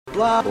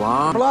blah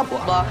blah blah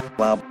blah blah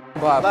blah blah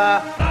blah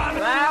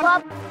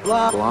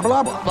blah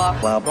blah blah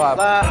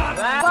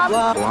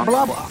blah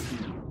blah blah.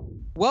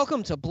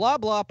 Welcome to Blah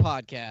Blah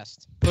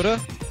Podcast. Put a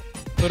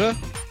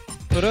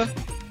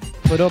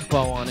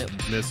bow on it.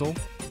 Missile,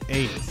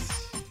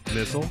 anus,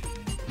 missile,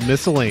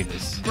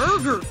 miscellaneous.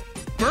 Burger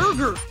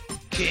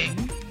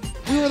King.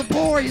 We were the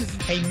boys.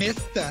 Hey,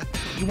 mister,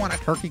 you want a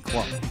turkey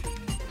club?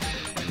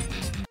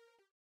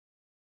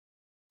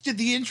 Did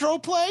the intro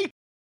play?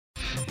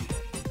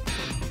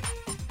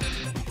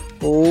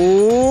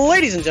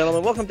 Ladies and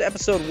gentlemen, welcome to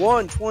episode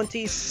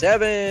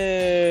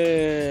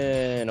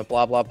 127 of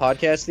Blah Blah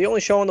Podcast, the only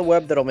show on the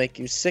web that'll make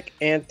you sick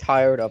and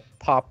tired of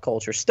pop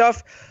culture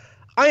stuff.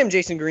 I am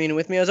Jason Green, and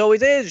with me, as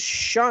always, is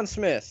Sean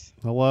Smith.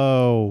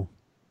 Hello.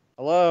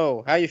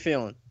 Hello. How you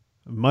feeling?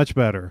 Much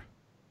better.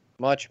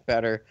 Much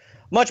better.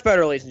 Much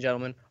better, ladies and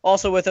gentlemen.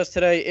 Also with us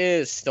today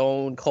is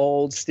Stone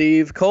Cold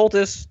Steve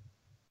Coltis.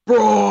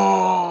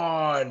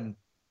 Braun.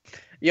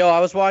 Yo,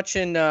 I was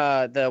watching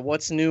the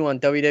What's New on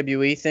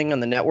WWE thing on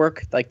the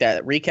network, like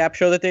that recap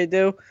show that they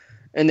do,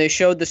 and they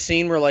showed the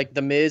scene where like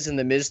the Miz and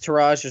the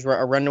Miztourage is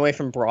running away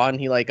from Braun.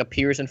 He like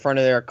appears in front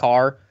of their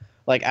car,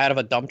 like out of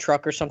a dump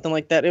truck or something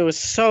like that. It was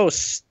so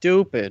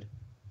stupid.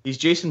 He's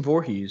Jason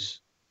Voorhees.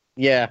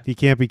 Yeah. He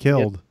can't be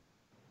killed.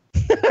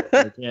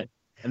 I can't.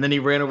 And then he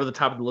ran over the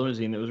top of the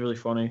limousine. It was really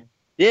funny.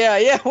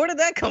 Yeah. Where did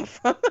that come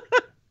from?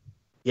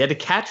 He had to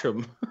catch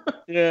him.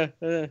 Yeah.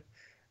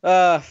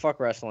 Fuck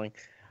wrestling.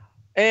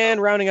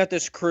 And rounding out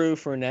this crew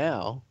for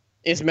now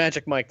is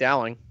Magic Mike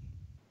Dowling.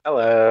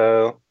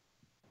 Hello.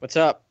 What's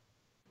up,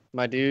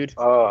 my dude?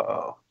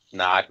 Oh,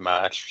 not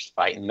much. Just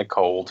fighting the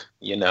cold,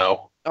 you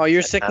know. Oh,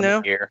 you're sick I'm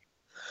now? here.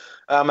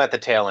 I'm at the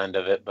tail end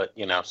of it, but,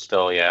 you know,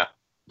 still, yeah.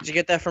 Did you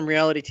get that from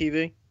reality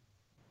TV?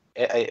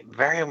 It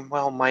very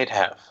well might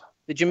have.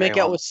 Did you make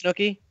out with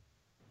Snooki?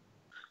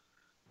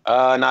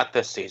 Not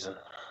this season.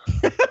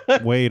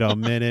 Wait a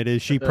minute.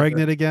 Is she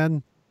pregnant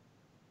again?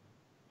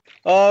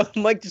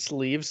 Mike just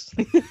leaves.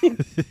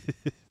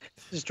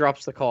 Just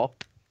drops the call.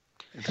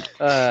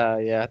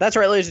 Yeah. That's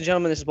right, ladies and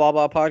gentlemen. This is Blah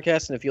Blah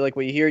Podcast, and if you like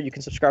what you hear, you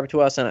can subscribe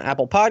to us on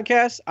Apple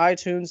Podcasts,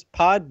 iTunes,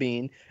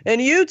 Podbean,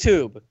 and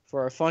YouTube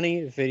for our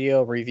funny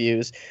video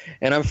reviews.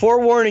 And I'm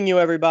forewarning you,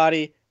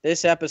 everybody,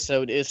 this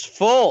episode is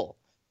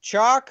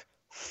chock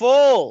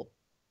full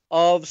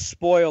of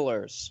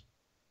spoilers.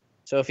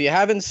 So if you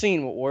haven't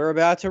seen what we're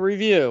about to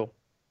review,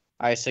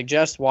 I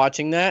suggest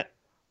watching that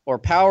or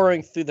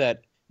powering through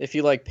that if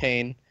you like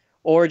pain,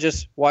 or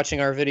just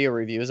watching our video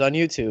reviews on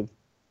YouTube.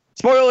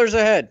 Spoilers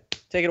ahead.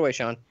 Take it away,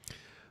 Sean.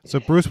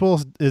 So Bruce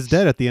Willis is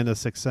dead at the end of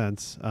Sixth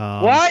Sense.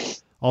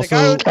 What? Also,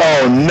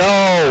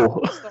 no!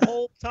 The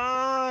whole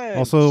time.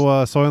 also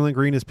Soylent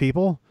Green is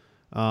people.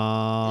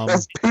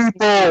 That's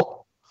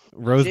people!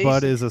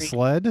 Rosebud Jason is a Green.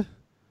 sled.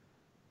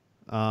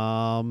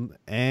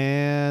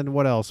 And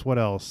what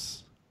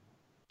else?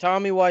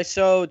 Tommy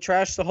Wiseau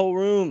trashed the whole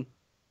room.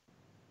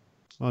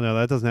 Oh no,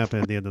 that doesn't happen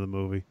at the end of the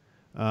movie.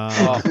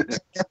 I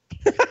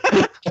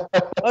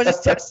was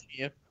just testing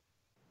you.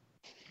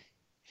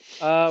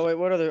 Wait,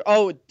 what other?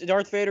 Oh,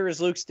 Darth Vader is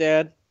Luke's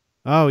dad.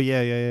 Oh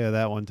yeah,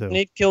 that one too. And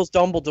he kills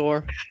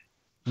Dumbledore.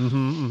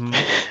 Mm-hmm.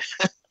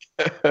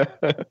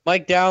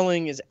 Mike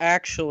Dowling is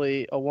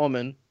actually a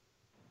woman.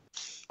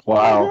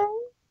 Wow.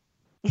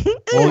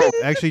 Well,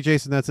 actually,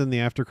 Jason, that's in the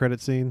after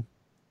credit scene.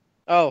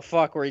 Oh,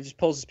 fuck, where he just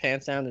pulls his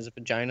pants down. There's a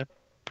vagina.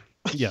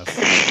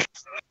 Yes.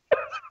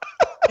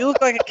 You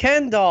look like a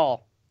Ken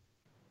doll.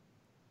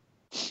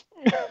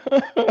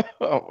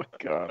 Oh, my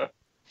God.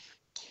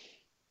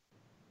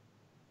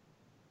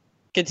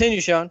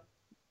 Continue, Sean.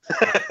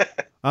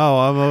 Oh,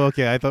 I'm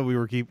okay. I thought we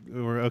were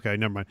okay.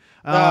 Never mind.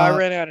 No, I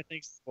ran out of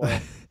things to spoil.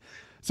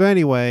 So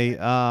anyway,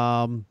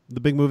 the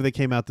big movie that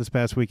came out this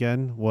past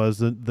weekend was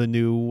the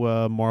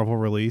new Marvel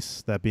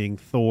release, that being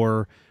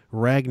Thor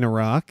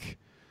Ragnarok.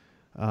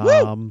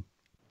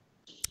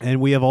 And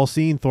we have all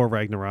seen Thor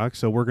Ragnarok,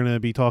 so we're going to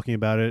be talking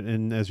about it.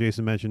 And as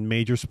Jason mentioned,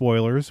 major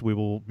spoilers. We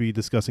will be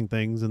discussing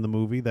things in the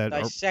movie that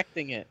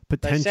Dissecting it.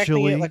 potentially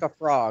Dissecting it like a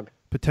frog.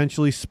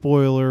 potentially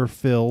spoiler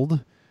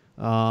filled.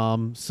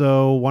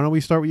 So why don't we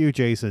start with you,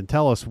 Jason?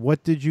 Tell us,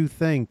 what did you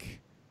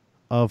think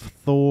of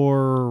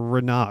Thor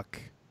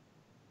Ragnarok?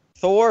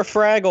 Thor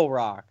Fraggle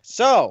Rock.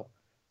 So,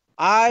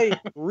 I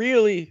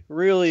really,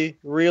 really,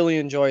 really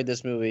enjoyed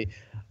this movie.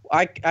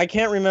 I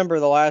can't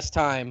remember the last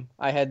time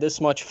I had this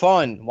much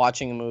fun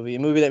watching a movie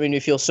that made me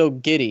feel so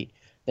giddy.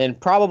 And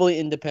probably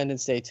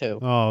Independence Day 2.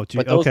 Oh, gee,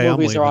 But those okay,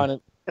 movies are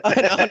I'm leaving.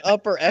 on an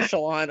upper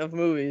echelon of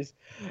movies.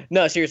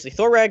 No, seriously,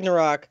 Thor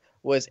Ragnarok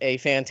was a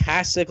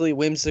fantastically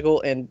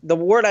whimsical, and the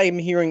word I'm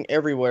hearing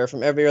everywhere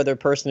from every other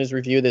person who's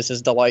reviewed this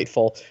is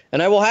delightful.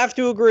 And I will have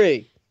to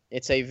agree,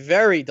 it's a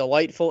very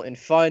delightful and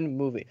fun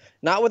movie.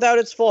 Not without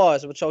its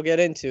flaws, which I'll get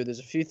into. There's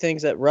a few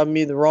things that rub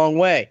me the wrong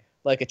way,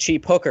 like a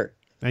cheap hooker.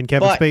 And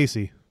Kevin But-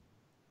 Spacey.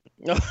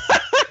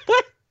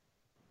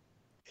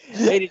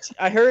 Hey,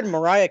 I heard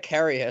Mariah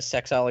Carey has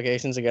sex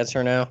allegations against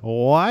her now.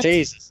 What?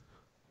 Jesus.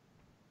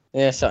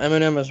 Yeah, so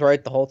Eminem was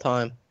right the whole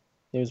time.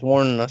 He was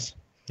warning us.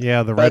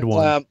 Yeah, the red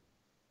one.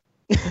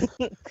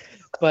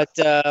 But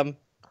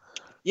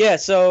yeah,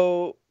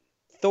 so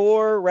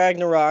Thor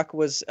Ragnarok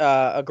was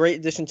a great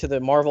addition to the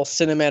Marvel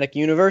Cinematic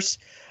Universe,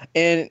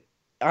 and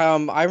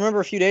I remember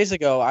a few days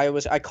ago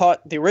I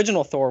caught the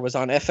original Thor was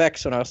on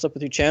FX when I was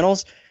flipping through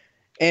channels,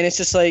 and it's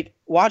just like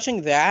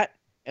watching that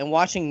and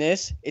watching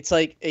this, it's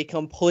like a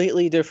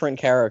completely different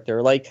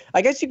character. Like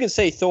I guess you could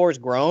say Thor's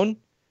grown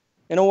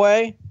in a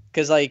way,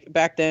 because like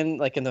back then,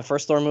 like in the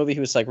first Thor movie, he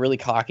was like really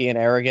cocky and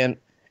arrogant,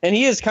 and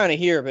he is kind of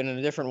here, but in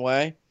a different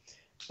way.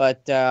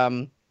 But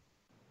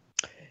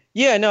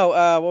yeah, no.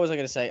 What was I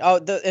going to say? Oh,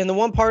 the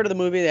one part of the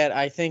movie that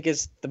I think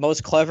is the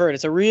most clever, and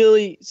it's a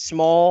really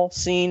small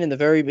scene in the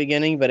very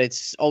beginning, but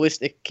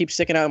it keeps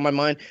sticking out in my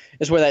mind,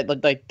 is where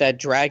that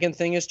dragon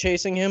thing is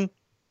chasing him,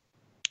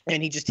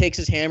 and he just takes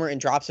his hammer and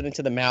drops it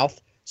into the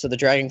mouth so the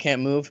dragon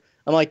can't move.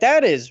 I'm like,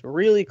 that is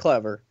really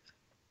clever.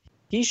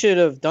 He should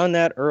have done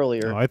that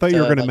earlier. Oh, I thought you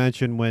were going to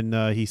mention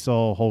when he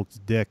saw Hulk's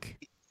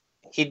dick.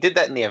 He did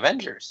that in the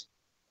Avengers.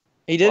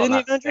 He did in the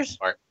Avengers?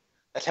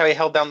 That's how he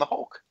held down the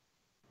Hulk.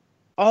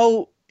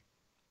 Oh,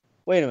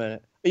 wait a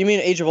minute. You mean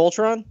Age of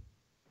Ultron?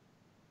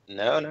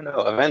 No.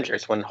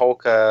 Avengers, when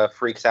Hulk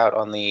freaks out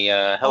on the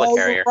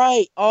helicarrier. Oh,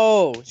 right.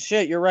 Oh,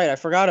 shit, you're right. I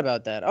forgot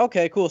about that.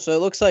 Okay, cool. So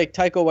it looks like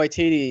Taika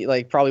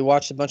Waititi probably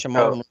watched a bunch of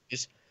Marvel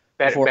movies.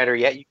 Better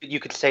yet, you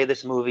could say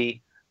this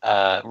movie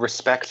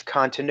respects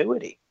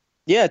continuity.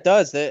 Yeah, it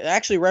does. It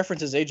actually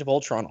references Age of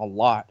Ultron a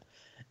lot.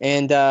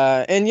 And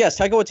yes,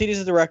 Taika Waititi is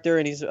a director,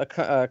 and he's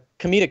a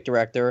comedic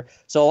director.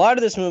 So a lot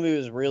of this movie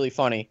was really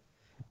funny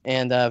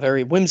and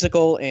very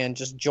whimsical and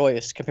just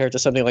joyous compared to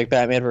something like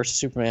Batman versus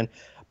Superman.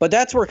 But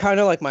that's where kind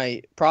of like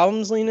my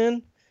problems lean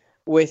in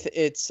with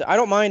I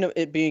don't mind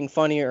it being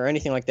funny or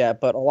anything like that,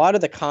 but a lot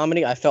of the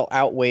comedy I felt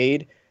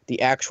outweighed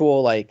the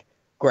actual like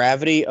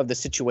gravity of the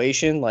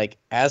situation, like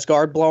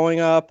Asgard blowing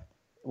up,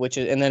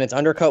 and then it's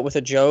undercut with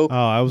a joke. Oh,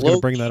 I was going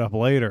to bring that up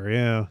later.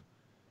 Yeah.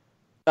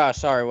 Oh,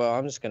 sorry. Well,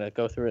 I'm just going to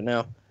go through it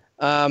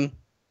now.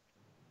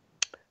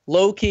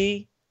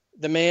 Loki,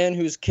 the man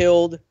who's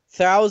killed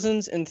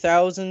thousands and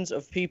thousands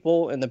of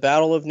people in the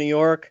Battle of New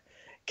York,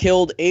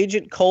 killed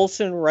Agent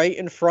Coulson right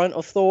in front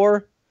of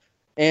Thor,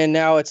 and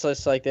now it's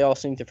just like they all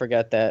seem to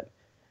forget that.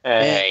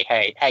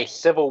 Hey!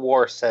 Civil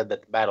War said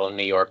that the Battle of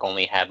New York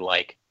only had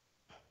like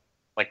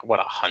what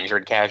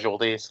 100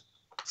 casualties.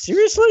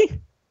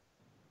 Seriously?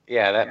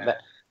 Yeah,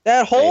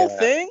 that whole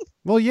thing.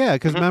 Well, yeah,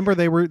 because remember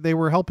they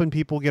were helping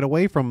people get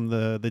away from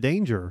the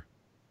danger.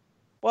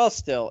 Well,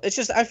 still, it's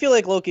just I feel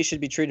like Loki should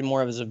be treated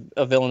more as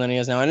a villain than he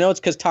is now. I know it's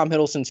because Tom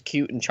Hiddleston's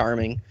cute and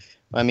charming.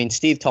 I mean,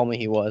 Steve told me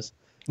he was.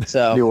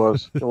 So He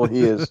was. Well,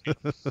 he is.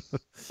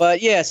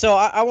 But yeah, so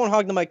I won't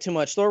hog the mic too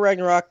much. Thor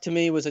Ragnarok to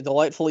me was a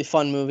delightfully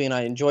fun movie, and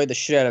I enjoyed the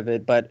shit out of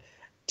it. But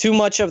too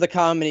much of the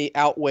comedy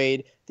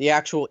outweighed the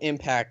actual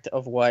impact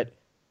of what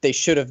they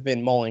should have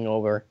been mulling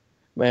over.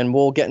 And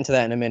we'll get into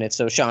that in a minute.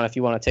 So, Sean, if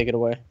you want to take it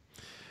away.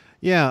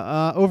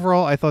 Yeah,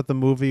 overall, I thought the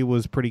movie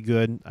was pretty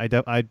good.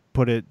 I'd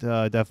put it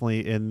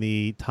definitely in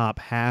the top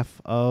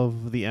half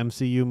of the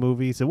MCU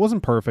movies. It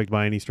wasn't perfect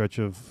by any stretch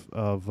of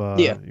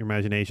your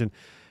imagination,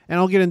 and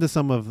I'll get into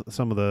some of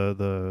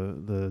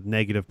the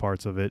negative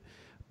parts of it.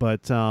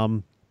 But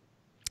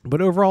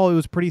overall, it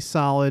was pretty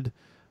solid.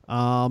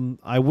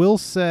 I will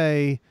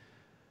say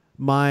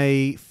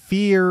my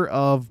fear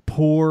of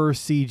poor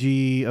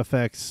CG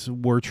effects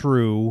were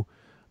true.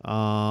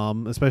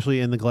 Especially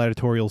in the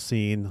gladiatorial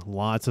scene,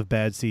 lots of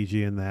bad CG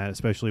in that,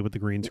 especially with the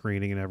green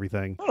screening and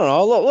everything. I don't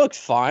know. It looks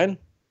fine.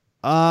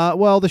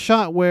 Well, the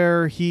shot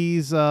where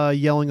he's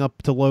yelling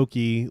up to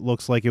Loki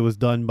looks like it was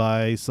done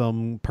by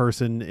some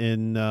person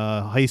in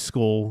high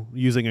school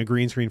using a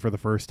green screen for the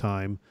first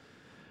time.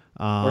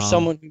 Or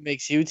someone who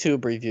makes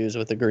YouTube reviews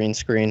with a green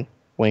screen.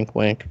 Wink,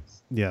 wink.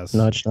 Yes.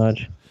 Nudge,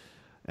 nudge.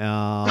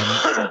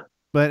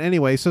 But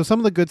anyway, so some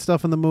of the good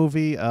stuff in the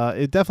movie,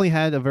 it definitely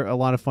had a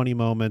lot of funny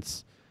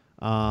moments.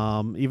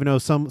 Even though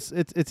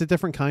it's a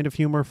different kind of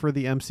humor for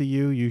the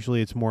MCU.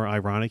 Usually it's more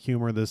ironic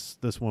humor.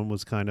 This one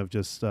was kind of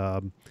just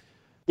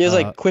There's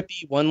like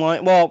quippy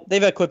one-line. Well,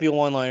 they've had quippy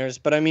one-liners,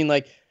 but I mean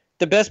like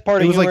the best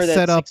part of humor, it was like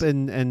set up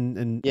and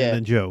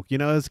then joke. You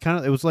know,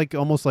 it was like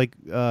almost like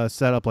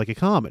set up like a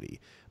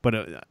comedy.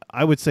 But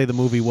I would say the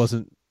movie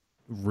wasn't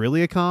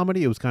really a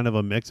comedy. It was kind of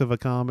a mix of a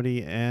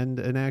comedy and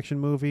an action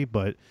movie,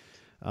 but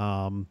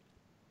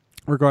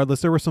regardless,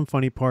 there were some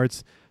funny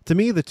parts. To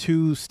me, the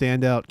two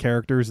standout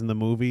characters in the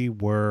movie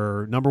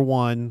were, number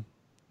one,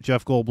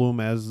 Jeff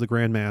Goldblum as the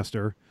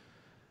Grandmaster.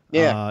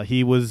 Yeah.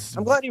 He was...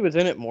 I'm glad he was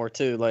in it more,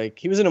 too. Like,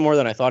 he was in it more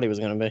than I thought he was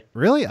going to be.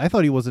 Really? I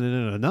thought he wasn't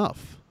in it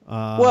enough.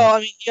 Well, I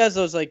mean, he has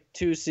those, like,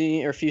 few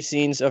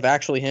scenes of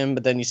actually him,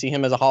 but then you see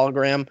him as a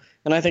hologram,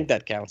 and I think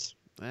that counts.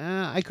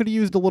 I could have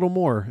used a little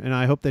more, and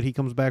I hope that he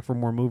comes back for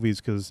more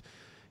movies, because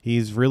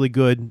he's really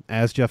good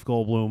as Jeff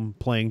Goldblum,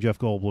 playing Jeff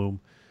Goldblum.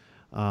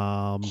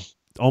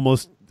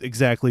 Almost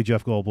exactly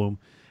Jeff Goldblum.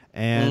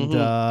 And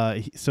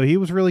so he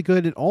was really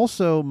good. And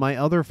also, my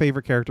other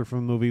favorite character from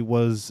the movie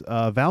was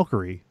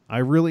Valkyrie. I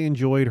really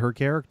enjoyed her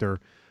character.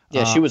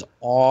 Yeah, she was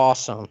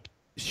awesome.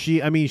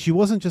 I mean, she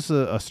wasn't just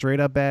a straight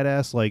up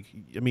badass. Like,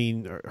 I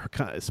mean,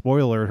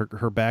 spoiler,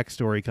 her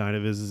backstory kind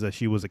of is that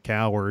she was a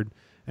coward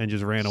and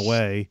just ran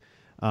away,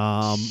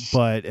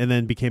 and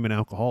then became an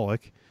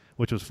alcoholic,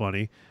 which was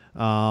funny.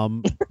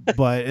 And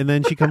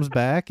then she comes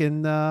back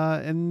and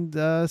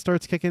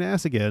starts kicking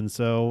ass again.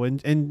 So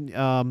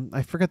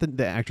I forgot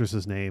the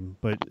actress's name,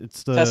 but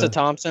it's Tessa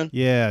Thompson.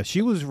 Yeah,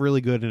 she was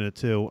really good in it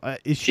too.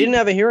 She didn't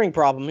have a hearing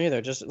problem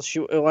either. Just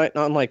she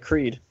unlike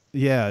Creed.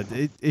 Yeah,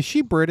 is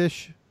she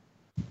British?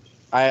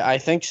 I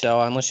think so,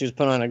 unless she was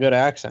put on a good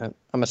accent.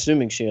 I'm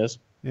assuming she is.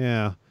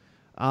 Yeah.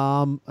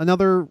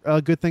 Another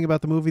good thing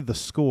about the movie, the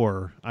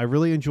score. I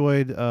really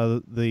enjoyed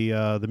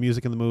the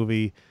music in the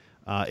movie.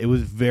 It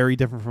was very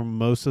different from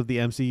most of the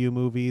MCU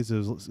movies. It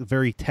was a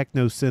very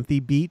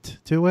techno-synthy beat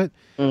to it,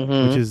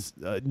 which is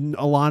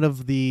a lot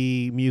of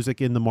the music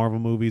in the Marvel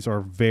movies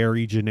are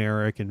very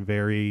generic and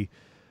very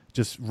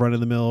just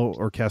run-of-the-mill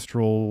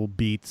orchestral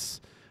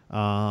beats.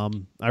 I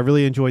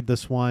really enjoyed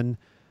this one.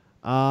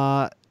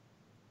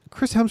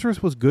 Chris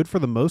Hemsworth was good for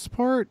the most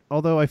part,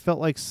 although I felt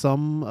like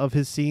some of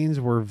his scenes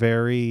were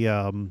very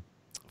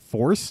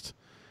forced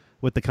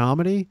with the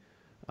comedy.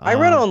 I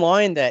read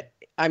online that,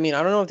 I mean,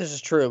 I don't know if this is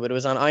true, but it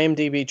was on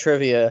IMDb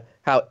trivia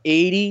how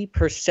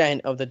 80%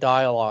 of the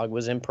dialogue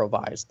was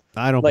improvised.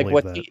 I don't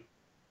believe that.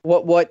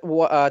 What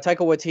Taika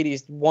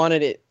Waititi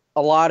wanted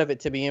a lot of it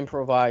to be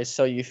improvised,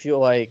 so you feel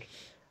like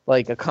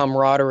a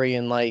camaraderie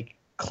and like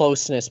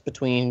closeness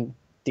between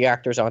the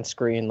actors on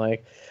screen.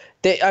 Like,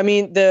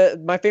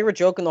 my favorite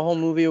joke in the whole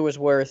movie was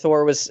where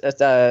Thor was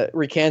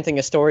recanting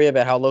a story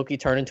about how Loki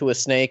turned into a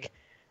snake,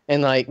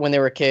 and like when they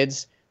were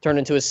kids, turned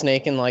into a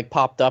snake and like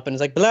popped up and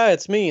is like, blah,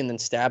 it's me, and then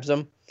stabs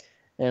him.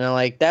 And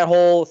like that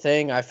whole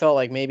thing, I felt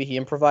like maybe he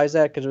improvised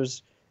that because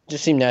it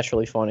just seemed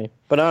naturally funny.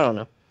 But I don't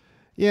know.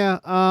 Yeah,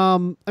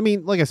 I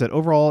mean, like I said,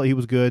 overall he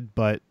was good,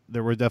 but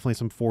there were definitely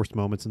some forced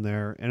moments in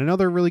there. And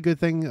another really good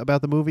thing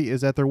about the movie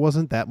is that there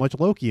wasn't that much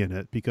Loki in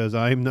it, because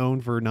I'm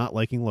known for not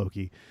liking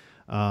Loki.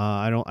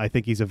 I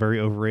think he's a very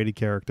overrated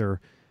character.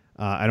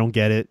 I don't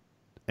get it.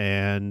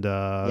 And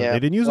they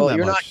didn't use him that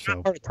much. You're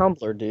not part of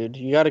Tumblr, dude.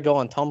 You got to go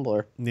on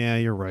Tumblr. Yeah,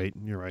 you're right.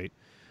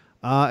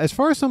 As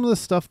far as some of the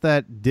stuff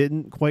that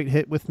didn't quite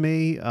hit with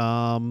me,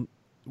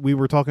 we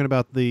were talking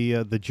about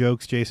the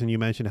jokes. Jason, you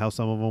mentioned how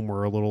some of them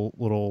were a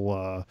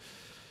little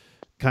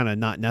kind of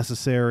not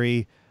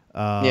necessary.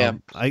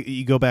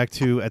 You go back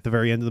to at the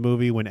very end of the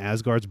movie when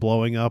Asgard's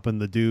blowing up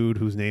and the dude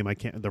whose name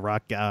the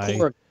Rock guy,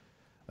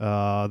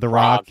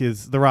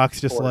 the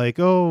Rock's just like,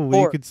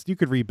 oh, you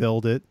could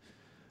rebuild it,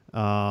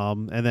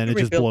 and then it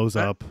just blows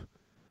up.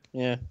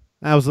 Yeah.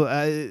 That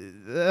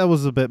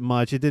was a bit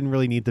much. It didn't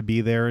really need to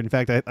be there. In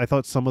fact, I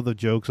thought some of the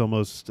jokes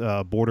almost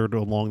bordered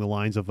along the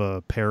lines of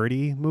a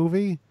parody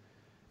movie,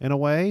 in a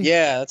way.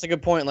 Yeah, that's a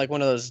good point. Like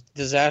one of those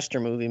disaster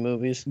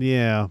movies.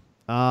 Yeah.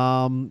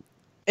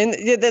 And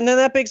then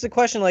that begs the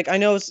question. Like, I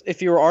know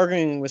if you were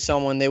arguing with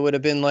someone, they would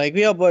have been like,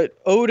 "Yeah, but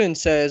Odin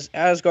says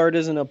Asgard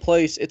isn't a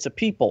place; it's a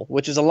people,"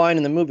 which is a line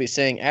in the movie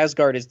saying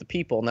Asgard is the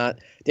people, not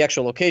the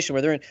actual location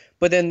where they're in.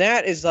 But then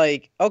that is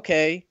like,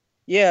 okay.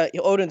 Yeah,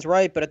 Odin's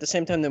right, but at the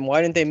same time, then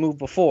why didn't they move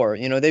before?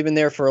 You know, they've been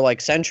there for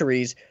like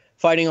centuries,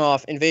 fighting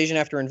off invasion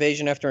after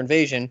invasion after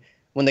invasion,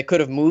 when they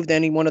could have moved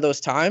any one of those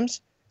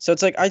times. So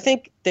it's like, I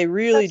think they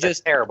really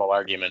That's a terrible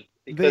argument,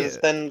 because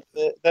then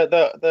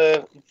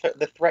the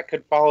threat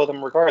could follow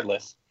them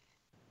regardless.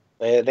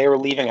 They were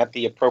leaving at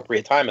the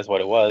appropriate time, is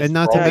what it was. And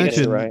not to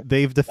mention,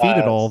 they've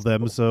defeated all of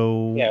them.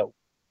 So yeah,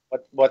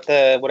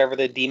 whatever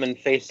the demon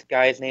faced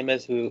guy's name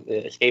is, who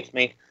escapes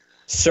me,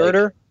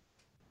 Surtur.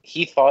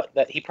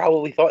 Like, he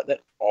probably thought that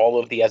all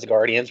of the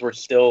Asgardians were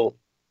still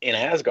in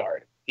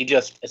Asgard. He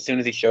just, as soon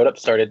as he showed up,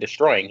 started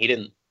destroying. He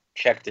didn't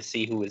check to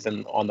see who was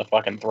on the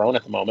fucking throne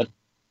at the moment.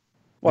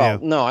 Well,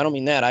 no, I don't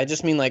mean that. I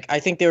just mean, like, I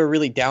think they were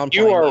really downplaying.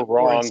 You are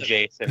wrong,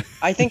 Jason.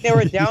 I think they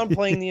were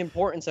downplaying the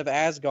importance of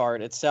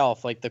Asgard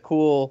itself, like the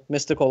cool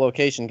mystical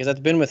location, because that's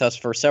been with us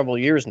for several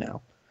years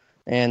now.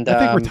 And I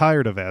think we're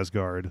tired of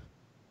Asgard.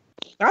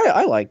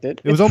 I liked it.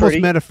 It was almost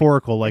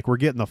metaphorical, like we're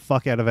getting the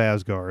fuck out of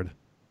Asgard.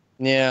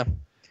 Yeah.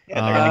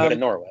 Yeah, they're gonna go to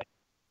Norway.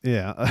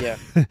 Yeah.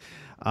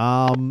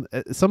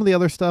 Some of the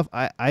other stuff,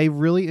 I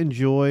really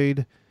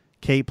enjoyed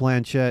Cate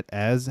Blanchett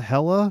as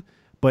Hela,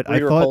 but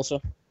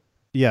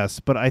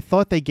I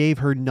thought they gave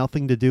her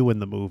nothing to do in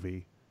the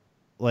movie.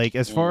 Like,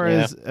 as far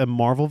as a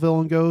Marvel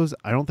villain goes,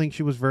 I don't think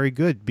she was very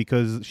good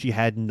because she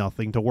had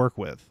nothing to work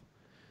with.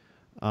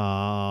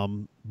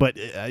 But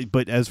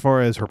as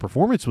far as her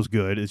performance was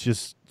good, it's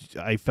just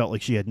I felt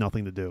like she had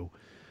nothing to do.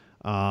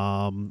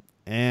 And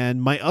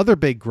my other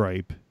big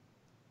gripe,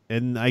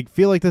 and I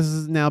feel like this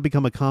has now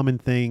become a common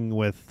thing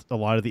with a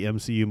lot of the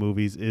MCU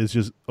movies, is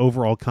just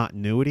overall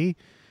continuity.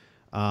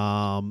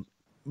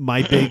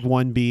 My big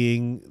one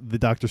being the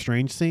Doctor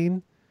Strange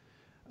scene.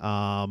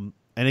 And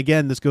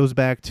again, this goes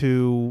back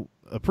to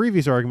a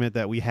previous argument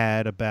that we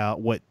had about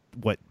what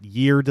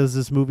year does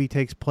this movie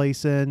takes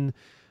place in.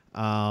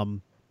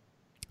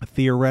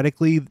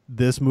 Theoretically,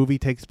 this movie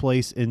takes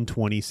place in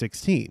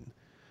 2016.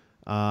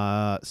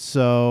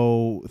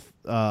 So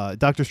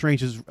Doctor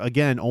Strange has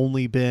again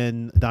only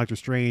been Doctor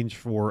Strange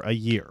for a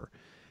year.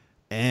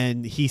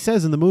 And he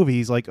says in the movie,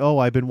 he's like, "Oh,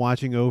 I've been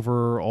watching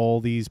over all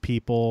these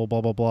people,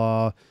 blah blah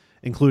blah,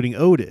 including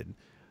Odin,"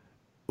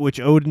 which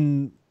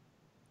Odin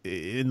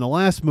in the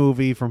last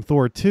movie from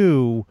Thor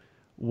 2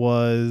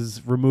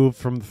 was removed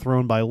from the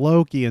throne by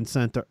Loki and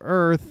sent to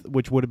Earth,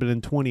 which would have been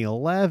in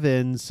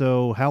 2011.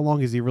 So how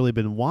long has he really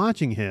been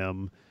watching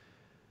him?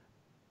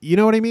 You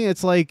know what I mean?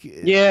 It's like...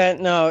 Yeah,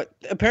 no.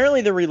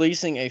 Apparently they're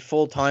releasing a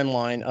full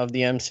timeline of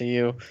the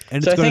MCU.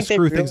 And it's going to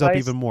screw things up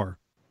even more.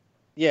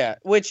 Yeah,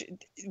 which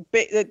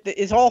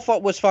it's all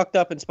was fucked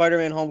up in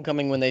Spider-Man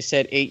Homecoming when they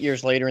said 8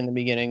 years later in the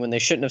beginning when they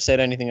shouldn't have said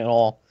anything at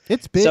all.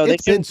 It's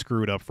been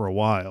screwed up for a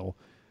while.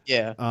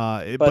 Yeah.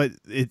 But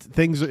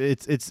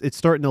it's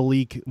starting to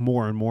leak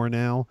more and more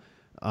now.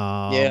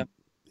 Yeah.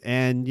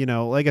 And you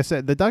know, like I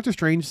said, the Doctor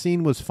Strange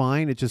scene was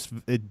fine.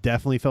 It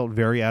definitely felt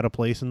very out of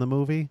place in the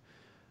movie.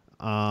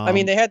 I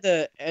mean, they had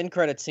the end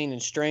credit scene in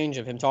Strange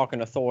of him talking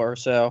to Thor,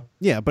 so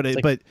yeah, but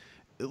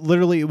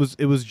literally it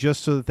was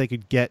just so that they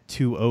could get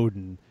to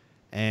Odin,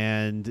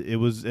 and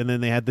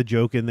then they had the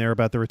joke in there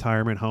about the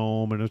retirement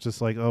home, and it was just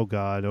like, oh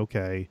god,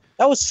 okay.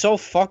 That was so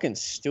fucking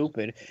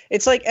stupid.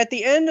 It's like at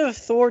the end of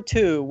Thor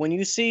 2, when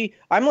you see,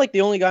 I'm like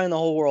the only guy in the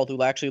whole world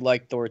who actually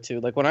liked Thor 2.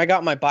 Like when I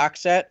got my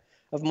box set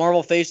of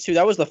Marvel Phase 2,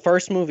 that was the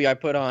first movie I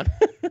put on.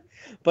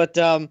 But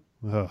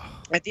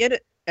at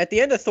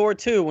the end of Thor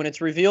 2, when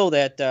it's revealed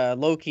that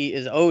Loki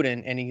is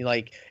Odin, and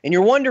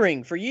you're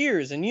wondering for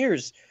years and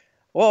years,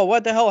 well,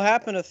 what the hell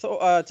happened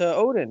to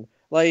Odin?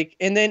 Like,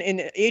 and then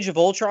in Age of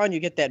Ultron, you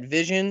get that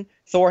vision.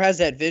 Thor has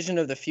that vision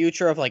of the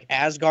future of like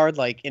Asgard,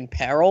 like in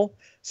peril.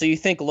 So you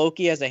think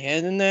Loki has a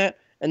hand in that,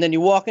 and then you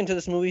walk into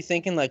this movie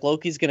thinking like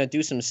Loki's gonna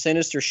do some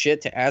sinister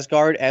shit to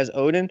Asgard as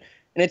Odin,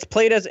 and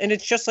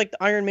it's just like the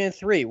Iron Man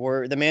 3,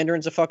 where the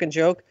Mandarin's a fucking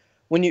joke.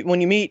 When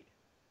you meet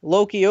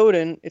Loki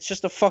Odin, it's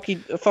just a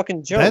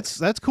fucking joke.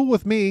 That's cool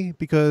with me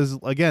because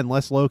again,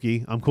 less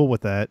Loki. I'm cool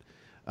with that.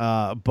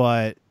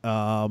 But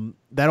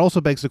that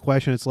also begs the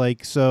question. It's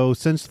like, so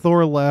since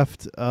Thor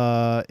left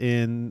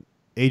in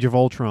Age of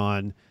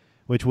Ultron,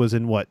 which was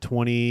in what,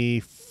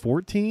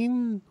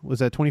 2014? Was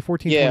that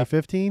 2014,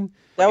 2015?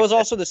 That was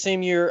also the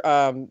same year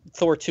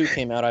Thor 2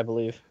 came out, I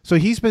believe. So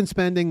he's been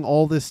spending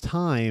all this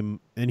time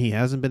and he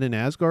hasn't been in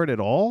Asgard at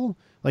all?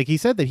 Like he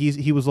said that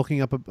he was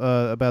looking up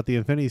about the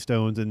Infinity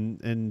Stones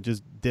and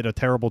just did a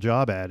terrible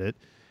job at it.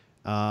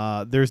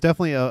 There's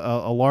definitely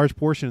a large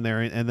portion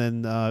there, and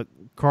then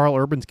Carl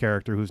Urban's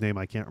character, whose name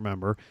I can't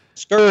remember,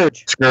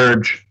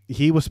 Scourge.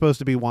 He was supposed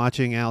to be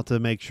watching out to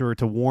make sure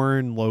to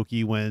warn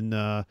Loki when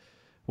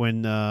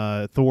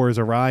Thor is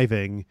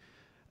arriving,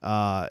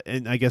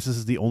 and I guess this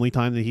is the only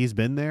time that he's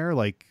been there.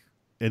 Like,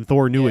 and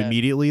Thor knew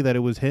immediately that it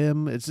was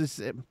him. It's just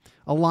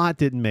a lot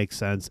didn't make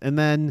sense. And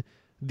then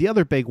the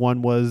other big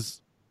one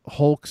was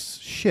Hulk's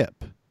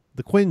ship,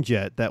 the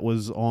Quinjet that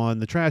was on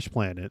the trash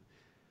planet.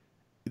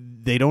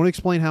 They don't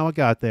explain how it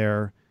got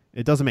there.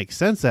 It doesn't make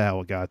sense how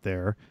it got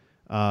there.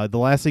 The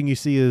last thing you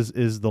see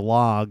is the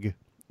log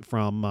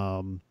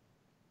from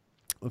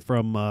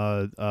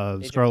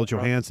Scarlett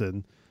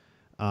Johansson,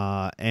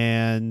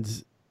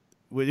 and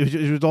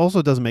it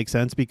also doesn't make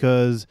sense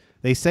because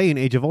they say in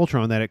Age of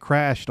Ultron that it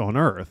crashed on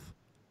Earth.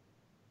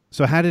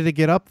 So how did it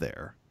get up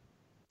there?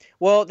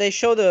 Well, they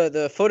show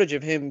the footage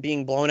of him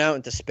being blown out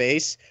into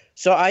space.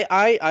 So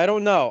I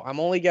don't know. I'm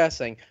only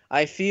guessing.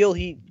 I feel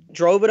he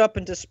drove it up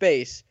into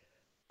space.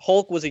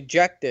 Hulk was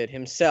ejected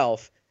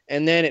himself,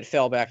 and then it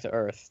fell back to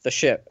Earth. The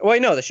ship. Wait,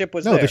 no, the ship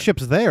was there. No, the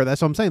ship's there.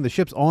 That's what I'm saying. The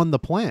ship's on the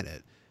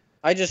planet.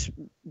 I just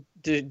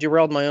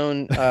derailed my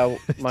own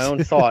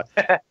thought.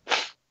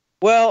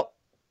 Well,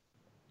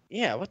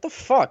 yeah, what the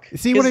fuck?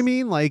 See what I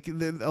mean? Like,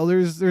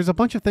 there's a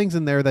bunch of things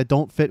in there that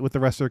don't fit with the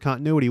rest of their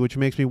continuity, which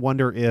makes me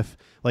wonder if,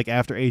 like,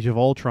 after Age of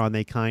Ultron,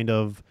 they kind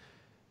of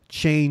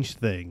changed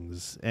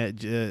things.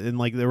 And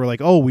like, they were like,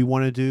 oh, we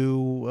want to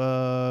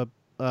do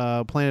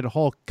Planet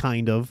Hulk,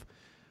 kind of.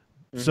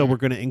 Mm-hmm. So we're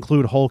going to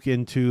include Hulk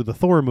into the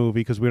Thor movie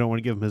because we don't want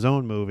to give him his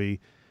own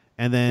movie.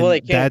 And then they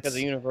can't because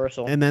of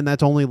Universal. And then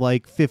that's only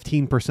like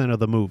 15% of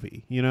the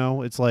movie. You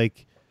know, it's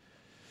like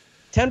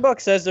 $10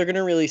 says they're going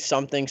to release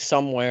something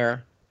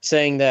somewhere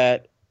saying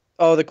that,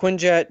 oh, the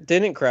Quinjet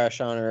didn't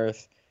crash on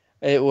Earth.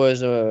 It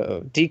was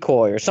a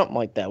decoy or something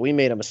like that. We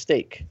made a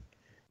mistake.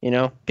 You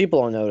know,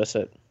 people don't notice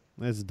it.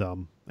 It's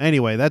dumb.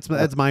 Anyway, that's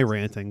my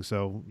ranting.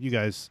 So you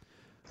guys,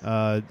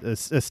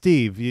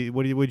 Steve,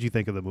 what did you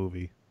think of the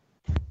movie?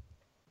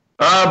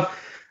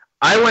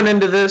 I went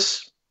into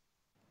this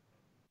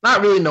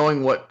not really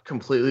knowing what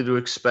completely to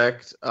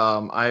expect.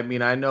 I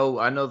mean, I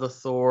know the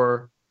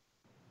Thor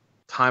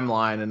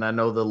timeline and I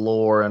know the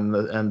lore and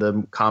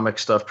the comic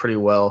stuff pretty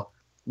well,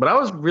 but I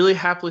was really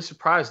happily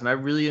surprised and I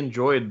really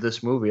enjoyed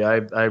this movie. I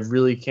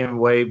really came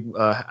away.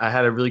 I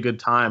had a really good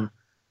time.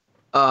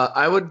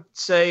 I would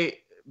say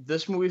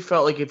this movie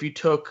felt like if you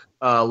took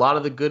a lot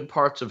of the good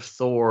parts of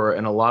Thor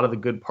and a lot of the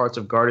good parts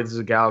of Guardians of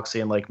the Galaxy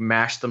and like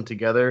mashed them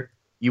together,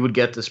 you would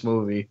get this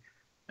movie.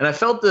 And I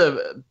felt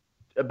the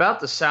about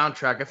the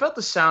soundtrack. I felt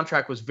the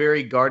soundtrack was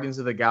very Guardians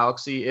of the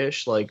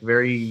Galaxy-ish, like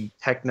very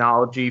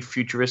technology,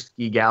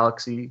 futuristic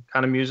galaxy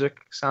kind of music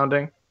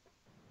sounding.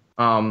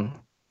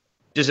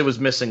 Just it was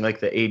missing like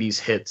the 80s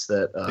hits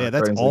that yeah,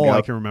 that's Guardians all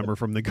I can remember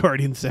from the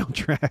Guardian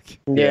soundtrack.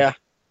 Yeah.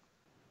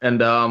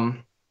 And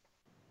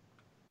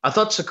I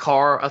thought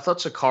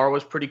Sakaar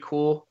was pretty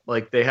cool.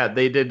 Like they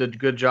did a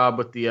good job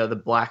with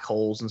the black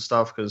holes and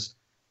stuff, because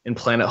in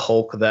Planet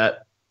Hulk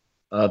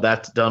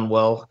that's done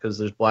well because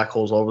there's black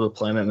holes all over the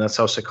planet, and that's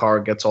how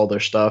Sakaar gets all their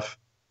stuff.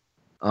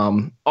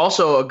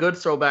 Also, a good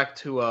throwback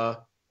to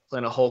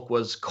Planet Hulk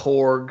was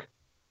Korg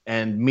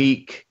and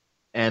Meek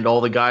and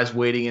all the guys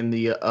waiting in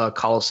the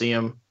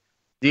Coliseum.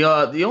 The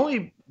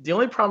only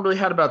problem I really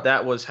had about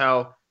that was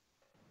how,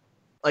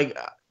 like,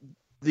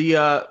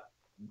 the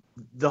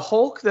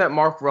Hulk that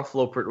Mark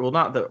Ruffalo,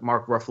 not that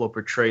Mark Ruffalo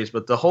portrays,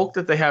 but the Hulk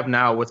that they have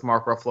now with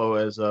Mark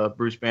Ruffalo as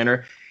Bruce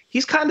Banner,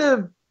 he's kind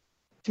of,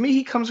 to me,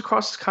 he comes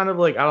across as kind of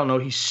like, I don't know,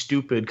 he's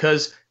stupid.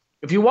 Because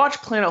if you watch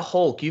Planet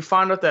Hulk, you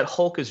find out that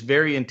Hulk is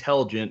very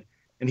intelligent,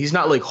 and he's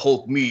not like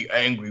Hulk, me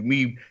angry,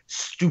 me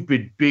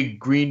stupid big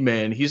green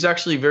man. He's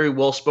actually very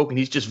well spoken.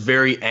 He's just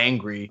very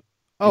angry.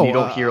 And you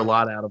don't hear a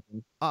lot out of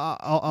him.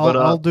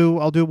 I'll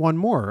do one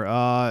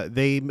more.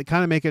 They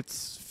kind of make it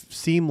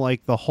seem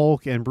like the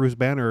Hulk and Bruce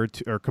Banner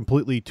are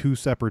completely two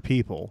separate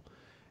people.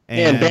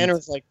 And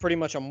Banner's like pretty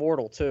much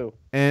immortal too.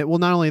 And well,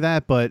 not only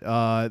that, but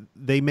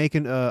they make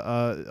there's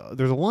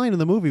a line in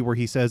the movie where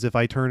he says, "If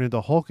I turn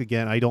into Hulk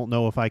again, I don't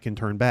know if I can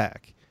turn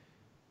back."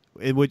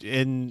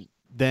 And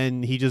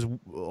then he just,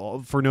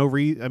 for no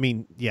reason, I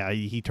mean, yeah,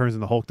 he turns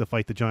into Hulk to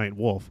fight the giant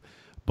wolf,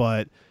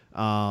 but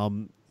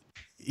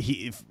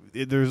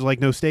there's like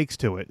no stakes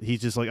to it.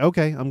 He's just like,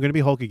 okay, I'm gonna be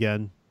Hulk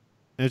again.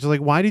 And it's just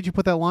like, why did you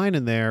put that line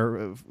in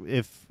there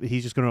if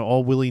he's just gonna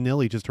all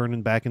willy-nilly just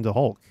turn back into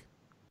Hulk?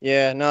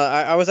 Yeah, no,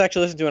 I was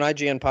actually listening to an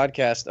IGN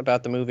podcast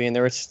about the movie, and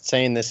they were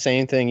saying the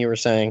same thing you were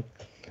saying.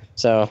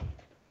 So,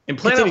 in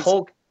Planet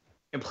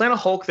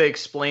Hulk, they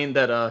explained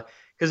that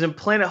because in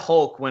Planet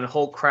Hulk, when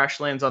Hulk crash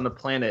lands on the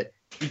planet,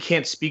 he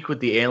can't speak with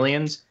the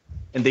aliens,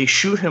 and they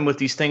shoot him with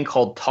these thing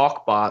called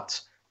talk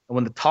bots. And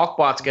when the talk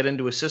bots get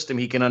into a system,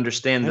 he can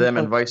understand them,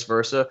 and vice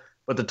versa.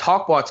 But the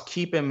talk bots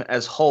keep him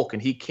as Hulk,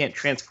 and he can't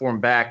transform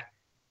back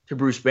to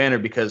Bruce Banner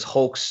because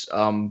Hulk's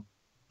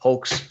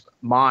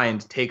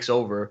mind takes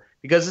over.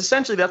 Because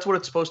essentially that's what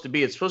it's supposed to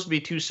be. It's supposed to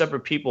be two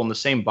separate people in the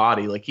same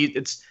body. Like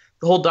it's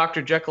the whole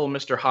Dr. Jekyll and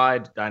Mr.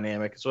 Hyde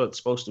dynamic. It's what it's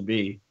supposed to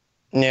be.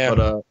 Yeah.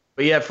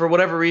 But yeah, for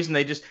whatever reason,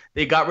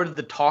 they got rid of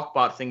the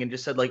talkbot thing and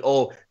just said like,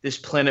 oh, this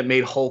planet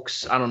made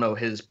Hulk's, I don't know,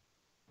 his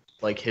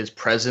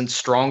presence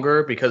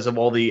stronger because of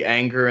all the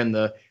anger and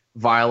the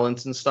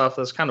violence and stuff.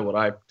 That's kind of what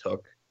I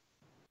took.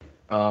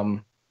 I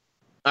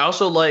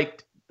also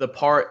liked the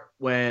part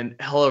when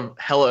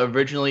Hela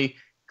originally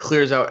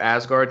clears out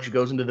Asgard. She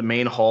goes into the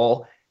main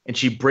hall and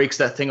she breaks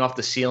that thing off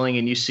the ceiling,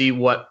 and you see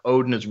what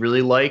Odin is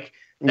really like.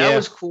 That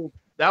was cool.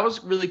 That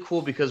was really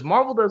cool because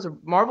Marvel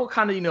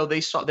kind of,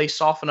 they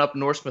soften up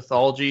Norse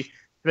mythology to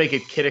make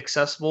it kid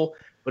accessible.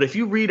 But if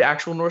you read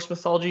actual Norse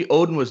mythology,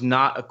 Odin was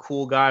not a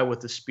cool guy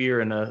with a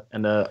spear and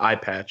a eye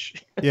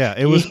patch. Yeah,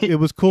 it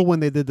was cool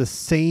when they did the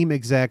same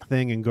exact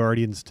thing in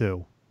Guardians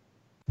 2.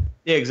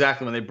 Yeah,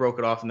 exactly. When they broke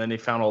it off and then they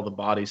found all the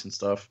bodies and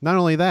stuff. Not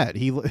only that,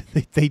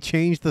 they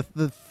changed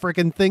the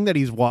freaking thing that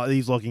he's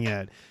looking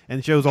at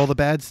and shows all the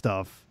bad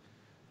stuff.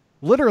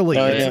 Literally,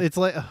 it's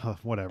like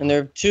whatever. And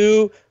they're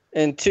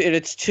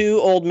it's two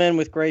old men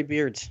with gray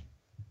beards.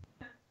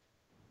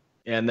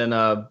 And then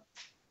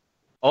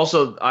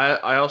also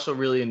I also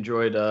really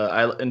enjoyed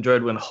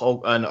when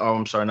Hulk.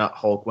 I'm sorry, not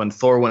Hulk. When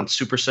Thor went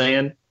Super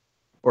Saiyan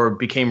or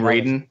became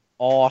Raiden.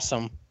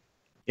 Awesome.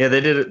 Yeah,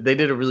 they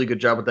did a really good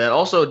job with that.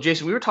 Also,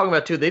 Jason, we were talking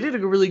about too. They did a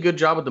really good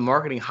job with the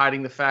marketing,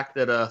 hiding the fact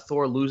that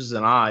Thor loses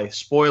an eye.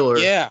 Spoiler.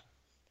 Yeah,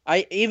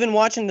 I even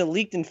watching the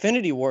leaked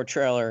Infinity War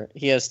trailer,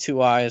 he has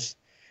two eyes,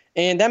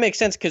 and that makes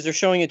sense because they're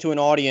showing it to an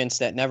audience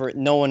that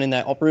no one in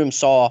that room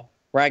saw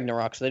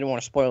Ragnarok, so they didn't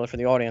want to spoil it for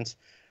the audience.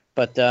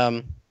 But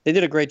they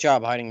did a great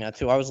job hiding that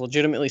too. I was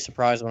legitimately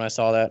surprised when I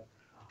saw that.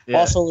 Yeah.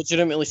 Also,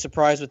 legitimately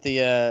surprised with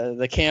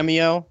the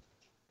cameo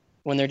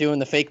when they're doing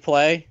the fake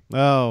play.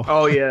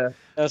 Oh yeah.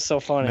 That's so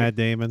funny. Matt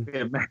Damon.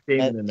 Yeah, Matt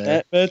Damon in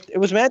there. It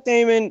was Matt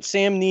Damon,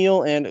 Sam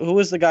Neill, and who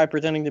was the guy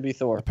pretending to be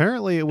Thor?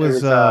 Apparently it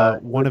was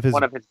one of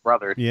his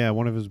brothers. Yeah,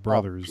 one of his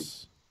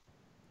brothers.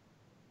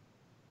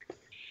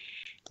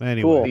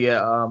 Anyway. Cool.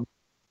 Yeah,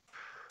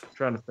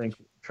 trying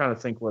to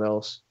think what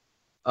else.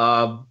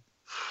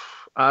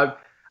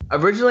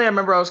 Originally I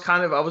remember I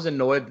was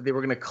annoyed that they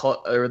were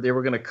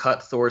gonna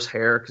cut Thor's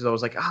hair because I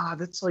was like,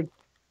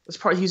 that's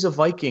part, he's a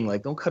Viking,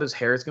 like don't cut his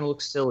hair, it's gonna look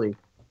silly.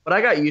 But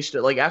I got used to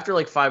it. Like after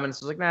 5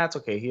 minutes, I was like, nah, it's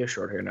okay. He has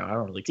short hair now. I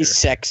don't really care. He's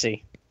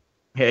sexy.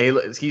 Yeah,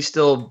 he's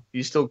still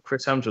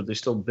Chris Hemsworth. He's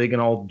still big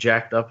and all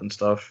jacked up and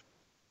stuff.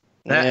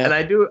 And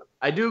I do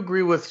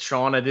agree with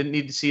Sean. I didn't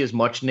need to see as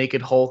much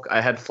naked Hulk. I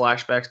had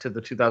flashbacks to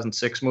the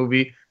 2006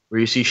 movie where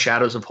you see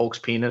shadows of Hulk's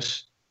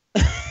penis,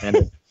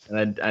 and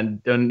I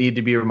don't need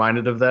to be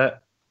reminded of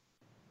that.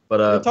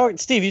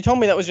 But Steve, you told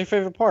me that was your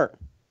favorite part.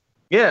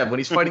 Yeah, when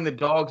he's fighting the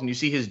dogs and you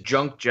see his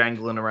junk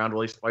jangling around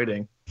while he's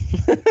fighting.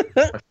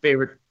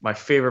 my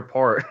favorite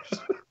part.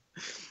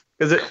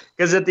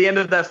 Because at the end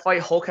of that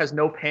fight, Hulk has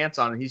no pants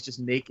on and he's just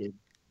naked.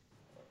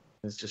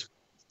 It's just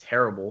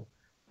terrible.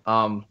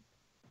 Ang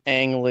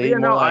Lee, yeah,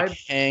 more like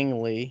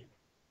Ang Lee.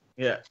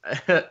 Yeah.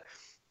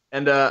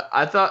 And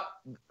I thought,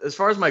 as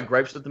far as my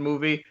gripes with the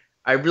movie,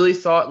 I really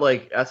thought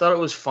it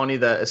was funny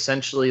that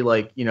essentially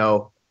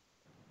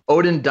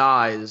Odin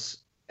dies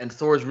and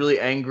Thor's really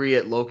angry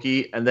at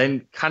Loki and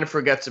then kind of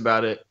forgets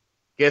about it,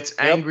 gets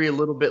angry a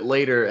little bit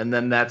later, and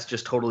then that's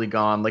just totally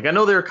gone. Like, I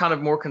know they were kind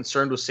of more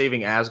concerned with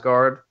saving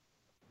Asgard,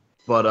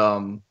 but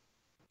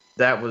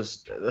that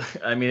was,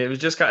 I mean, it was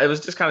just kind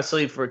of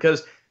silly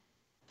because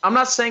I'm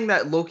not saying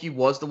that Loki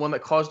was the one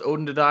that caused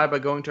Odin to die by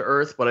going to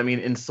Earth, but I mean,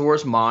 in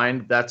Thor's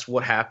mind, that's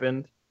what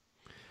happened.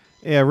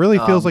 Yeah, it really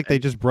feels like they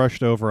just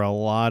brushed over a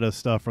lot of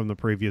stuff from the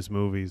previous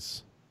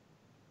movies.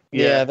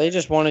 Yeah, they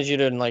just wanted you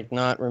to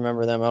not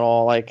remember them at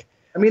all. Like,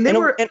 I mean,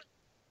 oh,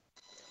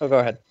 go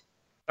ahead.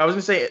 I was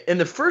gonna say, in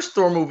the first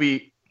Thor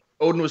movie,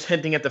 Odin was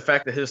hinting at the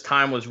fact that his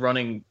time was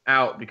running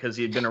out because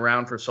he had been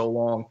around for so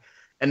long.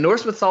 And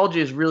Norse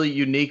mythology is really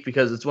unique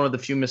because it's one of the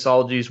few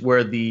mythologies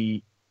where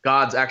the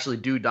gods actually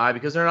do die,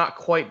 because they're not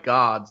quite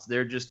gods.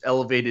 They're just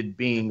elevated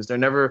beings.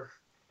 The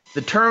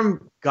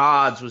term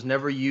gods was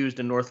never used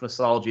in Norse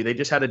mythology. They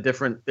just had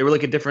they were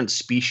like a different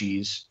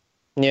species.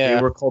 Yeah.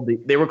 They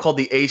were called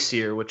the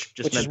Aesir, which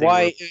is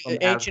why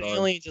ancient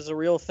aliens is a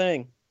real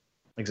thing.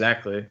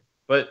 Exactly.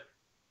 But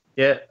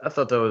yeah, I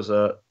thought that was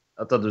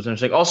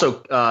interesting.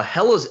 Also,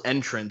 Hela's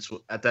entrance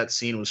at that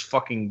scene was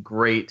fucking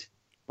great.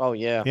 Oh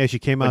yeah. Yeah, she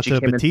came out to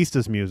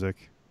Batista's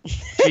music.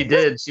 She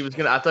did.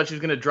 I thought she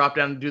was gonna drop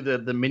down and do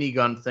the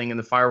minigun thing, and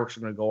the fireworks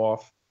were gonna go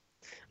off.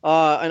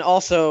 And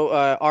also,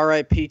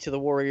 R.I.P. to the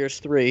Warriors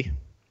 3.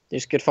 They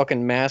just get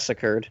fucking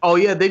massacred. Oh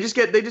yeah, they just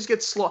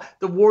get slaughtered.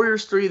 The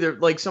Warriors 3, they're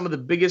like some of the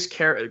biggest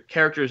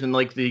characters in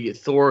like the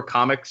Thor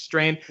comic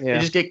strain. Yeah. They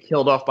just get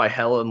killed off by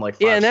Hela in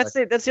like 5 and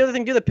seconds. That's the other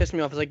thing too that pissed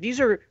me off. Is like, these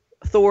are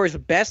Thor's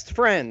best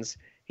friends.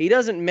 He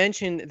doesn't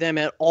mention them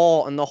at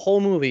all in the whole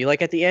movie.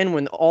 Like at the end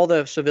when all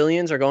the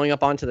civilians are going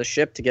up onto the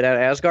ship to get out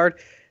of Asgard,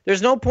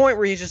 there's no point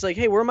where he's just like,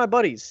 hey, where are my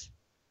buddies?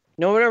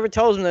 No one ever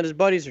tells him that his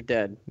buddies are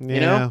dead. Yeah,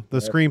 you know? The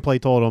screenplay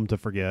told him to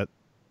forget.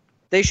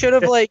 They should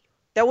have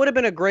that would have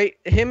been a great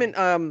him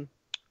and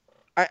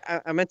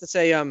I meant to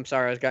say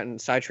sorry, I was gotten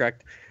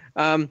sidetracked.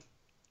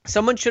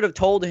 Someone should have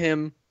told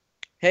him,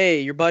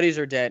 hey, your buddies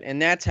are dead, and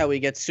that's how he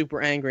gets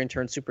super angry and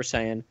turns Super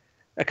Saiyan.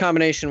 A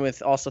combination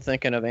with also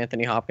thinking of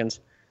Anthony Hopkins.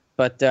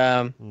 But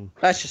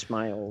that's just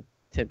my old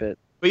tidbit.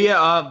 But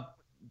yeah,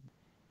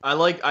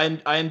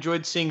 I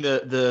enjoyed seeing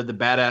the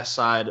badass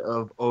side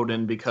of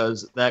Odin,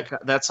 because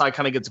that side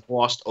kind of gets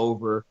glossed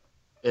over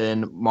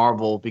in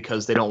Marvel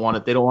because they don't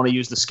want to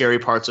use the scary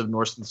parts of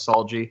Norse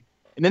mythology.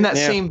 And in that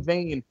same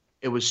vein,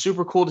 it was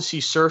super cool to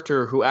see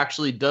Surtur, who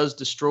actually does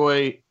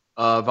destroy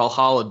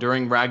Valhalla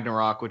during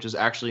Ragnarok, which is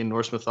actually in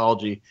Norse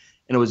mythology.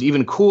 And it was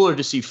even cooler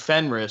to see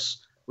Fenris,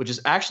 which is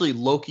actually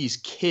Loki's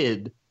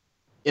kid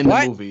in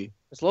the movie.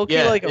 Is Loki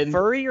a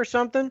furry or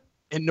something?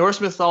 In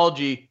Norse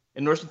mythology,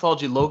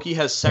 Loki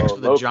has sex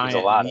with a giant.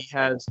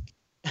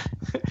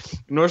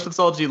 In Norse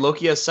mythology,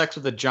 Loki has sex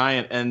with a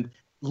giant, and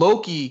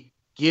Loki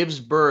gives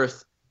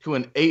birth to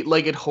an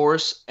 8-legged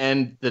horse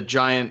and the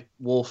giant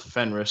wolf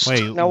Fenris.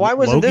 Wait, now why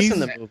wasn't this in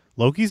the movie?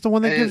 Loki's the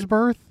one that gives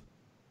birth?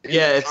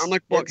 Yeah, it's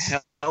comic book.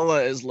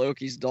 Hela is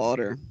Loki's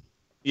daughter.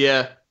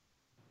 Yeah.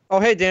 Oh,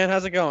 hey Dan,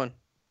 how's it going?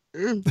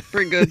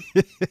 Pretty good.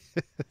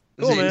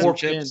 Cool, man. More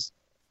chips.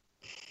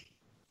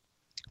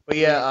 But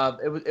yeah,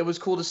 it was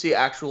cool to see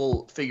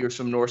actual figures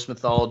from Norse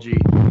mythology,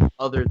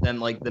 other than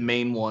like the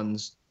main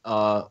ones,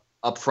 up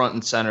front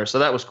and center. So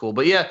that was cool.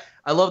 But yeah,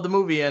 I love the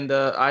movie, and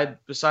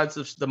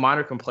besides the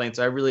minor complaints,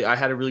 I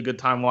had a really good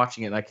time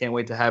watching it, and I can't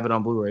wait to have it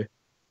on Blu-ray.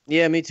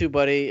 Yeah, me too,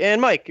 buddy.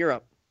 And Mike, you're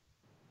up.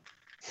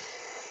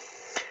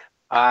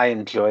 I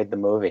enjoyed the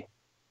movie.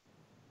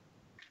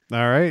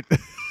 All right.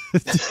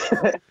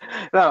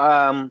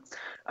 No,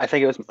 I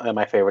think it was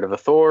my favorite of the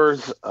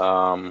Thors.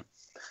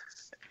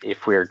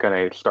 If we're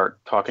going to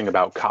start talking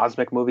about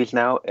cosmic movies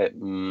now,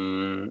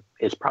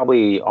 it's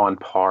probably on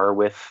par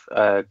with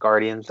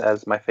Guardians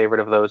as my favorite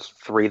of those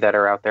 3 that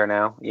are out there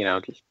now. You know,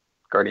 just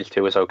Guardians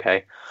 2 is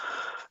okay.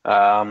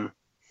 I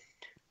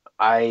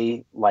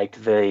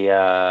liked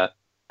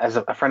as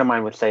a friend of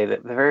mine would say,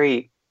 that the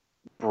very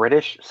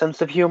British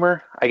sense of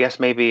humor. I guess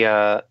maybe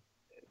the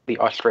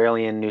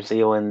Australian, New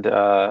Zealand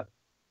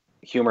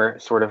humor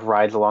sort of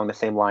rides along the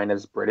same line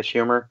as British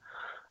humor.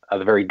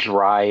 The very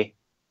dry,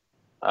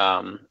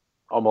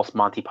 almost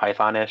Monty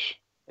Python-ish.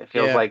 It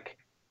feels like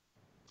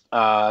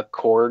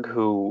Korg,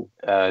 who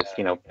is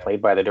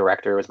played by the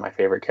director, was my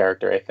favorite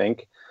character, I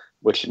think,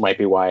 which might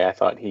be why I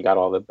thought he got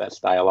all the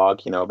best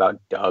dialogue,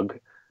 about Doug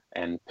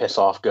and piss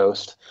off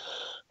Ghost.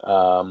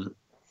 I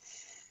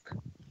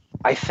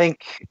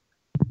think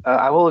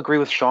I will agree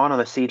with Sean on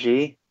the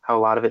CG, how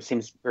a lot of it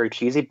seems very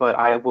cheesy, but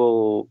I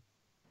will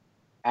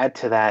add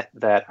to that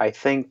I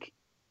think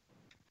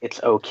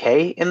it's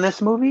okay in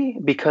this movie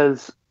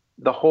because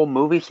the whole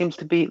movie seems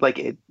to be like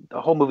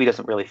the whole movie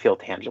doesn't really feel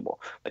tangible.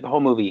 Like the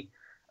whole movie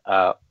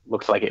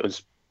looks like it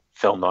was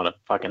filmed on a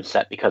fucking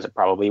set, because it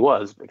probably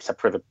was, except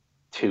for the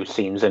 2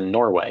 scenes in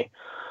Norway.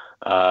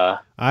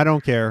 I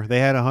don't care. They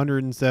had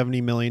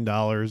 $170 million.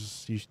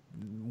 You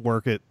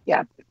work it.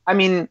 Yeah, I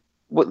mean,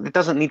 it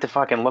doesn't need to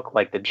fucking look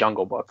like the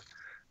Jungle Book.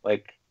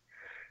 Like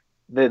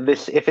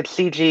this, if it's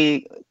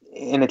CG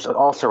and it's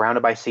all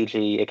surrounded by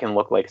CG, it can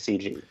look like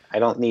CG. I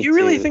don't need. Do you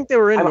really think they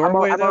were in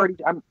Norway?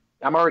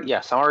 I'm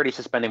already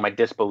suspending my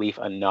disbelief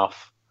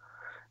enough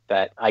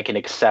that I can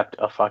accept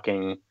a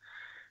fucking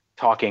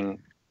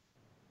talking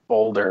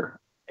boulder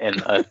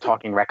and a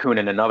talking raccoon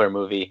in another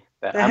movie.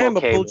 That I'm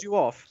okay pulled with, you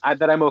off.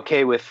 that I'm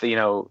okay with,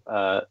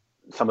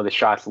 some of the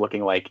shots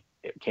looking like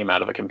it came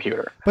out of a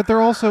computer. But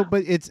they're also,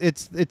 but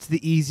it's the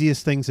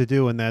easiest thing to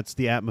do, and that's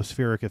the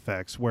atmospheric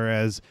effects.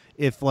 Whereas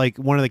if like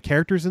one of the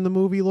characters in the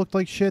movie looked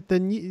like shit,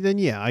 then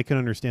yeah, I can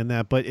understand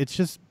that. But it's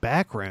just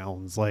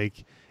backgrounds.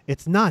 Like,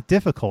 it's not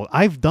difficult.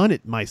 I've done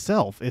it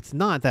myself. It's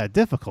not that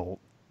difficult.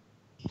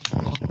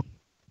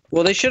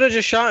 Well, they should have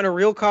just shot in a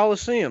real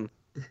Coliseum.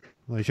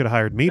 Well, they should have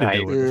hired me to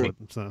do it.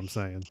 That's what I'm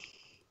saying.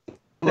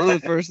 One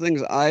of the first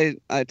things I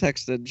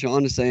texted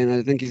John to say, and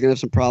I think he's gonna have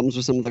some problems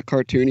with some of the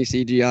cartoony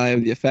CGI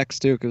of the effects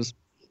too, because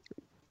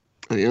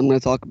I'm gonna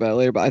talk about it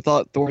later. But I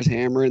thought Thor's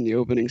hammer in the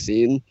opening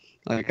scene,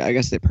 like, I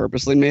guess they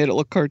purposely made it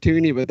look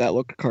cartoony, but that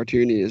looked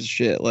cartoony as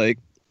shit. Like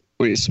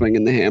when he's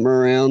swinging the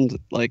hammer around,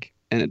 like,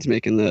 and it's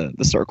making the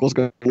circles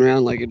going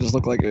around, like it just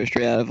looked like it was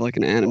straight out of like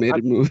an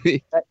animated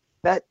movie.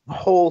 That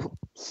whole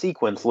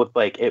sequence looked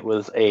like it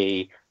was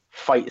a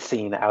fight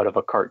scene out of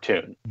a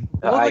cartoon.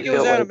 It looked like it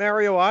was out of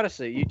Mario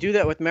Odyssey. You do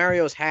that with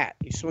Mario's hat.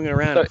 You swing it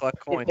around and collect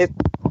coins.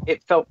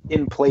 It felt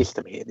in place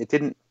to me. It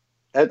didn't.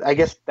 I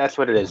guess that's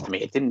what it is to me.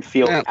 It didn't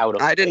feel out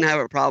of. I didn't have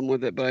a problem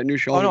with it, but I knew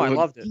Sean. Oh no, would. I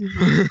loved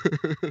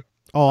it.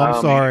 Oh,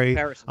 I'm sorry.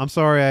 I'm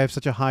sorry. I have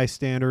such a high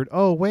standard.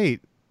 Oh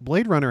wait,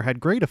 Blade Runner had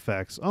great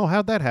effects. Oh,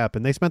 how'd that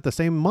happen? They spent the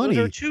same money.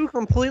 Those are 2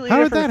 completely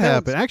How different did that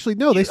films. happen? Actually,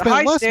 no, they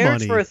spent less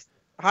money.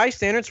 High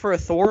standards for a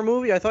Thor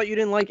movie? I thought you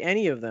didn't like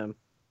any of them.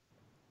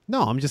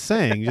 No, I'm just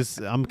saying.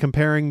 I'm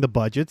comparing the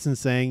budgets and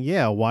saying,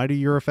 yeah, why do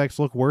your effects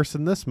look worse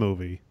in this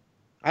movie?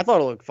 I thought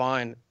it looked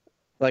fine.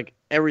 Like,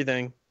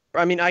 everything.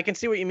 I mean, I can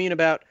see what you mean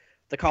about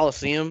the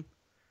Coliseum.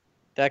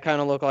 That kind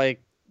of looked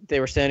like they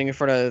were standing in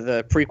front of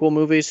the prequel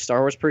movies, Star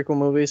Wars prequel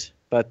movies.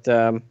 But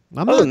I'm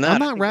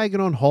not ragging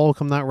on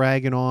Hulk. I'm not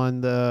ragging on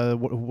the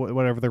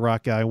whatever the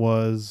Rock guy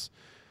was.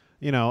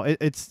 You know,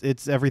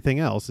 it's everything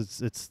else.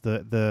 It's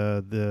the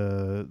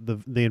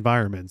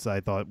environments I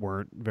thought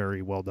weren't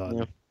very well done.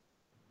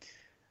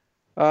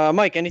 Yeah.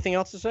 Mike, anything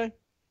else to say?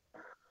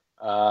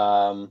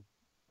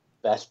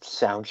 Best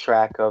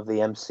soundtrack of the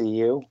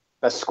MCU.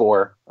 Best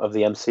score of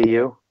the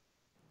MCU.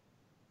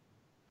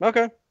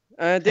 Okay.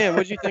 Dan,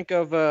 what did you think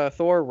of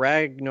Thor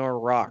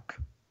Ragnarok?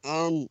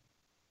 When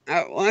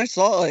I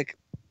saw it,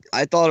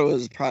 I thought it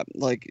was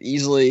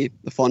easily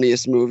the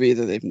funniest movie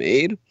that they've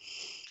made.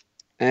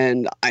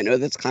 And I know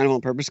that's kind of on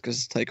purpose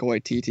because Taika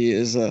Waititi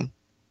is a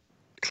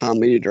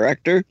comedy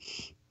director.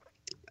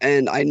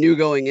 And I knew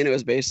going in it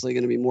was basically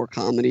going to be more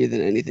comedy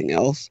than anything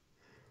else.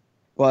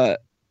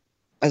 But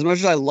as much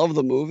as I love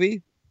the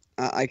movie,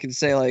 I can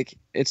say,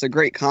 it's a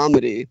great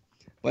comedy,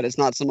 but it's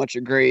not so much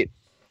a great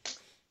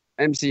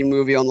MCU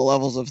movie on the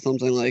levels of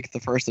something like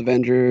the first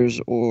Avengers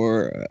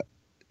or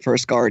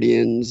First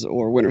Guardians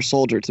or Winter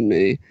Soldier to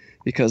me.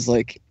 Because,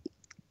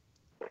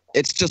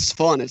 it's just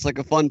fun. It's like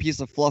a fun piece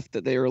of fluff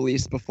that they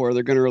released before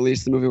they're going to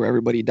release the movie where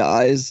everybody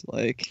dies.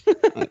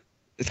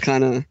 It's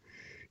kind of,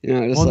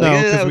 just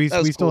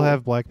because we still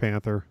have Black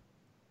Panther.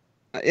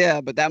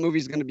 Yeah, but that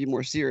movie's going to be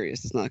more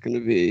serious. It's not going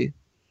to be.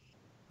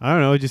 I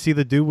don't know. Did you see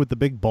the dude with the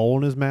big bowl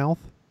in his mouth?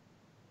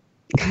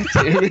 God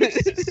damn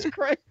it. Jesus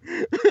Christ.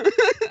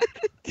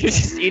 You're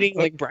just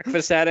eating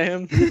breakfast out of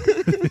him.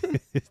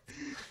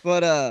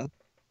 But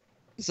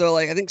so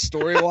I think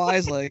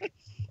story-wise,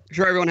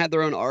 sure everyone had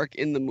their own arc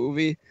in the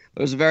movie.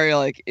 But it was a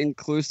very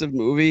inclusive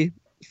movie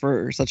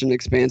for such an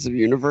expansive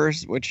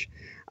universe, which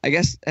I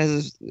guess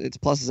has its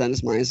pluses and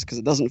its minuses because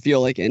it doesn't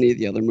feel like any of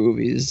the other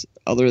movies,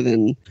 other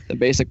than the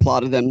basic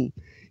plot of them,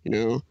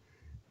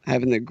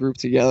 having the group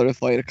together to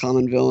fight a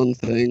common villain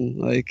thing,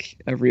 like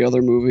every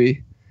other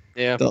movie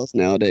does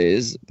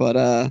nowadays. But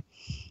I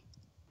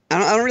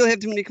don't really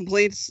have too many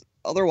complaints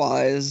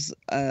otherwise,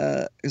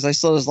 because I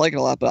still just like it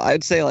a lot. But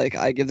I'd say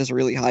I give this a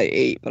really high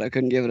 8, but I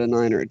couldn't give it a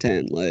 9 or a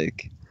 10.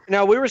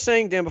 Now we were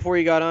saying, Dan, before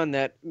you got on,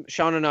 that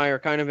Sean and I are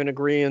kind of in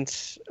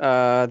agreement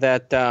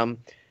that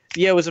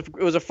it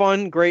was a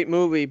fun, great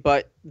movie,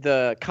 but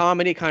the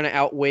comedy kind of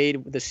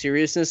outweighed the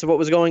seriousness of what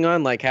was going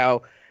on. Like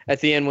how at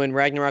the end when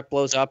Ragnarok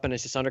blows up and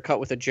it's just undercut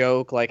with a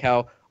joke, like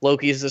how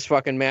Loki's this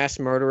fucking mass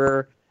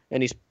murderer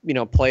and he's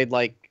played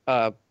like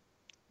a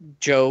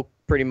joke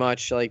pretty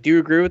much. Do you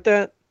agree with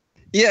that?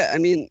 Yeah, I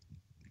mean,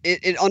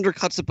 it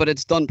undercuts it, but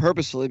it's done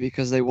purposefully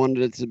because they wanted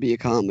it to be a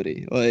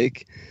comedy.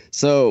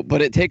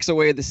 But it takes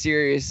away the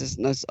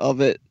seriousness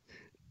of it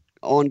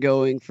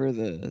ongoing for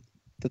the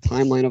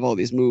timeline of all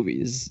these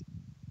movies.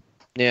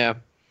 Yeah.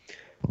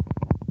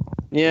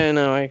 Yeah,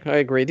 no, I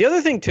agree. The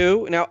other thing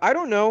too. Now I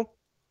don't know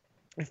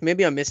if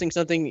maybe I'm missing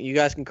something. You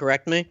guys can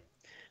correct me.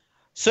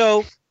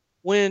 So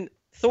when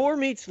Thor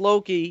meets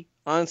Loki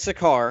on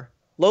Sakaar,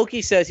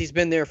 Loki says he's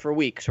been there for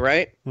weeks,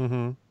 right?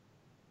 Mm-hmm.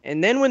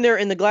 And then when they're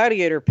in the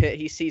gladiator pit,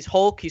 he sees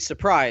Hulk. He's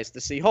surprised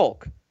to see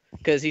Hulk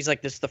because he's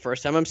like, "This is the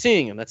first time I'm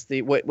seeing him." That's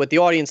what the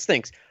audience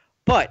thinks.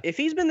 But if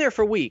he's been there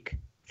for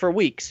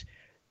weeks,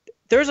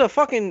 there's a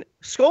fucking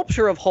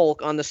sculpture of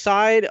Hulk on the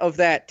side of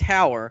that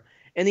tower,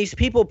 and these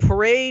people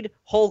parade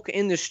Hulk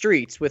in the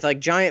streets with like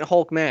giant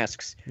Hulk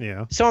masks.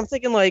 Yeah. So I'm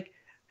thinking like,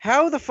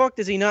 how the fuck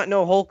does he not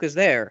know Hulk is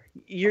there?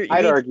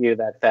 I'd argue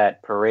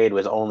that parade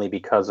was only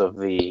because of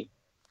the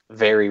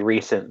very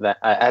recent that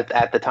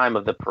at the time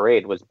of the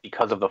parade was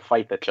because of the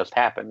fight that just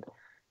happened,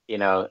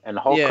 and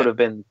Hulk could have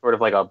been sort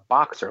of like a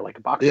boxer,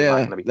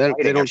 Yeah,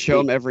 they don't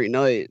show him every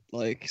night,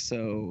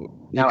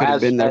 so he could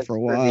have been there for a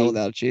while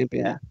without a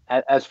champion.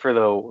 Yeah. As for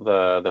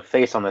the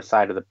face on the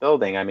side of the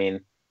building, I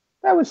mean,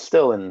 that was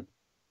still in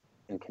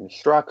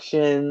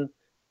construction.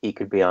 He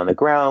could be on the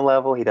ground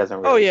level. He doesn't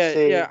really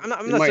see. Yeah. I'm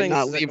not might saying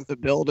not leave the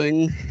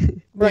building.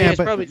 Right, Yeah, it's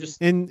but probably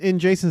just in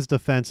Jason's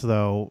defense,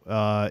 though,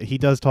 he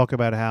does talk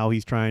about how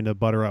he's trying to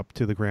butter up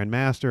to the Grand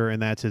Master,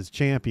 and that's his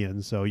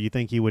champion. So you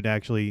think he would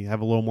actually have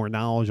a little more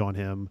knowledge on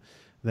him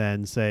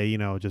than, say,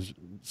 just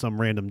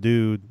some random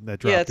dude that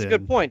dropped in. Yeah, it's a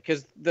good point,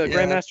 because the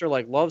Grandmaster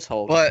loves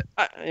Hulk. But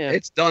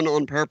it's done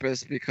on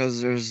purpose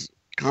because there's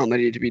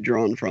comedy to be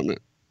drawn from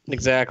it.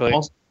 Exactly.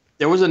 Also,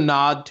 there was a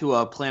nod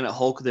to Planet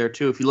Hulk there,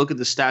 too. If you look at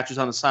the statues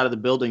on the side of the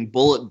building,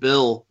 Bullet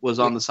Bill was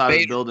on the side of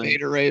the building.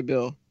 Beta Ray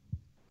Bill.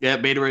 Yeah,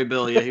 Beta Ray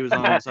Bill. Yeah, he was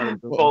on the side of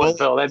the building. Bullet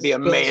Bill, that'd be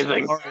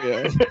amazing.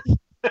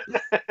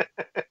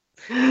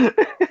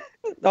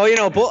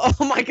 Oh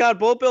my God,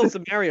 Bullet Bill's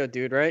the Mario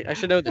dude, right? I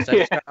should know this. I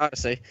just got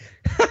Odyssey.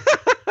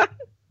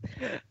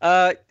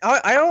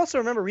 I also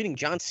remember reading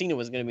John Cena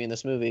was going to be in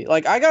this movie.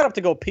 Like, I got up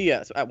to go pee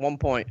at one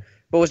point,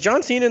 but was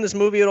John Cena in this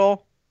movie at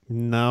all?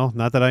 No,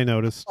 not that I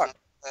noticed.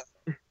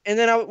 And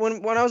then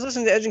when I was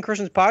listening to Edge and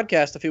Christian's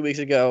podcast a few weeks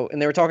ago,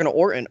 and they were talking to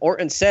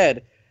Orton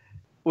said,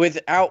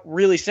 without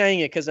really saying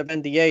it because of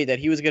NDA, that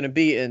he was going to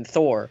be in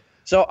Thor.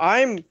 So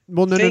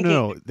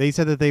no. They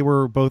said that they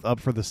were both up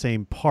for the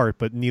same part,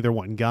 but neither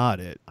one got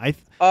it.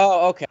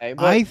 Okay.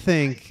 But I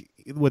think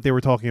what they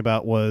were talking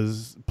about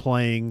was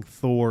playing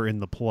Thor in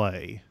the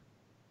play.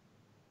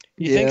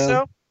 You think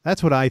so?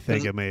 That's what I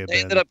think it may have been.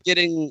 They ended up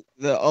getting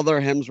the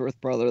other Hemsworth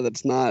brother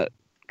that's not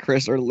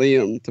Chris or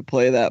Liam to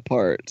play that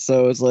part.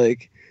 So it's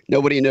like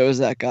nobody knows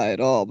that guy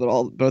at all,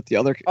 but the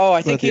other. Oh,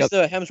 I think he's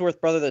the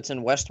Hemsworth brother that's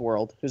in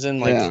Westworld, who's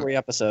in 3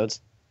 episodes.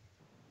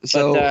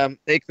 So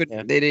they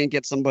didn't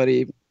get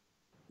somebody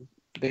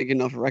big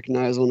enough,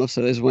 recognizable enough,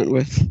 so they just went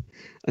with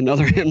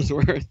another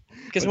Hemsworth.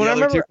 Because when I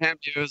remember, two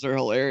cameos are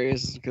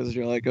hilarious because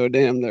you're like, oh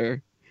damn,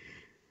 they're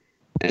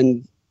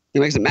and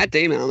like I said, Matt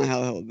Damon. I don't know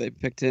how they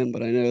picked him,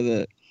 but I know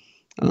that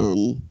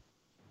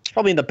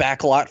probably in the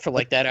back lot for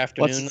that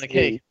afternoon.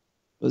 Hey.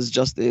 Was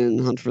just in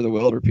Hunt for the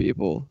Wilder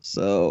People,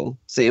 so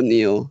Sam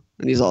Neill,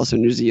 and he's also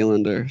New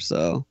Zealander,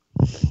 so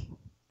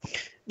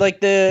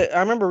I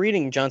remember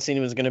reading John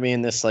Cena was going to be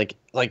in this like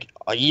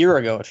a year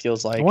ago. It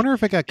feels like. I wonder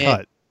if it got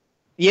cut.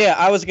 Yeah,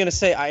 I was going to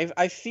say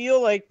I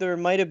feel like there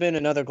might have been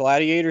another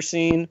gladiator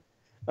scene,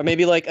 or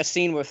maybe like a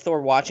scene with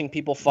Thor watching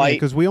people fight.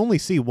 Because we only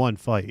see one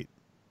fight.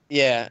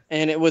 Yeah,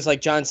 and it was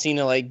like John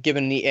Cena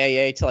giving the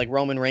AA to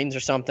Roman Reigns or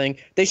something.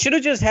 They should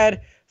have just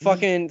had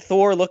fucking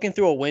Thor looking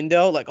through a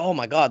window like, oh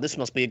my God, this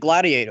must be a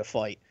gladiator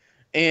fight.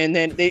 And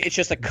then it's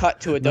just a cut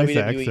to a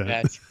WWE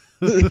match.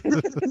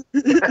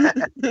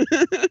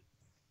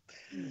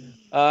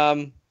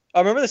 I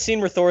remember the scene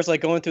where Thor's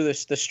going through the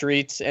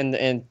streets and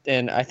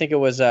I think it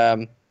was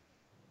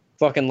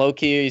fucking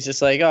Loki. He's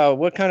just like, oh,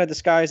 what kind of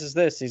disguise is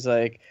this? He's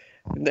like,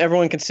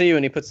 everyone can see you,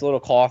 and he puts a little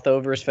cloth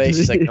over his face.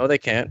 He's like, no, they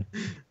can't.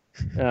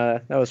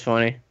 That was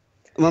funny.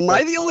 Am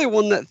I the only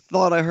one that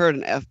thought I heard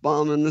an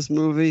F-bomb in this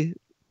movie?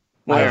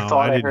 I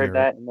thought I heard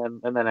that,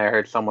 and then I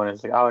heard someone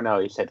was like, "Oh no,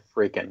 he said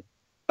freaking."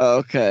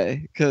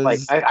 Okay,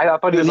 because I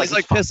thought he was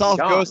he's piss off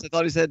gone. Ghost. I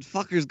thought he said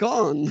 "fucker's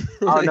gone."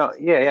 Oh no,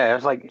 yeah. I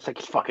was like, it's like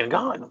he's fucking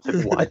gone. I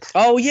was like, what?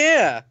 Oh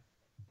yeah.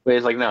 But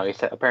he's like, no. He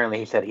said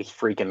he said he's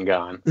freaking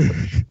gone.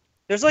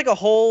 There's a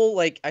whole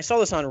I saw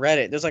this on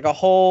Reddit. There's a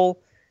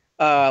whole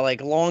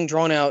long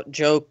drawn out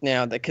joke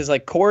now that because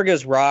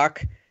Korga's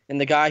rock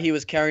and the guy he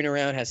was carrying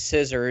around has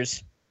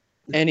scissors.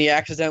 And he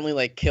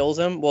accidentally kills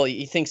him. Well,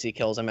 he thinks he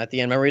kills him at the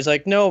end. Remember, he's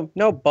like, "No,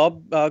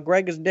 Bub,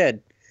 Greg is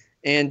dead."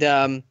 And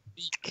so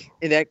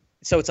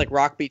it's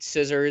Rock beats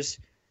scissors.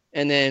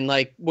 And then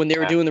when they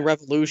were doing the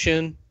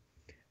revolution,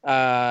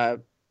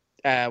 when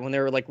they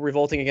were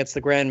revolting against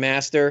the Grand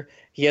Master,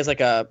 he has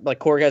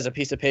Korg has a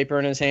piece of paper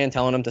in his hand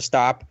telling him to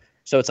stop.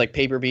 So it's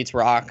paper beats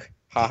rock.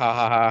 Ha ha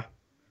ha ha.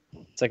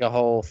 It's a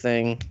whole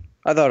thing.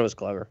 I thought it was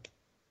clever.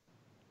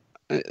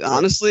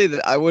 Honestly,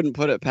 I wouldn't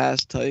put it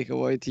past Taika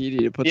Waititi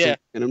to put something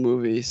in a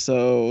movie,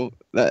 so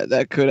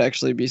that could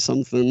actually be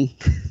something.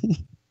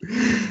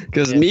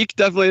 Because Meek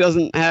definitely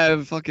doesn't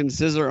have fucking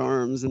scissor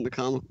arms in the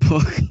comic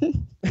book.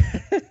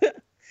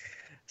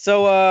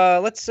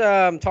 So let's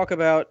talk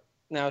about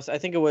now. I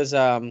think it was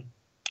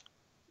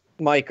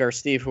Mike or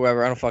Steve,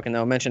 whoever, I don't fucking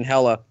know, mentioned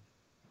Hela.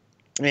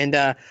 And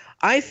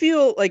I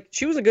feel like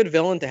she was a good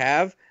villain to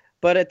have,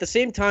 but at the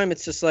same time,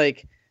 it's just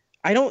like,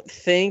 I don't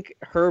think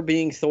her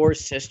being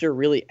Thor's sister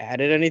really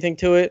added anything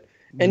to it.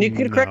 And you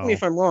can correct me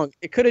if I'm wrong.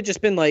 It could have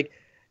just been like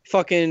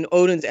fucking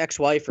Odin's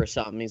ex-wife or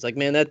something. He's like,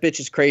 man, that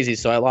bitch is crazy,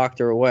 so I locked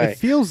her away. It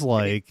feels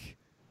like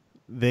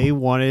they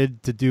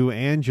wanted to do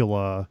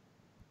Angela,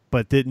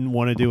 but didn't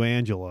want to do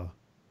Angela.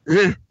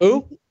 Who?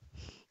 Oh,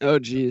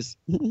 jeez.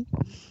 Do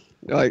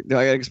I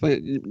gotta explain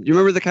it? You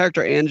remember the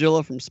character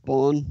Angela from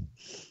Spawn?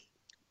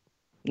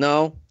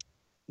 No.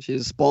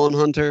 She's a Spawn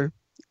hunter.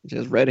 She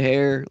has red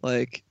hair.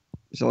 Like,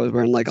 she's always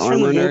wearing like She's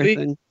from armor the and movie?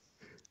 everything.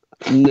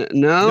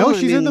 No,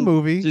 She's in the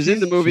movie. She's in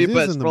the movie,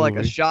 but it's in the for like a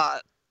movie.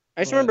 shot.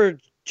 I just remember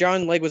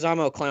John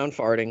Leguizamo clown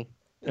farting,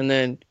 and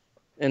then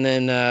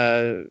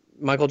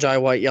Michael Jai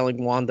White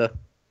yelling Wanda.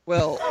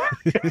 Well,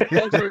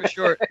 long story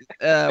short,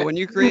 when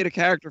you create a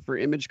character for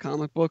Image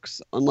comic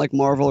books, unlike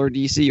Marvel or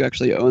DC, you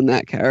actually own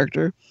that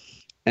character.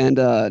 And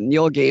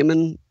Neil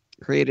Gaiman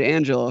created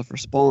Angela for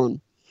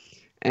Spawn.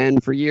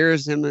 And for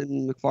years, him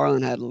and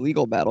McFarlane had a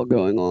legal battle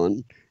going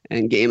on.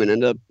 And Gaiman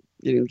ended up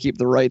getting to keep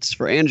the rights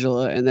for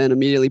Angela and then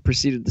immediately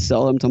proceeded to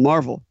sell them to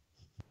Marvel.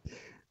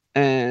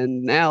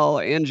 And now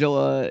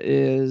Angela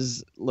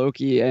is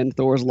Loki and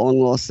Thor's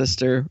long-lost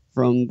sister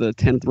from the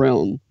 10th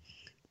realm.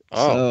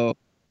 Oh. So,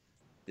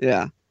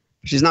 yeah.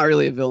 She's not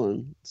really a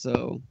villain,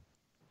 so...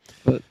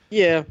 But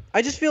Yeah,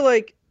 I just feel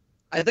like...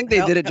 I think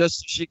they did it just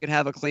so she could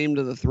have a claim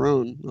to the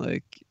throne.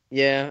 Like,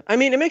 Yeah, I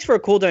mean, it makes for a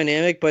cool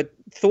dynamic, but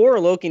Thor or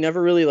Loki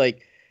never really,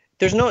 like...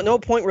 There's no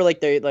point where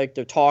they're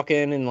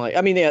talking and like,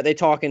 I mean, they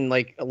talk and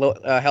like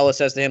Hela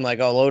says to him like,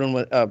 oh, Odin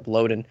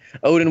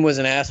was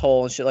an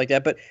asshole and shit like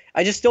that. But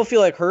I just still feel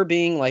like her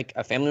being like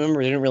a family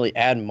member didn't really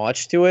add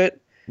much to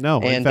it. No,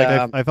 in And,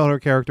 fact, I felt her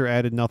character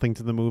added nothing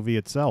to the movie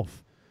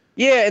itself.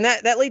 Yeah, and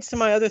that leads to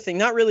my other thing.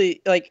 Not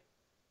really like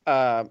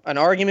an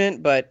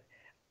argument, but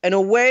in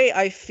a way,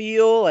 I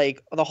feel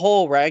like the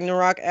whole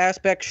Ragnarok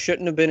aspect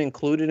shouldn't have been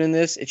included in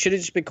this. It should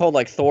have just been called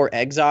like Thor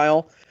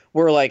Exile,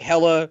 where like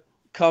Hela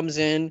comes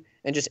in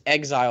and just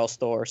exiles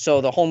Thor.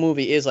 So the whole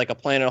movie is like a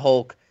Planet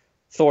Hulk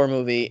Thor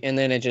movie, and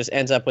then it just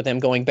ends up with him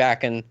going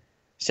back and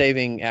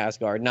saving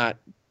Asgard, not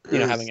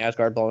having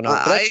Asgard blown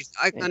up. I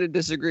kind of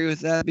disagree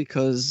with that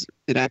because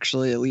it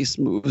actually at least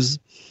moves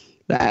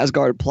the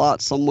Asgard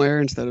plot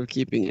somewhere instead of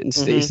keeping it in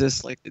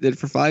stasis like they did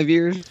for 5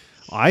 years.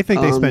 I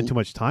think they spent too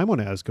much time on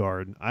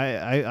Asgard.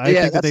 I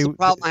think that's the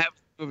problem I have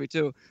with the movie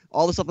too.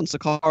 All the stuff in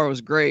Sakaar was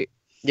great.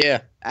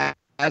 Yeah,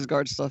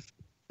 Asgard stuff,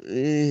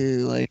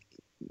 like.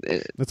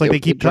 It's like they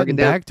keep cutting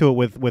back to it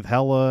with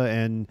Hela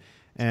and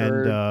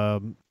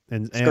Scourge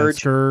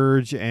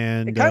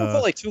and it kind of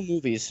felt like two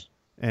movies.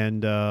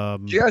 And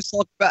did you guys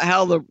talk about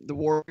how the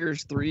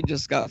Warriors 3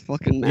 just got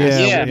fucking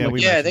massive?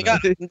 Yeah, they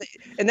got,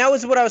 and that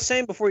was what I was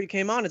saying before you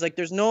came on. It's like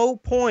there's no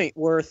point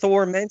where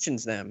Thor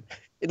mentions them.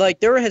 Like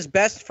they're his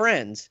best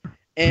friends,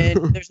 and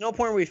there's no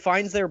point where he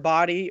finds their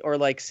body or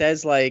like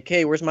says like,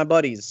 "Hey, where's my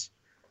buddies?"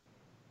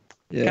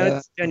 Yeah, kind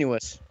of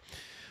tenuous.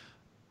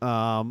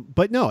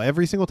 But no,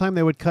 every single time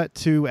they would cut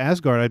to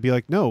Asgard, I'd be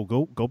like, no,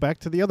 go back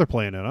to the other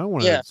planet. I don't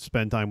want to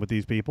spend time with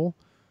these people.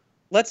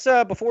 Let's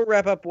before we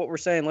wrap up what we're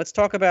saying, let's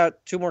talk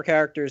about two more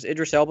characters,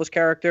 Idris Elba's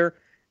character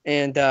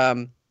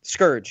and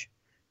Scourge.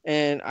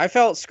 And I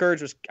felt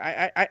Scourge was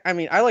I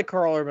mean, I like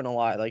Karl Urban a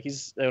lot. Like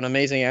he's an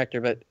amazing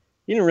actor, but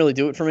he didn't really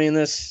do it for me in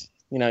this.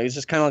 You know, he's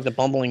just kind of like the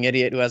bumbling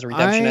idiot who has a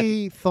redemption.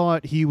 I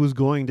thought he was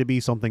going to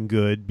be something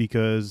good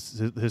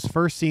because his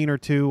first scene or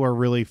two are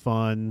really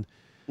fun.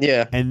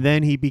 Yeah. And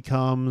then he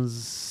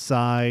becomes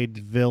side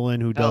villain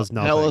who does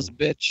nothing. Hela's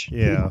bitch.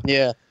 Yeah.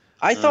 Yeah.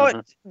 I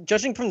thought,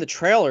 judging from the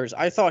trailers,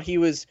 I thought he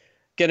was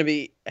going to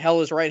be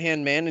Hela's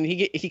right-hand man, and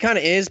he kind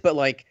of is, but,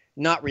 like,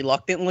 not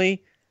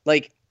reluctantly.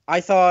 Like,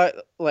 I thought,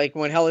 like,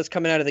 when Hela's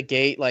coming out of the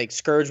gate, like,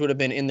 Scourge would have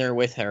been in there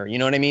with her. You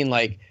know what I mean?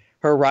 Like,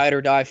 her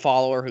ride-or-die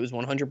follower who's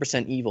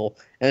 100% evil.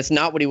 And it's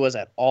not what he was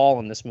at all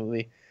in this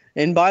movie.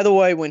 And, by the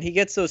way, when he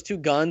gets those two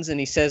guns and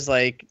he says,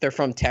 like, they're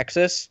from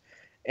Texas...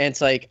 And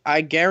it's like,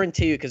 I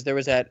guarantee you, because there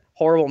was that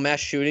horrible mass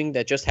shooting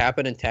that just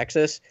happened in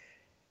Texas.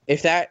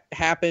 If that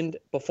happened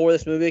before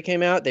this movie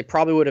came out, they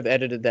probably would have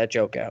edited that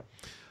joke out.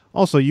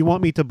 Also, you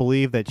want me to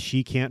believe that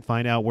she can't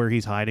find out where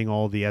he's hiding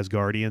all the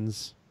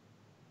Asgardians?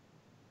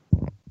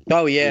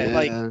 Oh, yeah.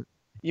 Like,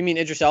 you mean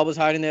Idris Elba's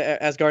hiding the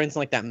Asgardians in,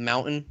 like, that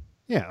mountain?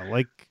 Yeah,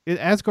 like,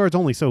 Asgard's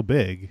only so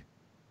big.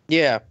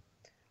 Yeah.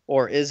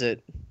 Or is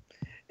it?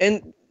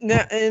 And in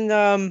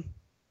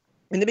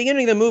the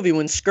beginning of the movie,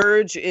 when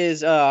Scourge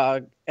is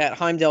at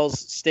Heimdall's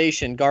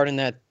station guarding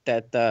that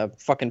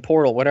fucking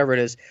portal, whatever it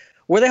is,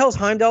 where the hell's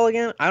Heimdall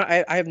again?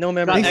 I have no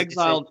memory. He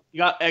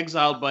got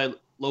exiled by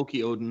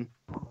Loki Odin.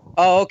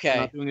 Oh,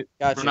 okay.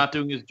 For not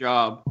doing his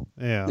job.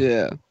 Yeah.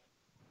 Yeah.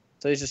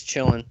 So he's just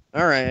chilling.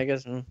 All right, I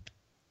guess.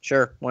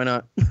 Sure, why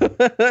not?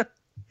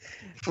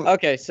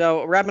 Okay,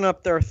 so wrapping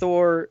up their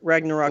Thor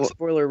Ragnarok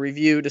spoiler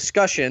review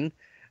discussion.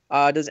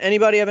 Does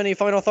anybody have any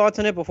final thoughts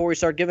on it before we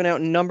start giving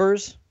out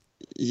numbers?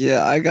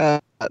 Yeah, I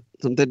got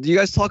something. Do you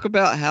guys talk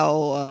about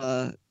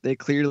how they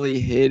clearly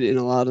hid in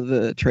a lot of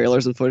the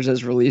trailers and footage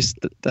that's released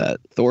that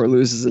Thor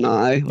loses an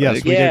eye? Yes,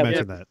 Like, we Yeah, did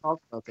mention that.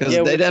 because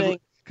Yeah, they we're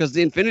definitely because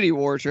the Infinity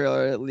War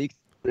trailer it leaked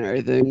and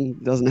everything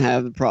doesn't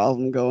have the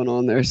problem going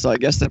on there. So I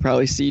guess they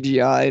probably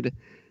CGI'd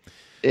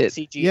it.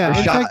 CGI. Yeah,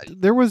 in shot-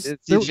 fact, there was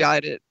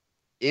CGI'd it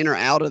in or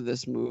out of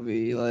this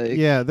movie. Like,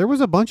 yeah, there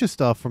was a bunch of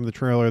stuff from the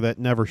trailer that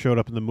never showed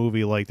up in the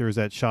movie. Like there's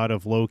that shot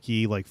of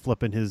Loki like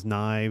flipping his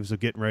knives or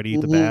getting ready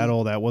to Mhm.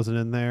 battle. That wasn't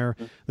in there.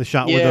 The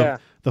shot Yeah. where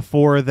the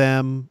four of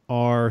them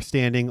are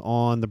standing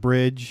on the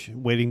bridge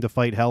waiting to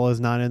fight Hela is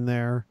not in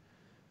there.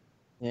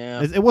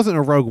 Yeah. It wasn't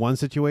a Rogue One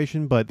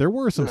situation, but there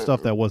were some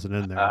stuff that wasn't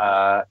in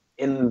there.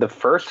 In the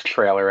first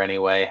trailer,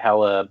 anyway,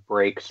 Hela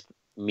breaks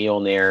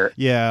Mjolnir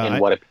Yeah, in I-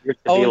 what appears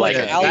to Oh, be like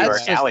like an an alleyway.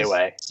 That's just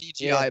alleyway.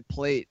 CGI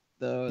plate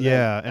though.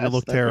 yeah, and it that's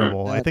looked the-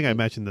 terrible. I think I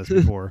mentioned this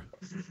before.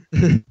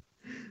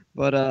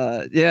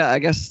 But yeah, I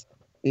guess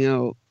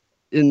in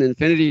the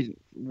Infinity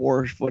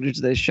War footage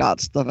they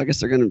shot stuff. I guess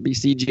they're gonna be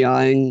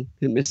CGIing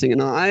him missing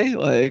an eye,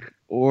 like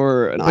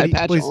or an eye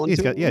patch on.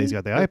 He's got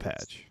the eye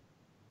patch.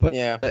 But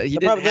Yeah. he They're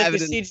didn't probably have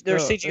it. they're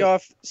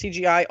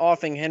CGI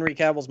offing Henry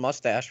Cavill's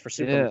mustache for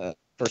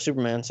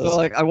Superman. So So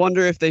like, I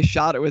wonder if they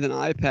shot it with an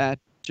eye patch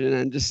and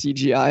then just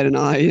CGI'd an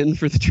eye in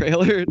for the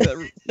trailer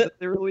that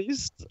they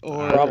released,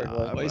 or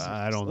vice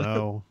I don't versa.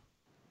 know.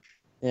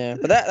 yeah,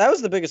 but that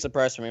was the biggest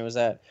surprise for me was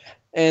that.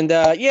 And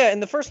yeah,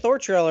 in the first Thor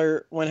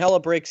trailer, when Hela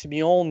breaks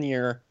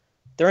Mjolnir,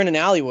 they're in an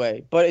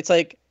alleyway. But it's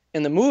like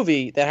in the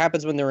movie that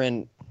happens when they're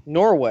in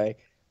Norway.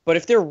 But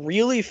if they're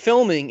really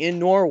filming in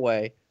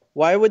Norway,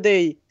 why would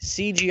they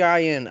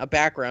CGI in a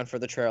background for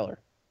the trailer?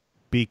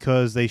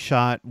 Because they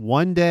shot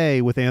one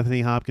day with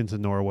Anthony Hopkins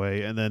in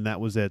Norway, and then that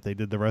was it. They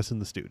did the rest in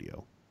the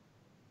studio.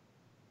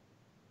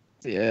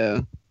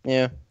 Yeah.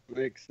 Yeah.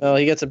 Makes Well,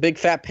 he gets a big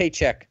fat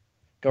paycheck.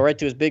 Go right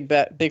to his big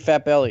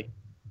fat belly.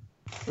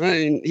 I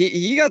mean,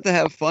 he got to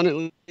have fun at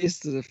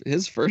least in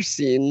his first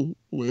scene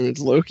when it's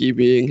Loki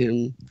being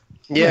him.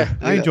 Yeah.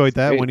 I enjoyed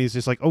that great. when he's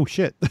just like, "Oh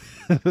shit."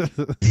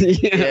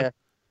 Yeah.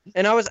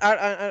 And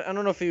I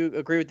don't know if you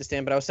agree with this,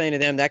 Dan, but I was saying to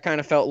them that kind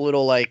of felt a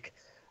little like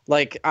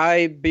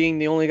I being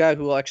the only guy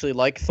who actually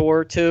liked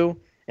Thor 2,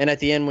 and at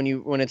the end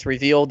when it's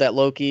revealed that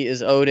Loki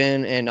is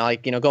Odin, and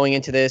going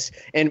into this,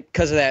 and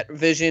because of that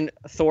vision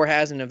Thor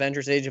has in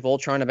Avengers: Age of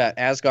Ultron about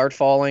Asgard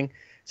falling.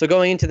 So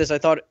going into this, I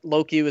thought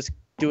Loki was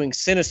doing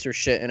sinister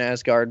shit in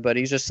Asgard, but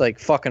he's just like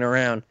fucking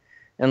around,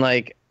 and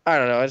like I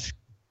don't know, it's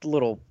a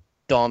little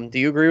dumb. Do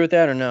you agree with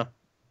that or no?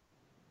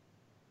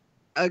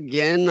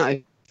 Again,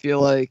 I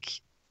feel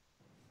like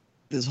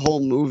this whole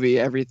movie,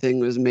 everything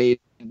was made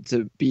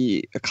to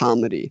be a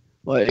comedy.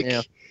 Like,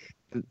 Yeah.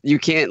 you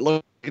can't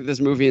look at this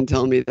movie and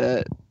tell me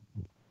that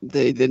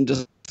they didn't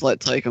just let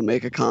Taika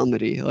make a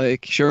comedy.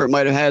 Like, sure, it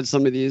might have had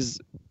some of these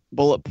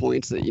bullet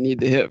points that you need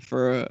to hit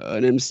for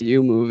an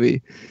MCU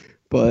movie,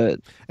 but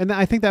And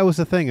I think that was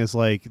the thing is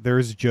like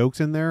there's jokes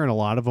in there, and a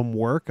lot of them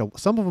work.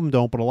 Some of them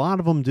don't, but a lot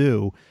of them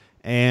do.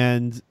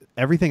 And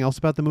everything else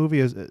about the movie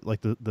is like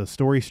the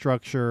story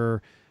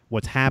structure,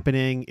 what's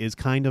happening is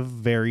kind of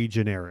very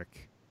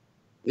generic.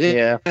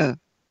 Yeah. That's-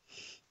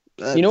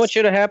 You know what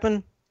should have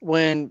happened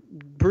when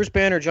Bruce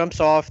Banner jumps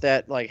off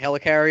that like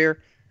helicarrier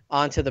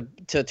onto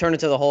to turn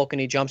into the Hulk, and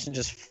he jumps and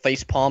just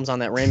face palms on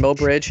that rainbow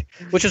bridge,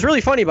 which is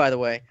really funny, by the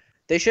way.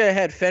 They should have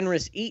had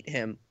Fenris eat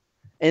him,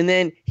 and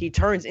then he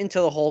turns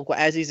into the Hulk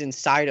as he's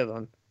inside of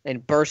him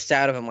and bursts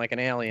out of him like an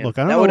alien. Look,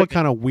 I don't know what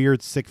kind of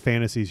weird, sick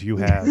fantasies you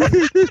have.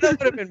 That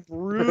would have been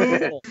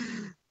brutal.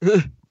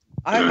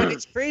 But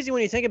it's crazy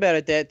when you think about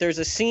it that there's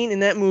a scene in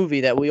that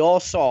movie that we all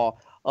saw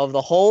of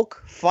the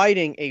Hulk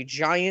fighting a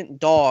giant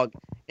dog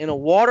in a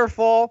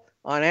waterfall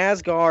on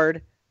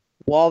Asgard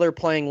while they're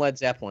playing Led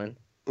Zeppelin.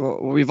 Well,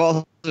 we've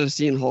also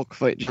seen Hulk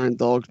fight giant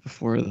dogs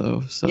before,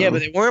 though. So Yeah, but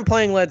they weren't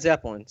playing Led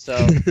Zeppelin, so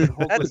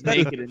Hulk was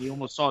naked and you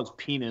almost saw his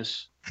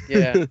penis.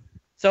 yeah.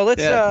 So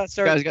let's yeah, you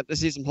start. guys got to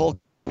see some Hulk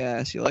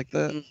ass. You like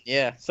that?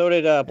 Yeah, so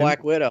did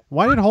Black Widow.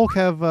 Why did Hulk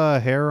have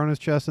hair on his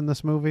chest in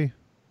this movie?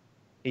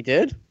 He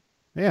did?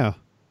 Yeah.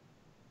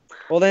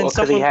 Well, then Because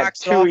someone he had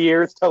waxed it 2 off.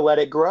 years to let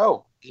it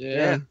grow.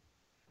 Yeah.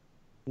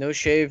 No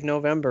shave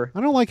November.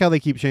 I don't like how they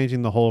keep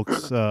changing the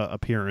Hulk's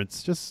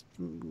appearance. Just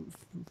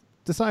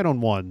decide on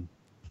one.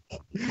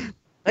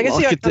 I guess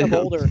he Lock got it kind of down.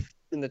 older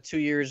in the 2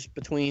 years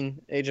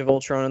between Age of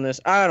Ultron and this.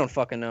 I don't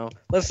fucking know.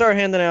 Let's start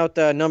handing out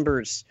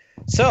numbers.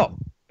 So,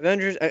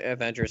 Avengers,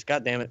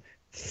 God damn it.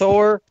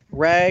 Thor,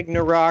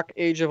 Ragnarok,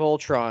 Age of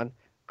Ultron.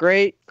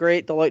 Great,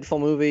 delightful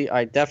movie.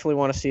 I definitely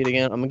want to see it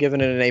again. I'm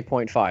giving it an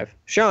 8.5.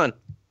 Sean,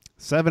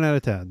 7 out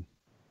of 10.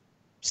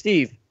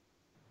 Steve,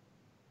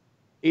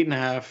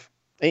 8.5.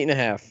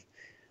 8.5.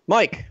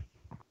 Mike,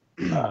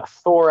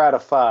 Thor out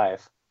of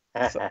 5.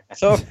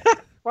 so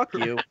fuck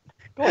you.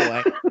 Go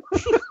away.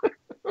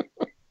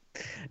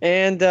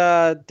 And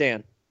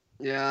Dan.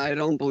 Yeah, I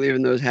don't believe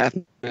in those half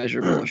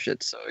measure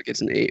bullshit, so it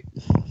gets an 8.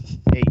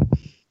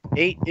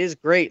 8 is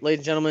great, ladies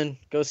and gentlemen.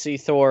 Go see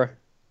Thor.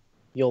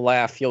 You'll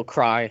laugh. You'll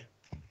cry.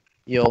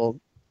 You'll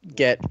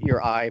get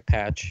your eye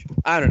patch.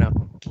 I don't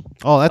know.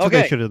 Oh, that's what they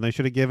Okay. should have. They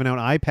should have given out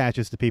eye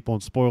patches to people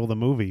and spoil the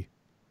movie.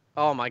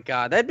 Oh my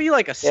god, that'd be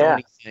like a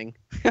Sony thing.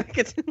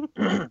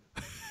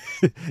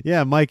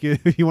 Yeah, Mike, you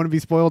want to be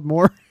spoiled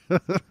more?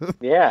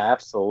 Yeah,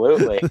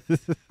 absolutely.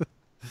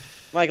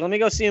 Mike, let me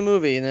go see a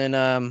movie and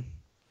then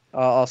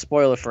I'll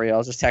spoil it for you.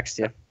 I'll just text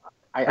you.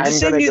 I'm I'm just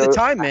saving gonna you the go-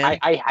 time, man.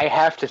 I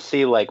have to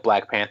see like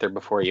Black Panther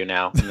before you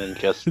now, and then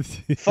just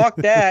Fuck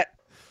that.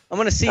 I'm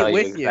gonna see Tell it you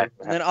with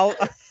exactly you,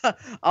 and then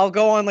I'll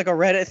go on like a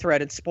Reddit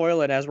thread and spoil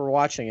it as we're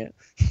watching it.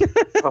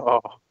 oh.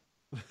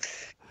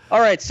 All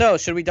right, so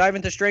should we dive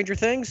into Stranger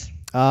Things?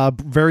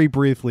 Very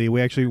briefly,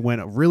 we actually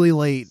went really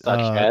late Such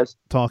as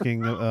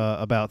talking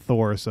about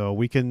Thor, so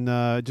we can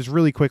just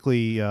really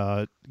quickly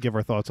give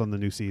our thoughts on the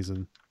new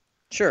season.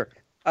 Sure.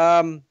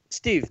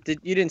 Steve,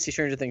 you didn't see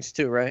Stranger Things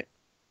 2, right?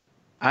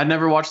 I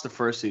never watched the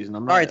first season.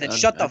 I'm not, All right, then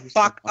shut the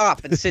fuck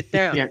up and sit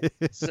down. Yeah.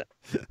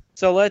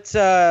 So let's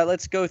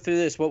go through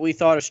this. What we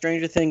thought of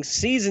Stranger Things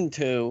season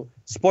 2.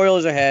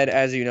 Spoilers ahead,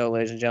 as you know,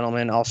 ladies and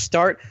gentlemen. I'll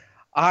start.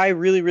 I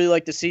really, really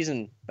liked the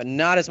season, but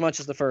not as much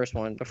as the first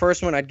one. The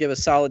first one I'd give a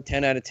solid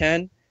 10 out of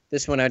 10.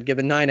 This one I'd give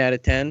a 9 out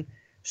of 10.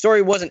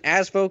 Story wasn't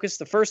as focused.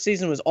 The first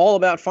season was all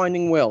about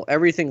finding Will.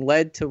 Everything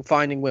led to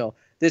finding Will.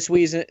 This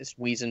season,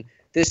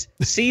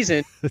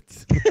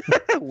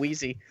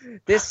 Wheezy.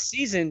 This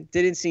season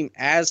didn't seem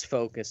as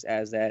focused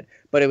as that,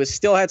 but it was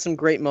still had some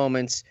great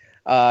moments.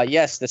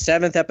 Yes, the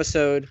 7th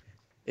episode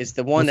is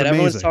the one That's that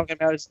everyone's amazing. talking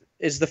about.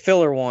 Is the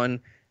filler one.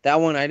 That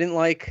one I didn't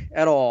like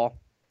at all.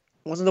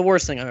 It wasn't the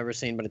worst thing I've ever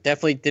seen, but it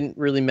definitely didn't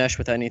really mesh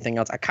with anything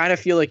else. I kind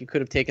of feel like you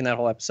could have taken that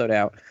whole episode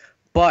out,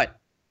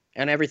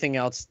 and everything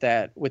else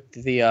that with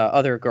the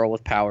other girl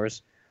with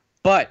powers,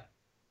 but.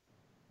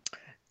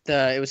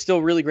 It was still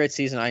a really great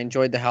season. I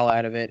enjoyed the hell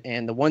out of it.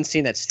 And the one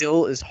scene that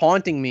still is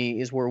haunting me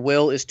is where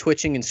Will is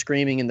twitching and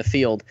screaming in the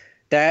field.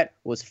 That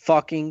was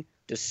fucking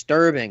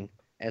disturbing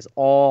as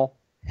all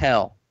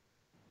hell.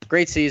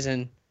 Great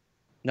season.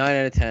 9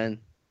 out of 10.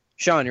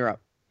 Sean, you're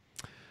up.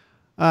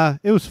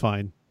 It was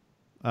fine.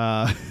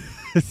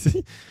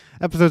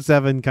 Episode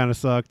 7 kind of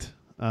sucked.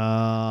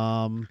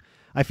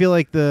 I feel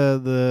like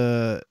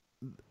the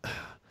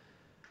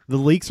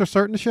leaks are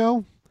starting to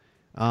show.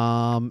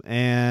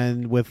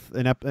 And with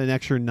an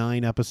extra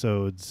 9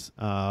 episodes,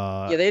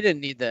 Yeah, they didn't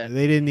need that.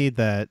 they didn't need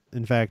that.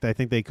 In fact, I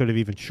think they could have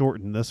even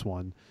shortened this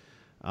one.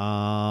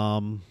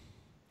 What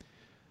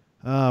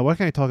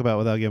can I talk about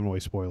without giving away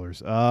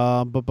spoilers?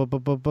 Wait.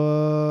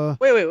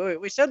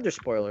 We said there's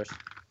spoilers.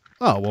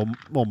 Oh,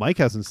 well, Mike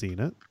hasn't seen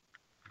it.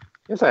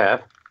 Yes, I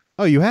have.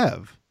 Oh, you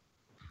have?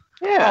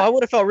 Oh, Yeah. I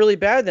would have felt really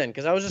bad then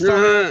because I was just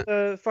talking about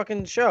the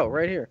fucking show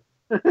right here.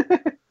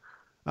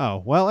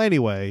 Oh, well,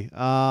 anyway,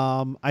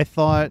 I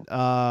thought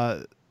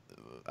I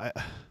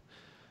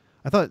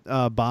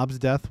thought Bob's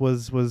death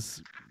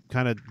was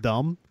kind of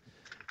dumb.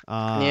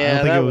 I Yeah, don't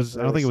think that it was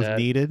I don't think it really was sad.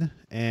 needed,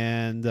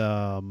 and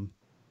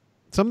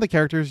some of the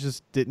characters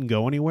just didn't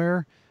go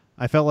anywhere.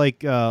 I felt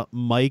like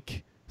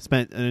Mike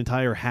spent an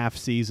entire half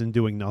season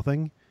doing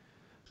nothing.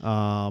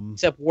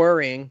 Except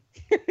worrying.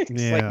 Just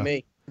Yeah. like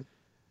me.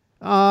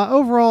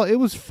 Overall, it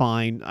was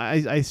fine.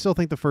 I still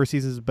think the first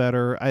season is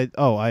better. I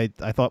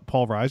thought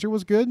Paul Reiser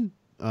was good.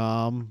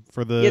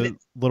 For the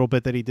little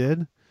bit that he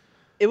did.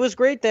 It was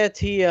great that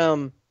he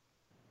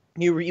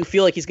you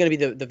feel like he's gonna be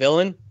the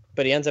villain,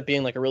 but he ends up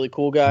being like a really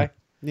cool guy.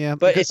 Yeah,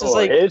 But it's just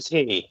Or like, is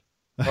he?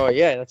 oh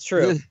yeah, that's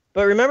true.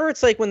 But remember,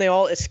 it's like when they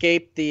all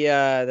escape the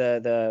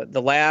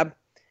lab,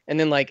 and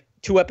then like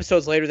 2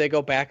 episodes later they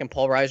go back and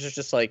Paul Reiser's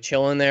just like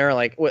chilling there,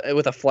 like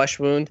with a flesh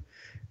wound.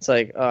 It's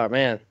like, oh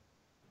man,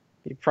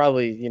 he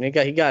probably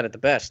he got it the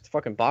best.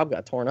 Fucking Bob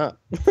got torn up.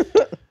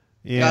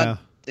 yeah.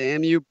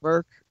 Damn you,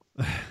 Burke.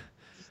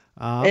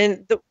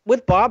 And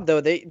with Bob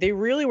though, they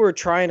really were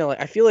trying to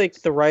I feel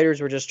like the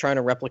writers were just trying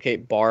to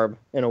replicate Barb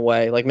in a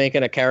way, like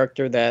making a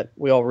character that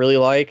we all really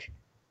like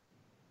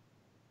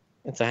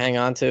and to hang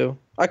on to.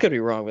 I could be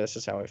wrong, but that's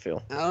just how I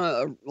feel. I don't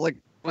know. Like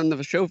when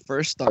the show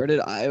first started,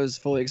 I was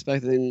fully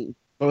expecting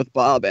both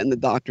Bob and the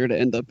Doctor to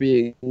end up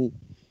being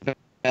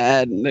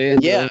bad, and they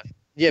ended up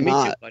Yeah, me too,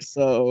 not. buddy.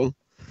 So,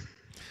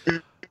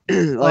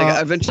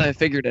 eventually I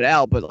figured it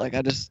out, but like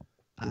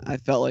I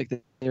felt like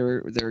they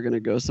were gonna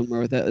go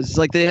somewhere with that. It's just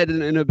like they had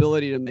an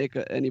inability to make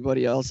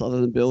anybody else other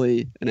than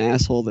Billy an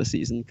asshole this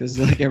season, because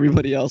like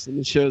everybody else in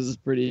the shows is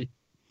pretty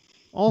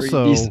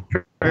Also, decent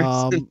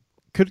person.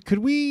 could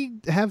we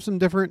have some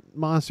different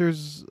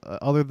monsters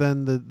other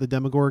than the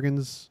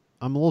Demogorgons?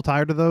 I'm a little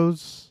tired of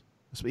those.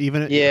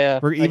 Even Yeah,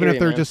 I even hear if you,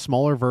 they're man. just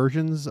smaller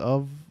versions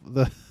of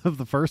the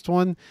first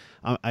one,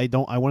 I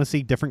want to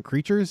see different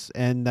creatures,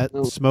 and that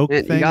No, smoke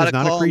Man, you thing gotta is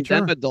not a call them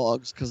creature.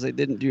 Demodogs because they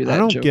didn't do that. I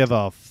don't joke. give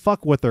a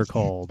fuck what they're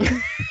called.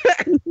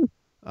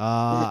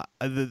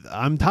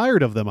 I'm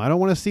tired of them. I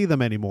don't want to see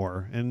them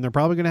anymore, and they're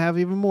probably going to have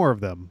even more of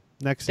them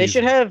next They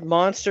season. should have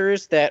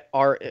monsters that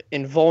are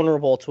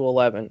invulnerable to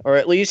 11, or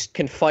at least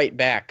can fight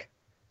back.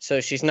 So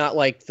she's not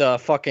like the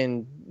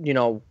fucking,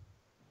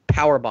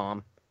 power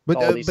bomb. But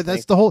all these that's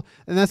things. the whole,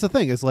 and that's the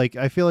thing. Is like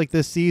I feel like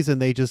this season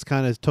they just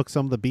kind of took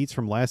some of the beats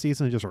from last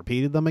season and just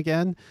repeated them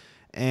again,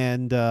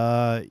 and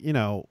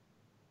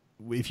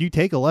if you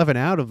take 11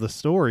 out of the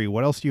story,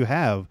 what else do you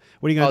have?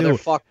 What are you Oh, gonna they're do?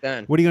 fucked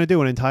then. What are you gonna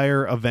do? An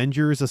entire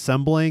Avengers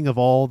assembling of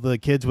all the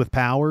kids with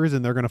powers,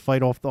 and they're gonna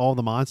fight off all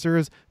the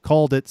monsters?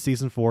 Called it.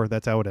 Season 4.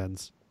 That's how it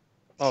ends.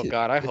 Oh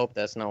God, I hope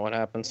that's not what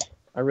happens.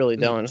 I really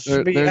don't. It should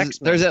There- be there's,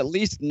 X-Men. there's at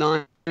least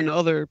 9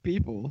 other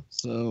people,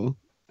 so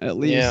at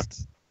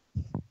least.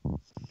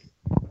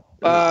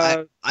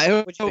 I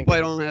hope what'd you think I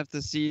of don't have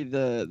to see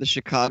the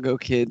Chicago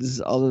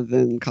kids other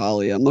than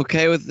Kali. I'm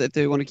okay with if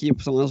they want to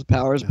keep someone else's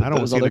powers. But I don't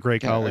those see the other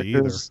Great Khali either.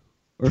 characters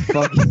Or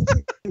fucking.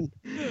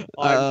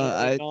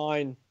 I'm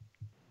 9.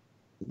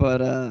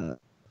 But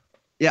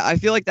yeah, I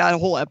feel like that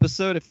whole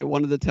episode, if it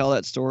wanted to tell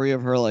that story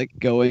of her like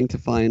going to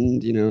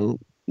find, you know,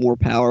 more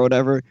power or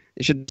whatever,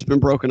 it should have just been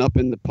broken up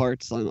into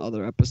parts on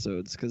other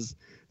episodes, because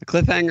the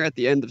cliffhanger at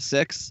the end of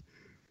 6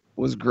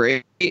 was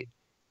great,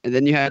 and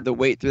then you had to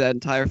wait through that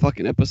entire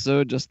fucking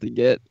episode just to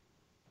get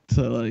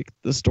to like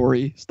the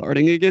story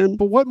starting again.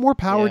 But what more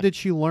power Yeah. did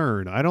she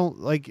learn? I don't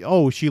like.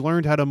 Oh, she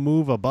learned how to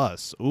move a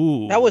bus.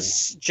 Ooh, That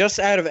was just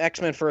out of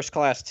X-Men First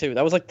Class too.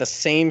 That was like the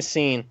same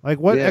scene. like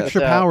what Yeah,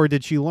 extra that- power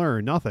did she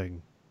learn?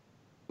 Nothing.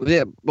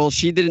 Yeah, well,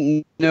 she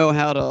didn't know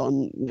how to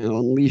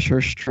unleash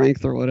her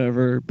strength or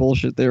whatever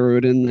bullshit they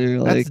wrote in there.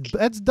 Like,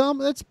 That's dumb.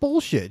 That's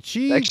bullshit.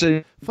 She actually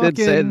did say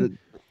fucking that.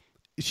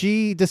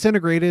 she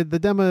disintegrated the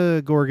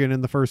Demogorgon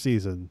in the first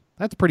season.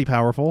 That's pretty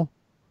powerful.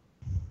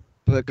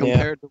 But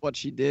compared to what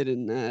she did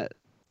in that,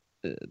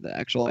 the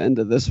actual end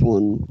of this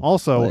one.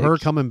 Also, Like- her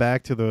coming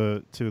back to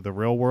the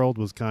real world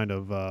was kind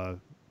of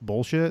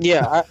bullshit.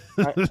 Yeah,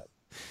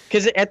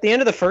 because at the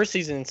end of the first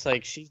season, it's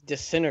like she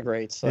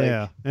disintegrates. Like,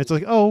 yeah. And it's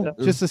like, oh,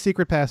 just a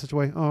secret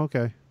passageway. Oh,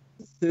 okay.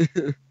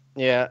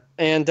 yeah,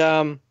 and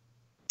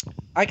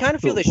I kind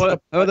of feel they should.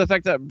 What about the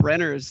fact that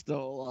Brenner is still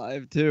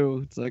alive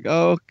too? It's like,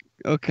 oh,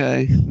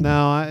 okay.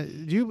 No,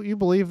 you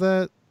believe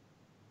that?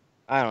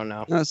 I don't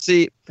know.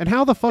 See, And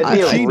how the fuck It'd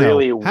be did she a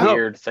really know? How-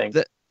 weird thing.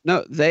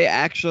 no, they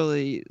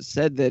actually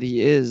said that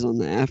he is on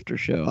the after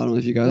show. I don't know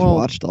if you guys Well,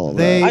 watched all of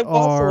they- that. I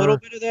watched a little are-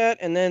 bit of that,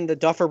 and then the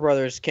Duffer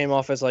Brothers came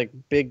off as like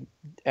big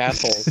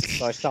assholes,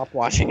 so I stopped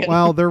watching it.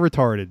 Well, they're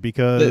retarded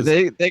because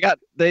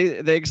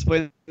They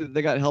explained that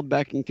they got held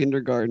back in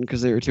kindergarten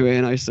because they were too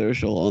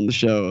antisocial on the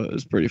show. It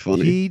was pretty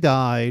funny. he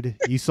died.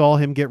 You saw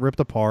him get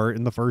ripped apart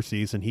in the first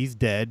season. He's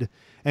dead.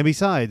 And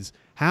besides,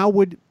 how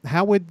would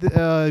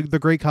the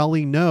Great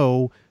Khali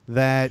know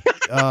that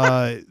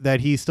that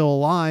he's still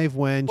alive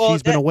when Well,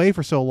 she's been that- away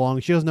for so long?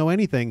 She doesn't know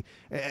anything.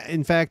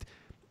 In fact,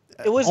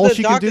 It was all the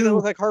she can doctor that do-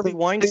 looked like Harvey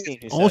Weinstein.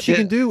 Who all said she it.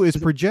 can do is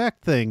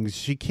project things.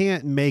 She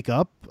can't make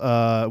up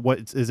what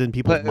is in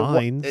people's But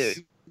minds.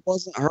 it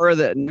wasn't her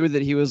that knew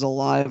that he was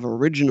alive It was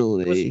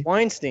originally.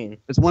 Weinstein.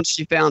 It's once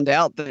she found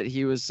out that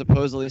he was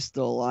supposedly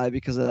still alive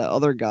because of that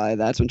other guy.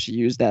 That's when she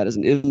used that as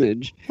an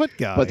image. What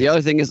guy? But the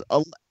other thing is,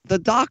 the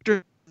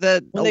doctor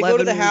that When they go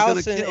to 11 the was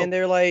gonna house kill. and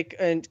they're like,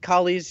 and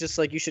Khali's just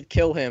like, you should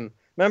kill him.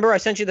 Remember, I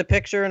sent you the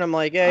picture, and I'm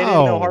like, yeah, I didn't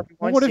know Oh, Harvey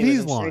well, Weinstein. what if was he's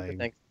in Stranger lying?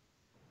 Things.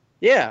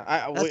 Yeah,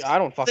 That's I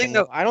don't fucking thing,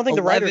 know. though, I don't think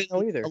the writers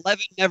know either.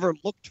 11 never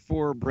looked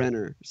for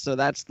Brenner, so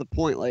that's the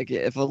point. Like,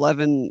 if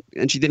 11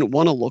 and she didn't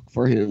want to look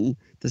for him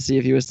to see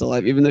if he was still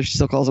alive, even though she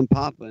still calls him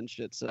Papa and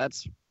shit. So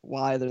that's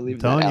why they're I'm leaving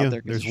that telling out you,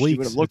 there. 'Cause there's she would've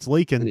leaks. looked It's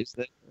leaking. and he's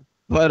there.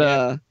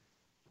 But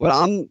what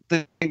I'm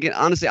thinking,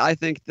 honestly, I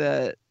think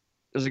that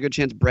there's a good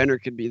chance Brenner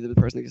could be the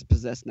person that gets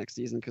possessed next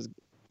season, because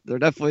they're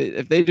definitely,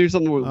 if they do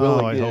something with Will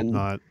Oh, I hope again,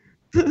 not.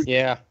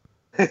 Yeah.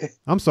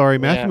 I'm sorry,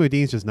 Matthew Yeah.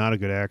 Modine's just not a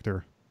good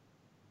actor.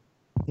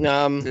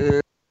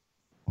 What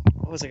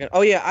was I gonna?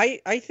 Oh yeah,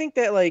 I think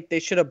that like they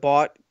should have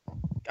bought.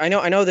 I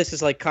know this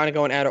is like kind of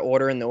going out of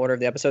order in the order of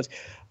the episodes,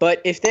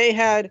 but if they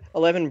had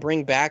 11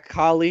 bring back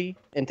Khali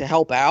and to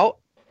help out,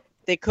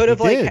 they could have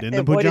He like did in the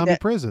avoided Punjabi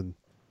that. prison.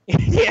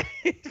 Yeah,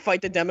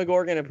 fight the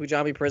Demogorgon in a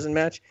Punjabi prison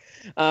match.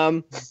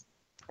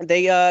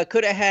 They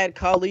could have had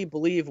Khali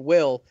believe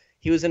Will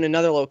he was in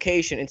another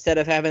location instead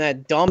of having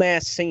that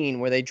dumbass scene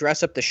where they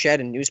dress up the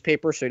shed in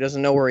newspaper so he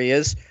doesn't know where he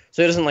is,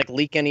 so he doesn't like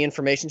leak any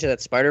information to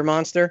that spider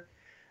monster.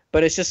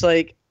 But it's just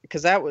like,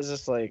 because that was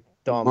just like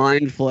dumb.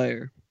 Mind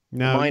Flayer.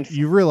 Now Mindful.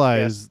 you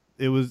realize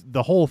it was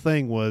the whole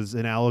thing was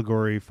an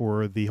allegory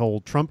for the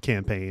whole Trump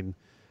campaign.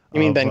 You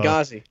mean of,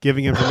 Benghazi?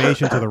 giving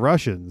information to the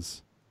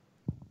Russians.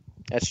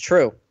 That's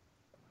true.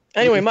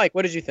 Anyway, Mike,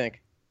 what did you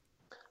think?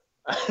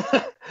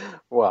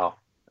 Well,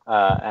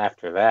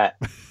 after that,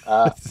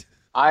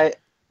 I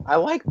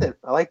liked it.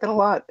 I liked it a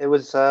lot. It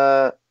was,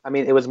 I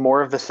mean, it was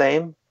more of the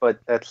same, but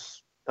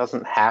that's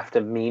doesn't have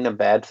to mean a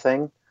bad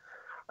thing.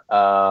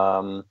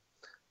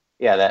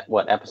 Yeah,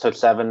 episode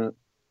 7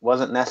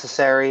 wasn't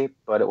necessary,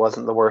 but it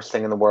wasn't the worst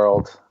thing in the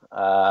world.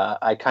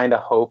 I kind of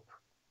hope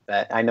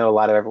that, I know a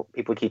lot of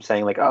people keep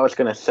saying like, oh, it's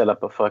going to set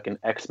up a fucking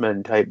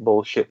X-Men type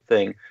bullshit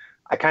thing.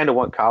 I kind of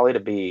want Khali to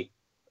be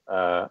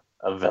a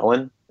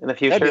villain in the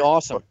future. That'd be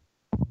awesome.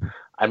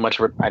 I'd much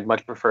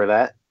prefer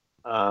that.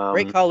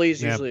 Great Khali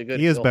is Yeah, usually a good.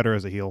 he is villain. better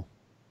as a heel.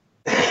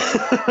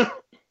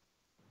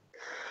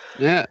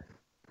 Yeah.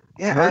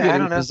 Yeah, Her I getting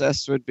don't know.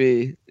 possessed would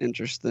be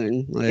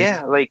interesting. Like,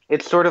 Yeah, like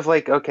it's sort of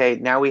like, okay,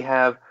 now we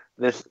have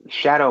this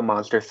shadow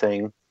monster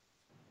thing,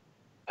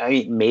 I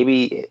mean,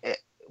 maybe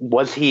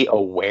was he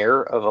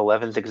aware of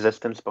Eleven's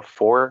existence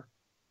before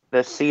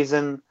this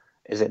season?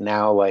 Is it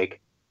now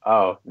like,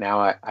 oh, now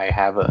I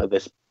have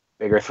this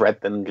bigger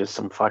threat than just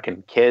some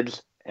fucking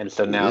kids, and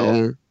so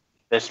now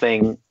this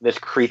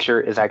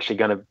creature is actually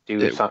going to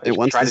do something. It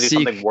wants try to to do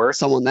seek something worse.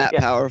 Someone that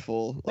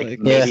powerful. Like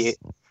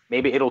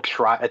maybe it'll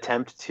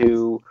attempt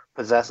to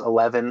possess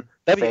 11,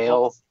 fail,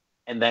 awesome.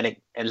 And then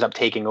it ends up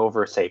taking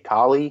over, say,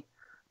 Kali,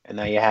 and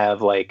now you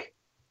have like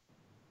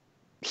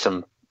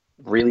some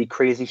really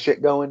crazy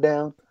shit going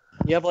down.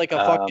 You have like a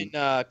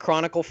fucking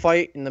Chronicle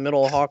fight in the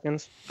middle of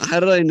Hawkins.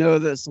 How did I know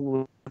that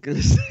someone was going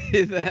to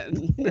say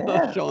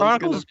that?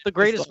 Chronicles is the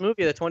greatest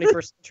movie of the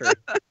 21st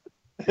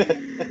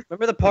century.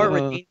 Remember the part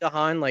where Dean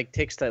DeHaan like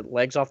takes the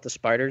legs off the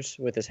spiders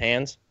with his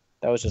hands?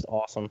 That was just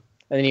awesome.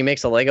 And then he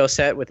makes a Lego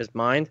set with his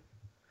mind.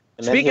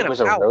 And then he was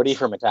a roadie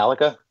for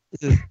Metallica.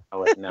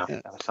 Oh wait, no,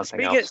 that was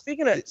something else.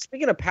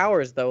 Speaking of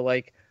powers, though,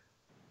 like,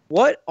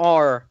 what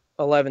are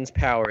 11's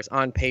powers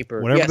on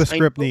paper? Whatever the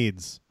script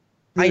needs.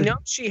 I know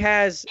she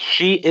has.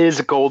 She is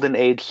Golden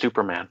Age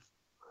Superman.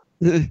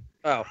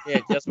 Oh yeah,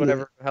 just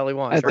whatever the hell he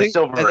wants. I think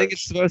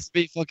it's supposed to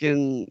be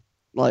fucking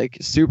like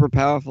super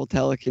powerful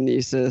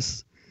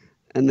telekinesis,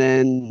 and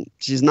then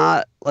she's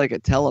not like a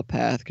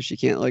telepath because she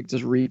can't like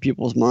just read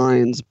people's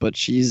minds, but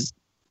she's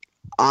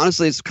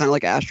honestly it's kind of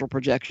like astral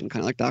projection,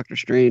 kind of like Doctor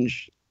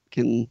Strange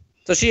can.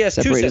 So she has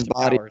two sets of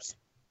powers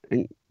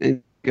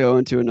and go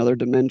into another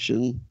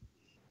dimension.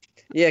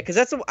 Yeah, because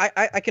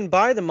I can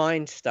buy the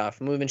mind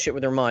stuff, moving shit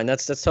with her mind.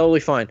 That's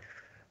totally fine.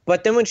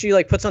 But then when she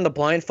like puts on the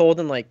blindfold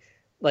and like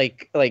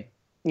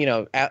you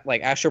know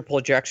like astral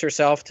projects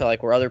herself to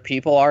like where other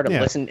people are to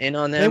listen in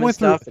on them and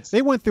stuff.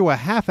 They went through a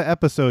half an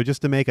episode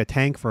just to make a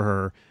tank for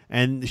her,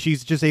 and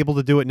she's just able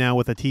to do it now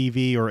with a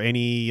TV or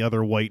any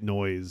other white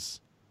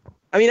noise.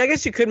 I mean, I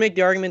guess you could make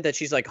the argument that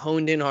she's like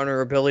honed in on her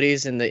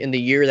abilities in the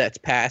year that's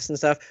passed and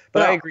stuff.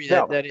 But I agree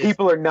that is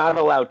people are not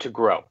allowed to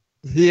grow.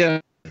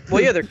 Yeah.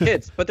 Well, yeah, they're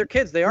kids, but they're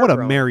kids. They are. What a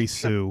grown. Mary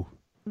Sue.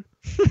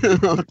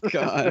 Oh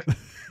God.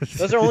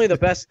 Those are only the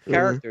best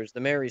characters, the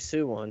Mary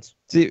Sue ones.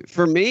 See,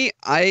 for me,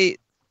 I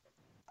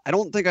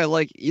don't think I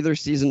like either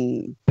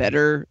season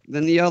better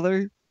than the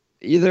other,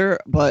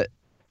 but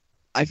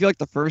I feel like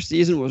the first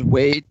season was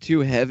way too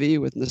heavy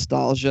with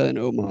nostalgia and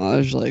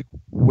homage, like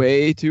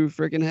way too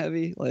freaking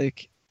heavy.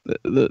 Like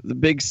the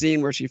big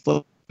scene where she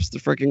flips the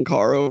freaking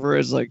car over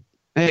is like,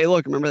 hey,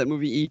 look, remember that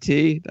movie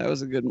E.T.? That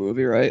was a good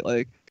movie, right?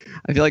 Like,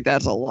 I feel like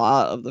that's a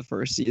lot of the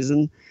first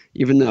season,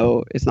 even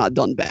though it's not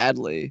done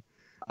badly.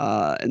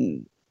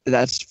 And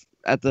that's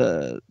at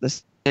the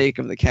sake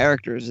of the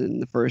characters in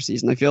the first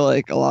season. I feel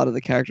like a lot of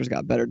the characters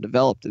got better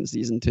developed in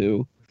season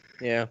 2.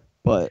 Yeah.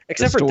 But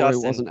except for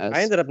Dustin.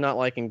 I ended up not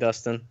liking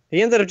Dustin.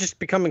 He ended up just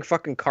becoming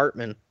fucking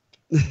Cartman.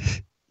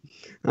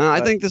 I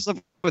think the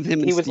stuff with him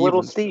and he was Steve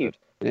little Steve.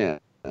 Yeah.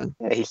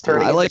 Yeah, he's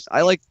turning.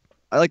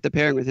 I like the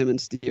pairing with him and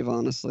Steve,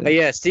 honestly.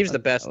 Yeah, Steve's the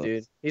best,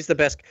 dude. He's the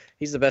best.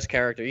 He's the best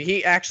character.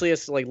 He actually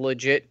has like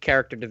legit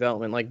character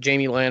development, like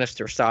Jaime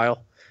Lannister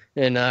style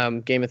in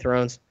Game of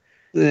Thrones.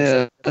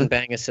 Yeah,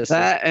 bang assistant.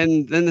 That,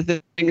 and then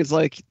the thing is,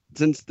 like,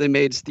 since they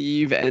made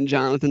Steve and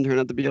Jonathan turn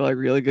out to be like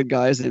really good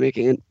guys, they make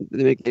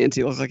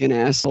Nancy look like an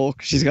asshole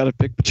because she's got to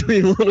pick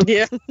between one of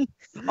them. Yeah.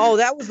 Oh,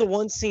 that was the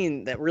one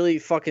scene that really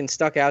fucking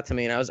stuck out to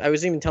me, and I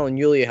was even telling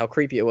Yulia how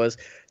creepy it was.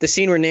 The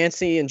scene where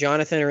Nancy and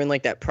Jonathan are in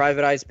like that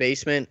privatized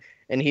basement,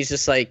 and he's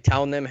just like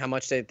telling them how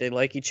much they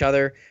like each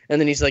other, and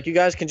then he's like, "You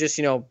guys can just,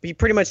 he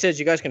pretty much says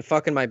you guys can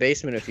fuck in my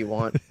basement if you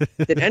want."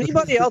 Did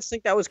anybody else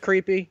think that was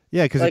creepy?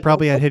 Yeah, because he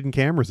probably had hidden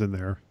cameras in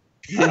there.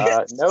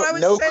 No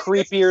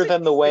creepier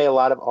than the way a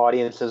lot of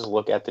audiences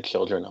look at the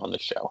children on the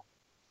show.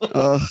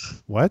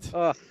 What?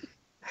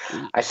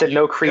 I said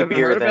no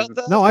creepier than.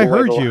 No, I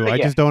heard you. I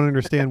just don't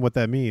understand what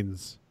that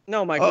means.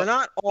 No, Mike, we're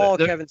not all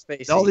Kevin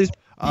Spacey. All these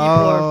people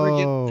are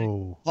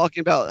freaking talking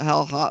about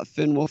how hot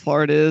Finn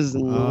Wolfhard is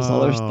and all this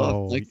other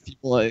stuff. Like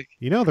people like.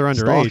 They're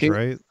underage,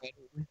 right?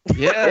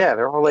 Yeah,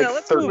 they're all like.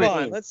 Let's 13. move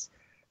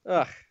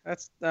on. I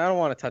don't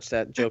want to touch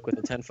that joke with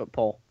a 10-foot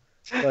pole.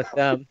 But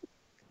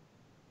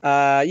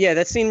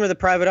that scene where the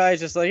private eye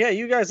is just like, yeah,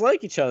 you guys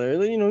like each other.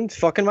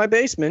 Fucking my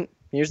basement.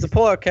 Here's the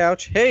pull-out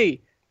couch.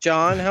 Hey,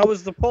 John, how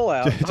was the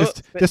pull-out?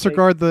 Just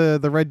disregard the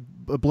red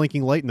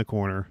blinking light in the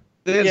corner.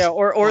 Yeah,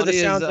 or the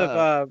sounds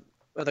of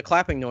the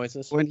clapping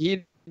noises. When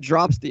he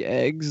drops the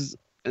eggs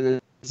and then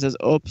it says,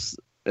 oops,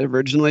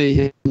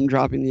 originally him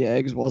dropping the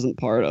eggs wasn't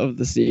part of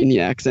the scene. He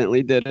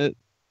accidentally did it.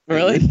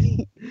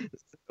 Really?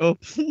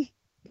 Oops.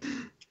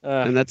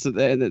 And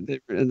they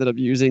ended up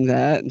using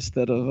that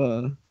instead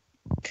of...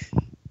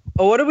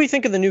 Oh, what do we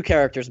think of the new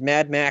characters,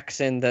 Mad Max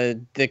and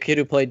the kid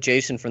who played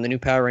Jason from the new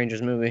Power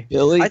Rangers movie?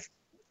 Billy?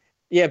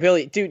 Yeah,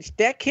 Billy. Dude,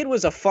 that kid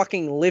was a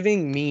fucking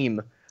living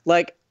meme.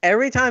 Like,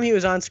 every time he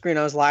was on screen,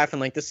 I was laughing.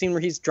 Like, the scene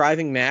where he's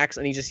driving Max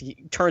and he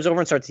turns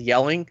over and starts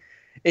yelling.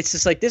 It's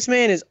just like, this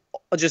man is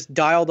just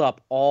dialed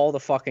up all the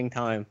fucking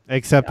time.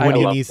 Except when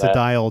he needs to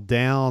dial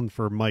down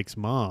for Mike's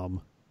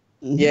mom.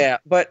 Yeah,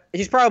 but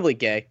he's probably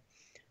gay.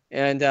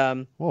 And,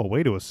 Whoa,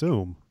 way to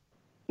assume.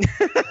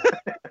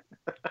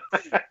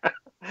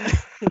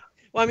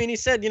 Well, I mean, he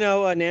said,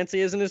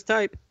 Nancy isn't his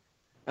type.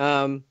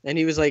 And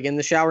he was like in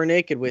the shower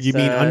naked with. You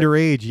mean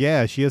underage?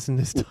 Yeah, she isn't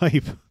his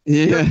type.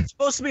 Yeah. They're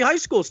supposed to be high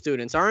school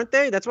students, aren't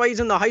they? That's why he's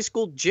in the high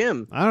school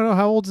gym. I don't know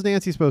how old's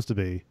Nancy supposed to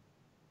be.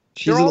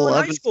 She's an all in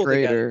high 11th school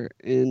grader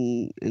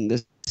in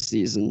this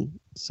season,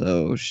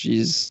 so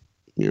she's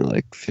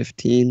like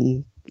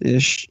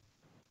 15-ish.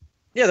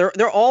 Yeah,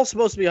 they're all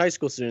supposed to be high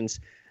school students,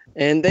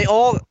 and they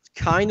all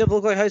kind of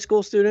look like high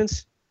school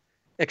students,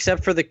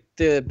 except for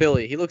the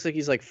Billy. He looks like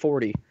he's like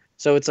 40.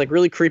 So it's like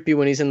really creepy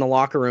when he's in the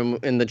locker room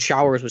in the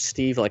showers with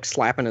Steve, like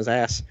slapping his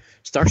ass,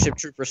 Starship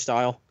Trooper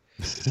style.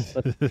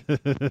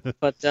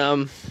 But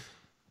oh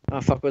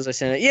fuck, what was I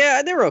saying?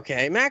 Yeah, they were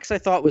okay. Max, I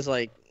thought was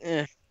like,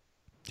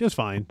 just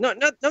fine. No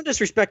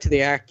disrespect to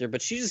the actor,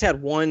 but she just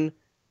had one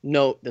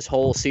note this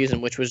whole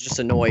season, which was just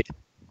annoyed.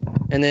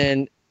 And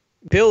then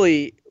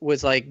Billy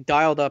was like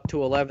dialed up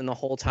to 11 the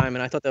whole time,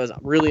 and I thought that was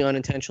really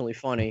unintentionally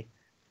funny.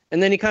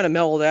 And then he kind of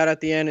mellowed out at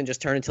the end and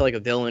just turned into like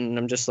a villain, and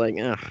I'm just like,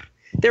 ugh.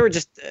 They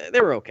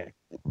were okay.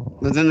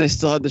 But then they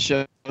still had to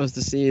show us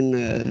the scene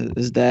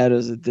his dad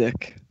was a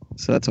dick,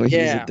 so that's why he's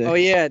a dick. Oh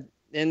yeah,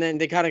 and then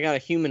they kind of got to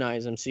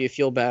humanize him, so you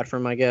feel bad for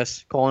him, I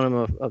guess, calling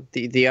him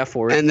the F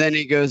word. And then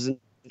he goes and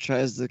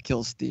tries to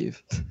kill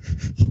Steve.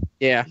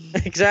 Yeah,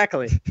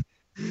 exactly.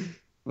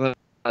 But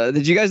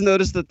did you guys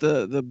notice that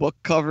the book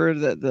cover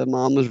that the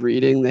mom was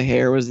reading, the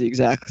hair was the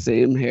exact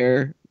same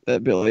hair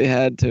that Billy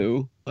had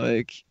too?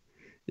 Like,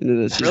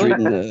 that she's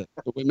reading the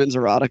women's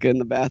erotica in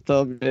the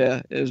bathtub.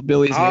 Yeah, it was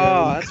Billy's hair.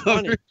 Oh, that's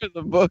funny. For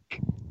the book.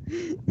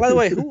 By the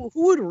way, who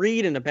would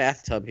read in a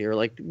bathtub here?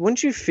 Like,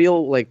 wouldn't you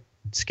feel like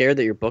scared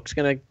that your book's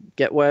gonna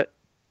get wet?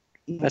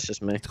 That's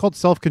just me. It's called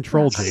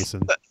self-control,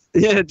 Jason.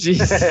 Yeah,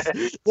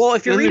 jeez. Well,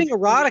 if you're reading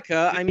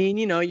erotica, I mean,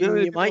 you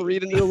might be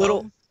a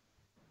little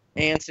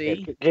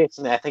antsy.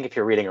 Jason, I think if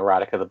you're reading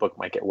erotica, the book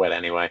might get wet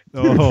anyway.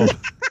 Oh.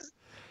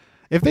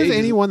 If there's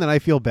anyone that I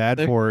feel bad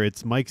for,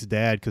 it's Mike's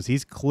dad, because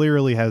he's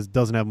clearly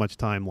doesn't have much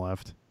time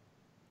left.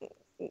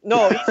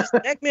 No,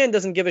 Eggman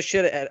doesn't give a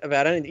shit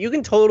about anything. You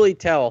can totally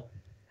tell,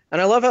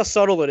 and I love how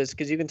subtle it is,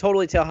 because you can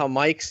totally tell how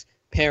Mike's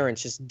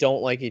parents just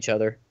don't like each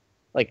other,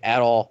 like at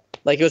all.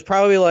 Like it was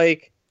probably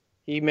like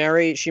she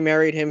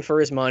married him for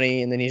his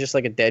money, and then he's just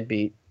like a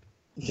deadbeat,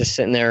 just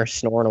sitting there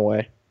snoring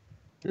away.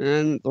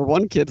 And their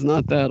one kid's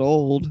not that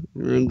old.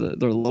 And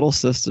their little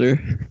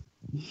sister.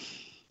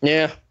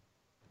 Yeah.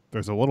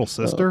 There's a little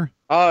sister?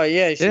 Oh,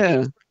 yeah.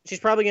 She's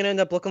probably going to end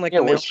up looking like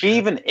a was she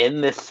even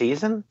in this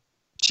season?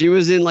 She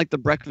was in, like, the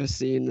breakfast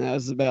scene. That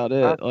was about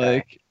it. Okay.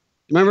 Like,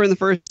 remember in the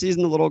first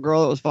season, the little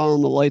girl that was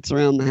following the lights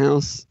around the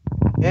house?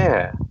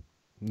 Yeah.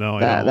 No, I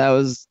don't.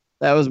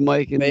 That was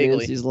Mike and Vaguely.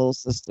 Nancy's little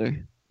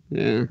sister.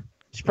 Yeah.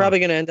 She's probably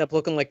going to end up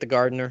looking like the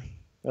gardener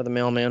or the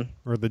mailman.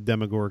 Or the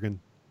Demogorgon.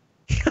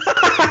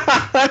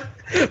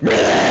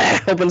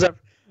 Opens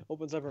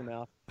up her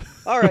mouth.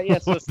 All right, yeah,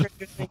 so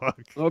Fuck.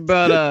 What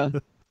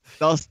about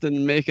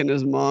Dustin making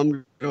his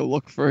mom go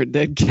look for a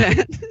dead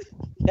cat?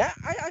 Yeah,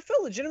 I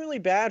felt legitimately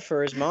bad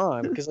for his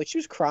mom because like she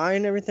was crying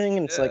and everything,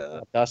 and it's like,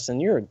 oh, Dustin,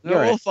 you're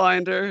we'll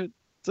find her.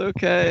 It's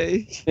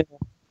okay.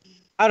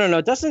 I don't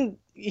know. Dustin,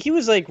 he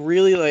was like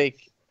really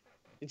like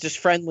just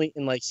friendly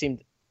and like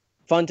seemed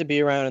fun to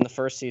be around in the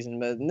first season,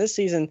 but in this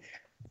season,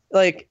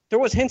 like there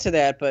was hints of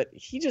that, but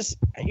he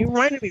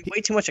reminded me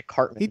way too much of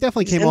Cartman. He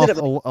definitely came off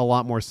a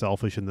lot more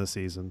selfish in this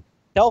season.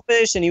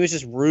 Selfish, and he was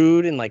just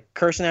rude and like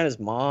cursing at his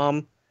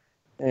mom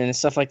and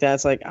stuff like that.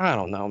 It's like, I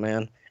don't know,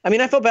 man. I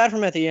mean, I felt bad for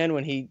him at the end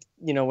when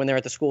when they're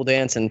at the school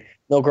dance and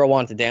no girl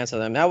wanted to dance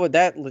with him. I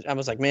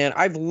was like, man,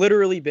 I've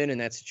literally been in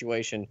that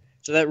situation.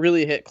 So that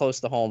really hit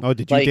close to home. Oh,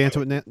 did you dance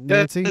with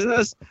Nancy?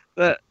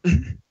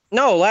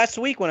 No, last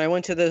week when I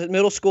went to the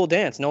middle school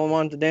dance, no one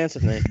wanted to dance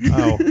with me.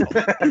 Oh.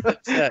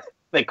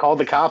 They called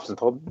the cops and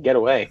told them to get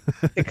away.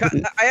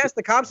 I asked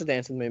the cops to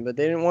dance with me, but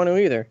they didn't want to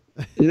either.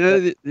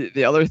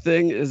 The other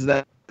thing is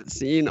that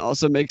scene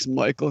also makes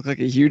Mike look like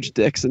a huge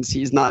dick since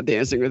he's not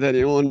dancing with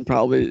anyone.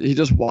 Probably he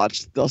just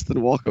watched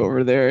Dustin walk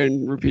over there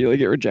and repeatedly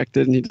get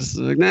rejected, and he just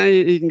was like, nah,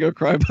 he can go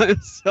cry by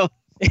himself.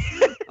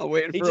 I'll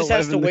wait for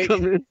 11 to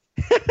come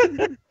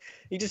in.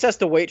 He just has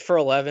to wait for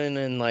 11,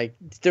 and like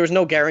there was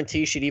no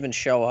guarantee she'd even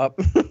show up.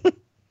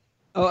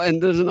 Oh,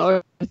 and there's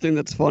another thing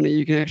that's funny.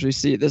 You can actually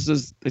see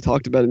they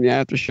talked about it in the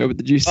after show, but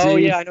did you see? Oh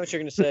yeah, I know what you're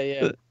gonna say.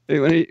 Yeah.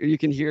 When you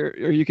can hear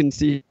or you can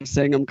see him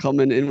saying "I'm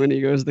coming" in when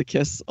he goes to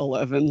kiss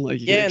 11. Like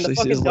and the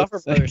fucking Duffer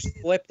Brothers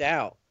flipped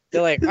out.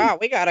 They're like, "Oh,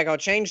 we gotta go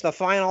change the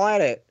final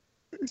edit."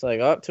 It's like,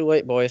 "Oh, too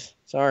late, boys.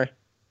 Sorry."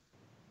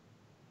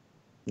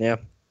 Yeah.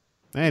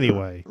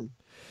 Anyway.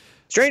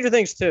 Stranger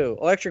Things 2,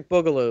 Electric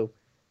Boogaloo,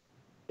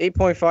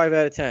 8.5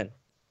 out of 10.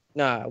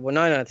 Nah, well,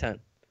 9 out of 10.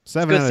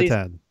 7 out of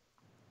 10.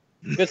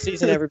 Good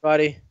season,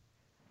 everybody.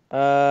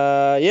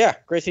 Yeah,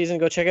 great season.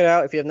 Go check it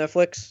out if you have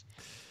Netflix.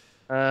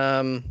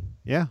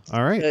 Yeah,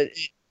 all right.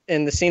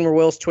 And the scene where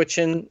Will's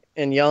twitching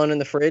and yelling in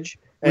the fridge,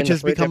 which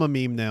has become a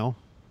meme now.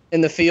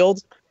 In the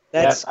field.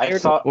 That's I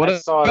saw. What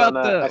about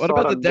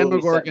the Demogorgon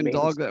Demogorgon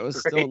dog that was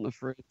still in the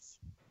fridge?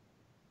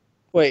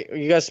 Wait,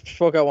 you guys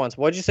spoke out once.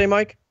 What'd you say,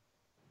 Mike?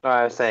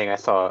 I was saying I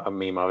saw a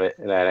meme of it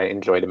that I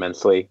enjoyed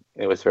immensely.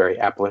 It was very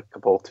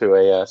applicable to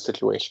a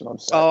situation on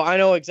set. Oh, I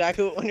know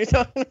exactly what one you're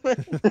talking about.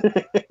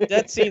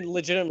 That scene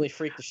legitimately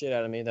freaked the shit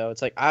out of me, though.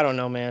 It's like, I don't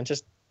know, man.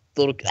 Just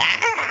little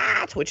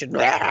twitching.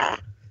 I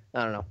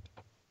don't know.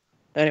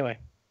 Anyway,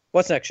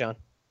 what's next, Sean?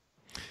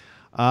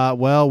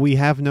 Well, we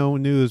have no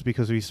news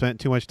because we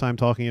spent too much time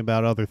talking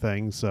about other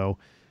things. So,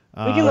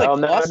 We can, like, well,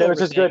 no gloss over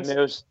news is good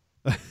things.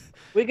 news.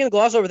 We can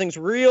gloss over things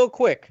real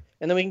quick,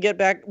 and then we can get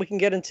back. We can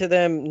get into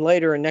them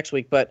later and next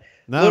week. But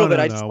a little bit.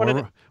 I just wanted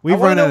to. We've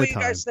run out of you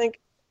time. guys think.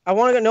 I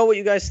want to know what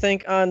you guys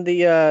think on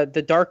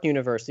the Dark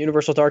Universe, the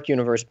Universal Dark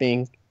Universe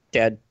being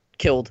dead,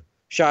 killed,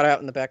 shot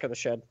out in the back of the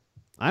shed.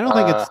 I don't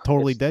think it's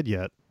totally dead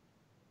yet.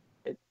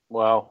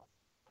 Well,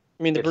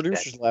 I mean, the it's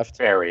producers dead. left.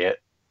 Bury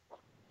it.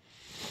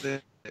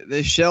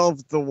 They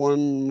shelved the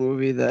one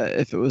movie that,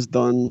 if it was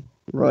done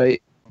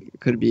right,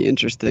 could be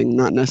interesting.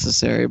 Not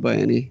necessary by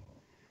any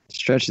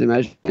stretch of the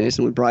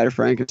imagination with Bride of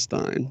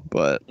Frankenstein,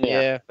 but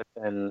Yeah. But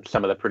then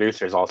some of the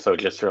producers also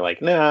just are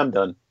like, nah, I'm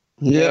done.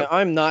 Yeah,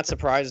 I'm not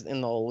surprised in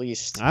the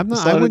least. I'm not.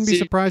 still I haven't wouldn't be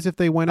seen- surprised if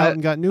they went out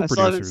and got new I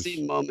still haven't producers.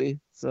 seen Mummy,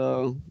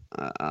 so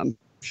I'm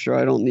sure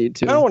I don't need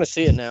to. I don't want to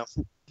see it now,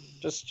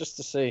 just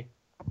to see.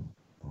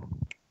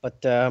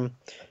 But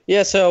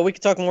yeah, so we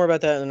could talk more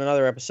about that in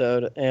another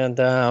episode,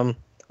 and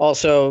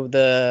also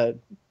the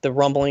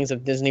rumblings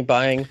of Disney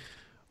buying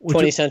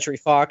 20th Century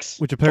Fox,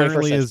 which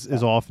apparently 21st is Century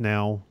Fox, off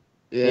now.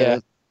 Yeah.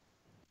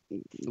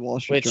 The Wall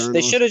Street which Journal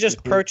they should have just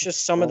is-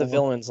 purchased some of the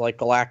villains like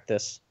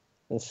Galactus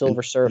and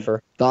Silver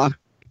Surfer,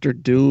 Doctor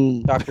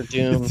Doom. Doctor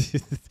Doom,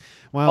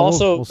 Well,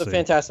 also we'll the see.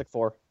 Fantastic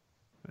Four.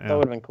 Yeah. That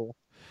would have been cool.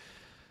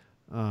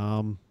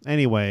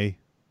 Anyway,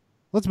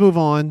 let's move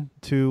on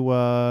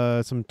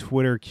to some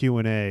Twitter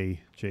Q&A,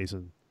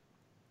 Jason.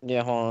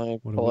 Yeah, hold on, let me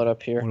What do pull we- it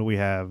up here. What do we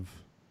have?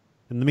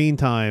 In the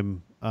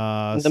meantime,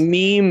 The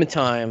meme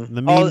time.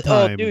 The meme Oh,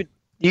 time. dude,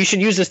 you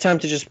should use this time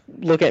to just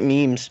look at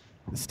memes.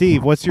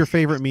 Steve, what's your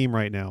favorite meme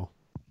right now?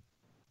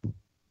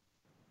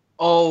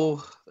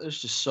 Oh, there's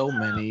just so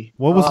many.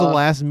 What was the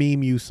last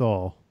meme you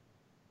saw?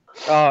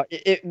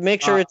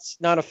 Make sure it's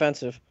not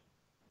offensive.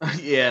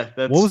 Yeah,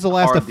 that's What was the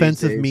last hard these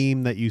offensive days.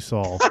 meme that you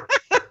saw?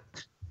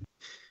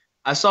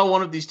 I saw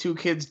one of these two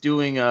kids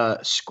doing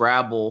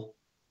Scrabble,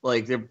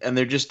 like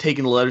they're just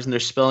taking the letters and they're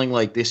spelling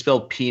like they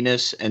spell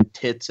penis and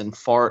tits and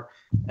fart,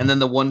 and then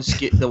the one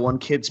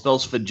kid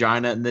spells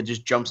vagina and then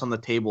just jumps on the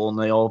table and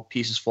they all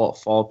pieces fall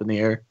up in the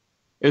air.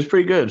 It was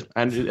pretty good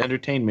and it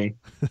entertained me.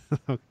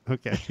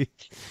 Okay.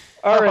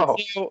 All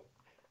right, so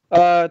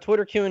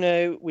Twitter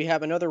Q&A, we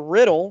have another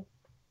riddle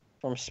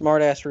from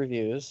Smartass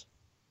Reviews,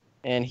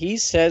 and he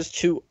says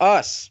to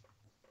us,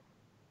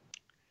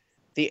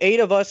 the 8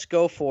 of us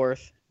go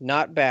forth,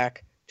 not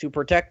back, to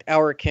protect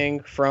our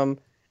king from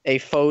a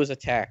foe's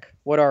attack.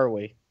 What are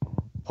we?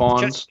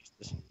 Pawns.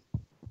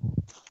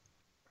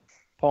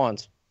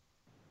 Pawns.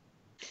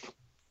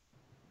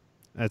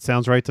 That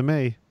sounds right to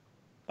me.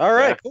 All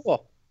right,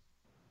 cool.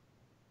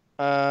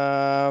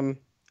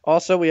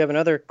 Also, we have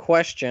another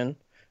question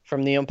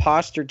from the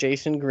imposter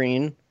Jason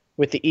Green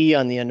with the E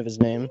on the end of his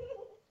name.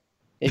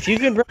 If you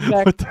could bring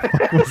back, What the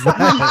fuck was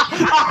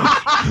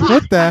that?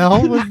 What the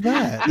hell was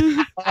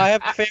that? I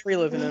have a fairy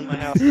living in my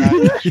house.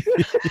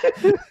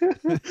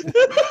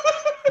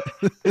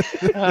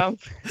 Guys.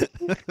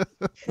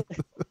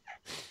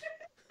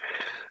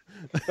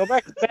 Go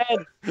back to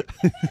bed.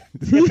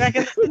 Get back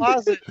in the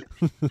closet.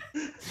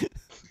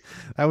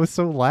 That was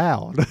so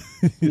loud.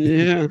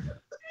 Yeah.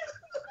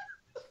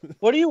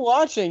 What are you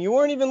watching? You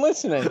weren't even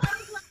listening.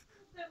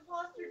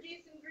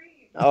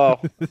 Oh,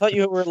 I thought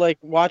you were like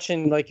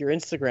watching like your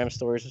Instagram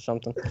stories or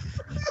something.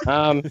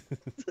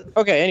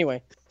 Okay,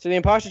 anyway. So the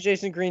imposter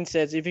Jason Green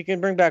says, if you can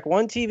bring back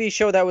one TV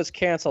show that was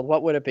canceled,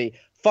 what would it be?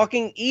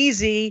 Fucking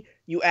easy,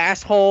 you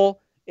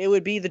asshole. It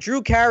would be the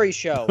Drew Carey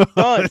Show.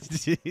 Done.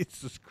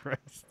 Jesus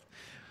Christ.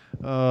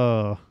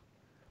 Was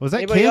that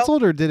Anybody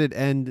canceled or did it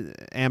end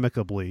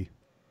amicably?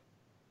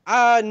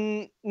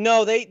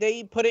 No,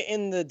 they put it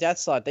in the death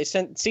slot. They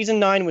sent season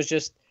 9 was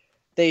just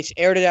they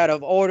aired it out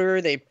of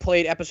order. They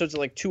played episodes at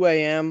like 2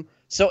 a.m.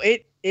 So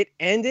it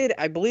ended.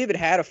 I believe it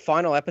had a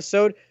final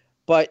episode,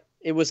 but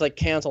it was like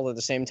canceled at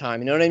the same time.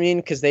 You know what I mean?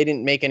 Because they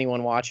didn't make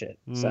anyone watch it.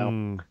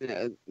 So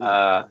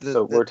Yeah,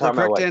 So we're talking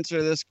the about correct like, answer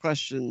to this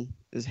question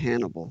is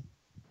Hannibal.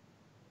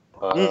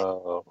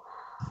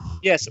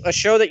 yes, a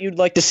show that you'd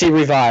like to see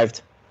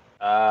revived.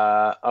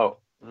 Better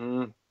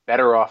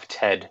Off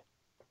Ted.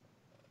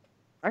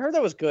 I heard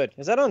that was good.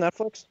 Is that on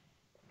Netflix?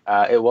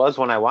 It was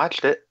when I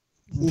watched it.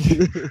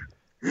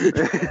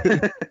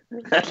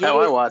 That's how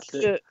I watched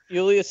it.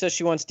 Yulia says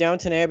she wants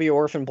Downton Abbey or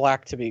Orphan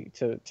Black to be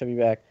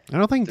back. I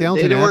don't think They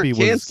Downton weren't Abbey was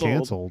canceled.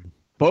 canceled.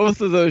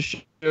 Both of those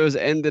shows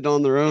ended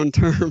on their own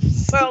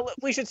terms. Well,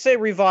 we should say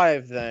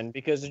revived then,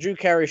 because the Drew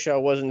Carey Show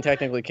wasn't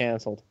technically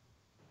canceled.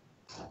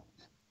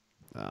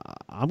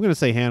 I'm going to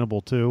say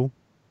Hannibal too.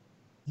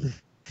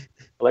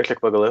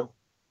 Electric Boogaloo.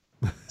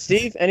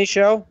 Steve, any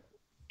show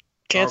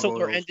canceled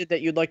or Gargoyles. ended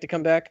that you'd like to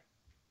come back?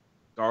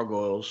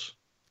 Gargoyles.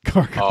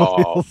 Oh,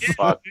 Gargoyles.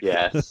 fuck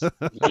yes.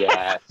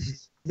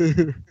 Yes.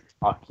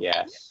 Fuck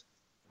yes.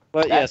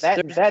 But yes,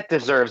 that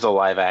deserves a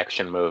live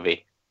action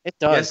movie. it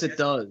does. Yes, it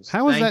does.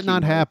 How has Thank that you,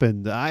 not Mike.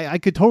 happened? I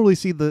could totally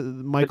see the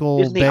Michael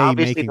Disney Bay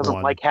obviously making doesn't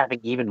one. like having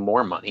even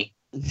more money.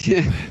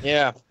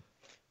 Yeah.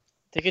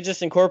 They could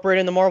just incorporate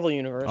it in the Marvel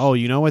universe. Oh,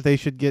 you know what? They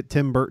should get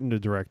Tim Burton to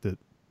direct it.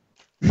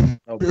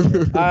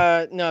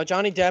 No,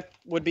 Johnny Depp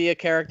would be a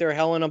character.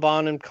 Helena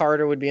Bonham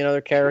Carter would be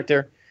another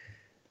character.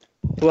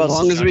 Who As else?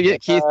 long is as we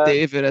get Keith Uh,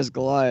 David as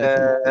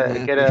Goliath.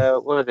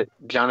 What was it?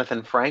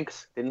 Jonathan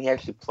Frakes? Didn't he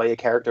actually play a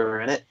character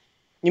in it?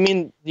 You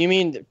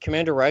mean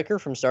Commander Riker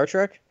from Star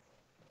Trek?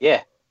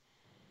 Yeah.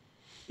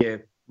 Yeah,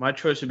 my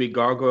choice would be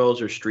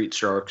Gargoyles or Street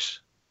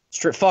Sharks.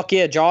 Fuck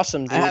yeah,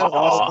 Jossum. I have a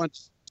Aw. bunch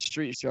of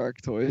Street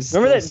Shark toys.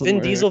 Remember that still Vin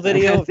somewhere. Diesel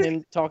video of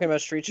him talking about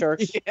Street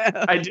Sharks?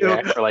 Yeah. I do.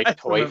 Yeah, for like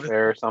Toy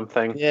Fair or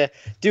something. Yeah,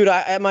 dude.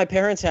 At my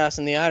parents' house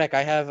in the attic,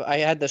 I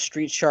had the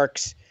Street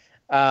Sharks,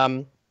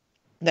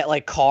 that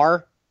like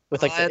car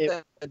with like I had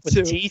the that with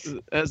too, teeth.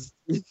 as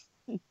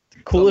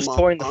coolest the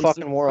toy in the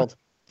monster. fucking world.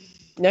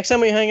 Next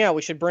time we hang out,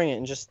 we should bring it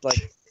and just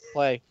like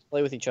play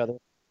with each other.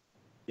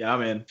 Yeah,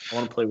 I'm in. I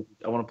want to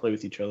play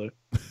with each other.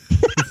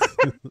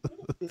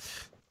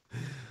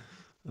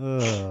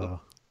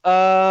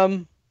 All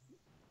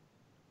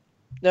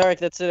right,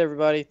 that's it,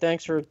 everybody.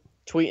 Thanks for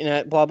tweeting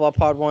at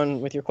BlahBlahPod1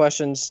 with your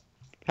questions.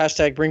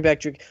 Hashtag bring back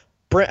Drew.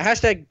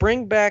 Hashtag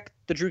bring back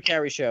the Drew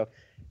Carey Show.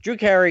 Drew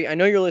Carey, I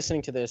know you're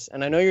listening to this,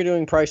 and I know you're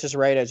doing Price is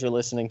Right as you're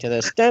listening to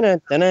this.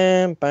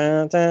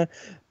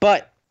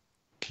 But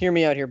hear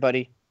me out here,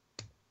 buddy.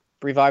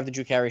 Revive the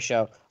Drew Carey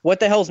Show. What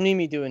the hell's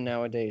Mimi doing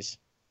nowadays?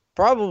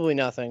 Probably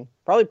nothing.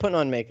 Probably putting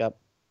on makeup.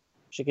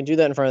 She can do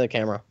that in front of the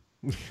camera.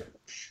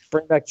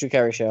 Bring back Drew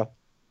Carey Show.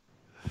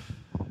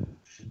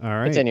 All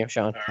right. Continue,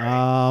 Sean.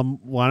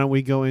 Why don't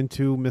we go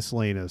into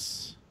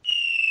miscellaneous?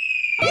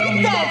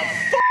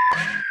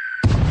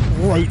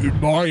 Right in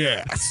my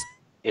ass.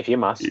 If you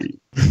must.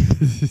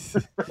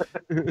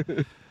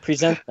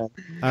 Present them.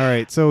 All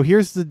right, so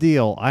here's the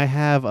deal. I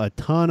have a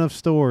ton of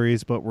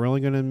stories, but we're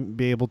only going to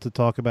be able to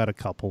talk about a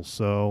couple.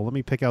 So let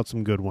me pick out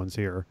some good ones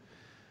here.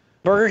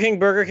 Burger King,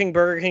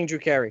 Drew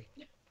Carey.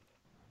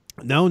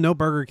 No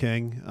Burger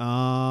King.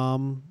 All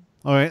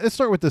right, let's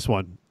start with this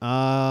one.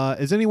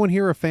 Is anyone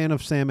here a fan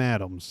of Sam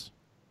Adams?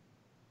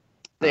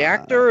 The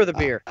actor or the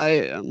beer? I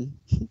am.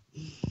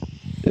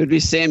 It would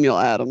be Samuel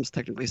Adams.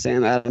 Technically,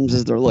 Sam Adams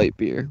is their light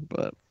beer,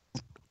 but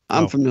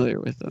I'm familiar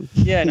with them.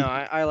 Yeah, no,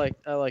 I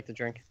like the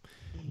drink.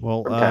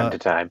 Well, From time to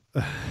time.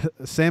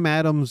 Sam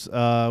Adams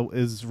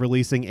is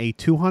releasing a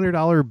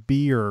 $200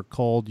 beer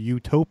called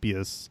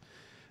Utopias,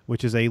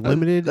 which is a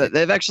limited.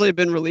 They've actually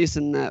been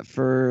releasing that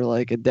for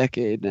like a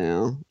decade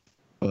now,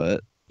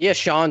 but Yeah,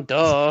 Sean,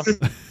 duh.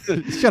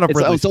 Shut up,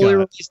 Ridley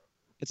Scott.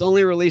 It's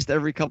only released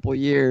every couple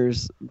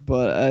years.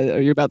 But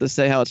are you about to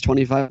say how it's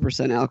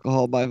 25%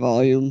 alcohol by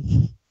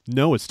volume?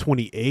 No, it's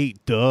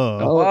 28. Duh.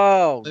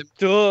 Oh,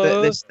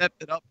 duh. They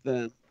stepped it up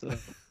then. So.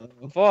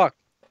 Fuck,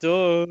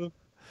 duh.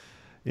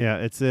 Yeah,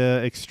 it's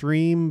a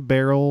extreme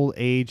barrel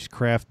aged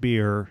craft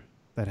beer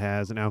that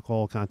has an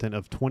alcohol content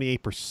of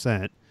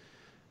 28%.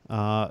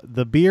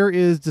 The beer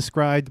is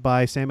described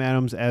by Sam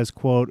Adams as,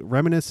 quote,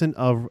 reminiscent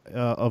of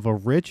a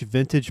rich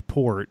vintage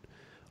port,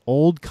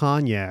 old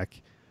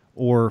cognac,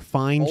 or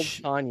fine Old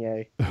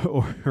Kanye.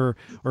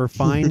 or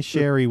fine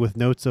sherry with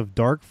notes of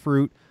dark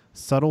fruit,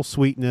 subtle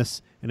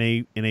sweetness, and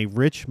a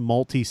rich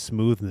malty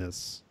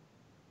smoothness.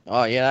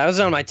 Oh yeah, that was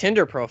on my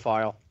Tinder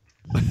profile.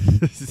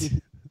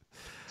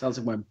 Sounds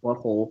like my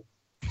butthole.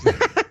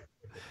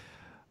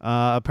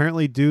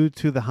 Apparently, due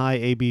to the high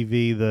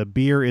ABV, the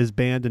beer is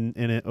banned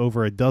in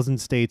over a dozen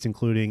states,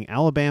 including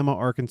Alabama,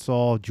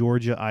 Arkansas,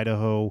 Georgia,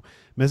 Idaho,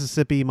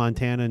 Mississippi,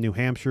 Montana, New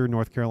Hampshire,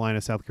 North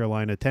Carolina, South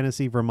Carolina,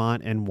 Tennessee,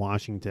 Vermont, and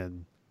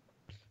Washington.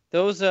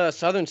 Those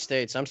southern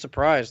states, I'm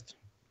surprised.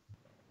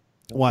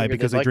 Why? figured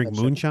Because they'd they like drink that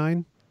shit.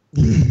 moonshine?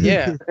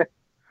 Yeah.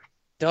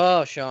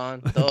 Duh, Sean.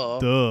 Duh.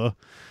 Duh.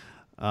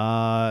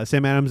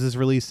 Sam Adams is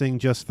releasing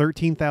just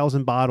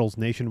 13,000 bottles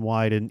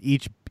nationwide, and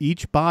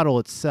each bottle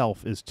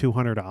itself is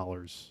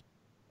 $200.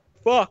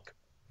 Fuck.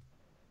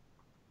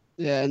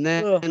 Yeah, and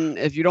then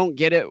if you don't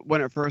get it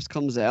when it first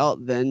comes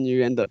out, then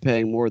you end up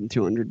paying more than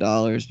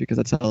 $200 because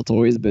that's how it's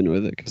always been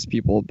with it. Because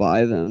people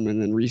buy them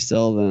and then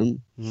resell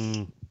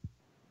them.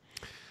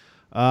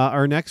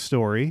 Our next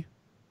story,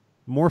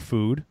 more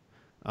food.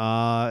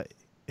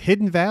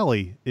 Hidden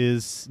Valley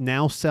is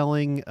now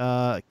selling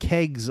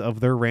kegs of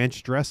their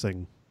ranch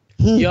dressing.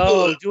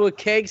 Yo, do a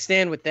keg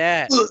stand with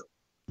that.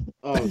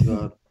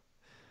 Oh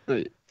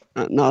god.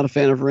 Not a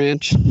fan of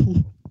ranch.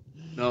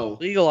 No.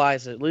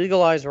 Legalize it.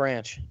 Legalize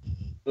ranch.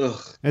 Ugh.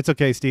 It's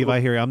okay, Steve. I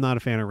hear you. I'm not a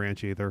fan of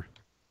ranch either.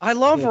 I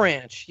love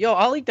ranch. Yo,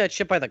 I'll eat that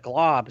shit by the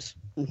globs.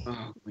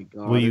 Oh my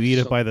god. Will you it's eat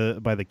so-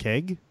 it by the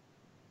keg?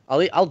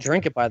 I'll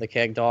drink it by the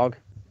keg, dog.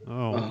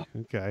 Oh,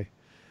 okay.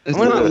 It's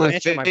I'm gonna not put my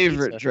ranch on my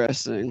favorite pizza.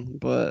 dressing,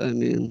 but I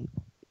mean,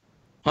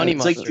 Honey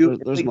It's mustard. like,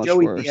 There's much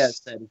Joey worse.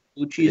 Diaz said.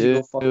 Blue cheese and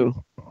go fuck.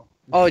 Ew.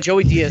 Oh,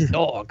 Joey Diaz,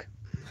 dog.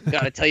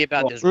 Gotta tell you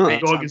about this Oh,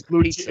 ranch Dog on is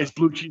blue. pizza. It's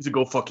blue cheese and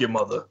go fuck your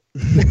mother.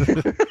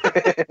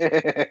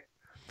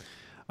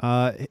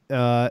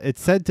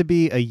 It's said to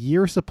be a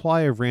year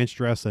supply of ranch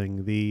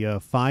dressing. The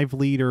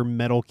 5-liter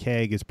metal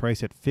keg is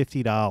priced at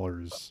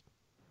 $50.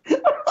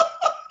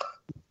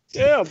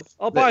 Yeah,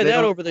 I'll buy They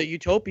that don't- over the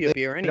Utopia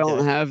beer They any don't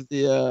day. have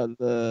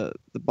the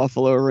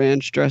Buffalo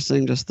Ranch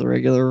dressing, just the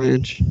regular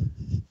ranch.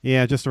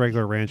 Yeah, just a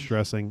regular ranch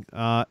dressing.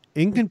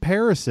 In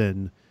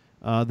comparison,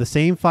 the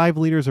same 5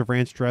 liters of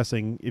ranch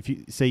dressing, if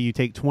you say you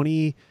take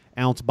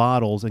 20-ounce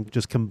bottles and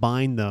just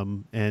combine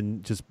them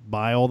and just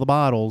buy all the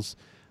bottles,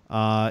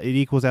 it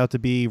equals out to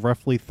be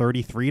roughly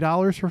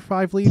 $33 for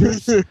 5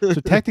 liters. So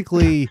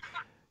technically,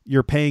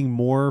 you're paying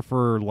more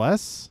for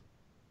less,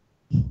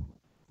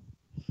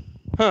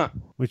 Huh.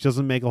 which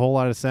doesn't make a whole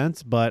lot of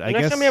sense. But I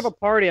Next guess time we have a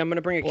party, I'm gonna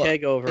bring a Well,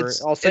 keg over.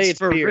 I'll say it's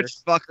for beer. rich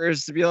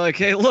fuckers to be like,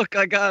 hey, look,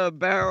 I got a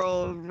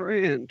barrel of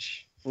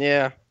ranch.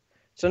 Yeah.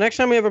 So next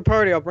time we have a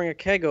party, I'll bring a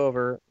keg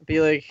over.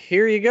 Be like,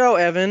 here you go,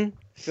 Evan.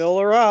 Fill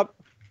her up.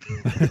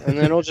 And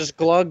then he'll just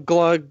glug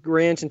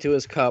ranch into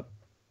his cup.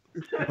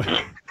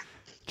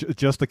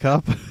 just a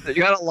cup. You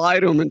gotta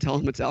lie to him and tell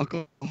him it's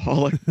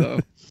alcoholic, though.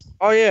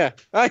 Oh yeah.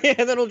 Oh yeah,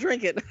 then he'll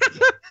drink it.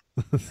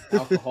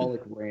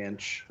 Alcoholic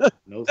ranch.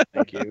 No,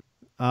 thank you.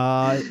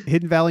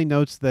 Hidden Valley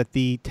notes that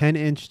the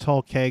 10-inch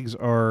tall kegs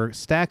are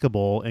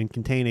stackable and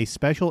contain a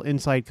special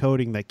inside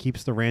coating that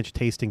keeps the ranch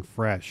tasting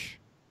fresh.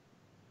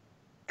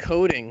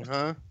 Coating,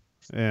 huh?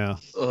 Yeah.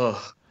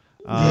 Ugh.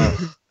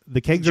 The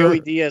kegs Joey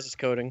are Diaz's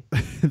coating.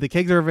 the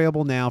kegs are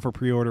available now for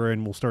pre-order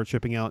and will start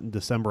shipping out in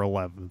December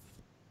 11th.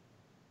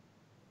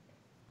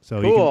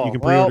 So Cool. you can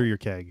Well- pre-order your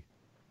keg.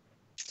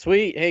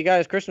 Sweet. Hey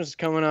guys, Christmas is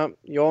coming up.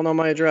 You all know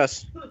my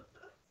address.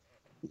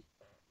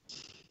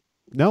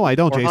 No, I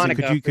don't, or Jason.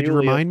 Hanukkah Could for you you, Leo.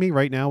 remind me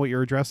right now what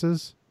your address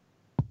is?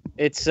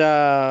 It's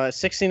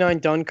 69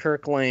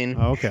 Dunkirk Lane,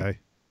 Oh, okay.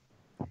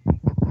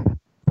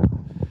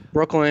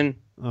 Brooklyn,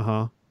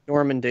 Uh-huh.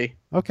 Normandy.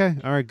 Okay.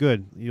 All right,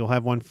 good. You'll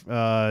have one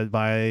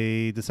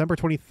by December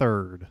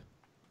 23rd.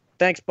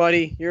 Thanks,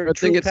 buddy. You're a Good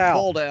thing true it's pal.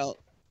 cold out.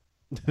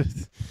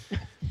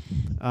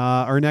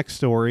 Our next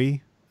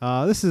story.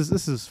 This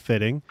is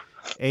fitting.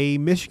 A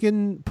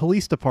Michigan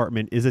police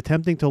department is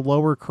attempting to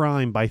lower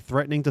crime by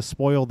threatening to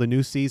spoil the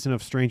new season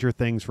of Stranger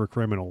Things for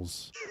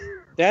criminals.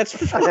 That's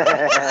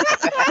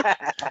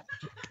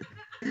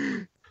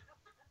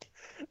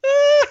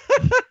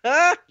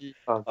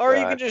Oh, or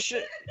you God. can just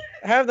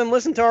have them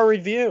listen to our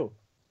review.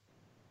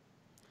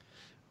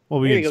 Well,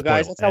 we There didn't you go,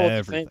 guys. spoil Let's tell what you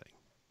everything.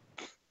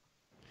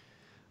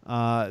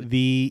 think.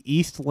 The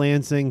East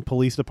Lansing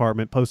Police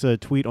Department posted a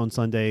tweet on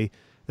Sunday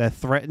that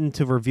threatened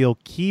to reveal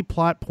key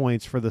plot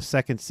points for the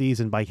second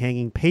season by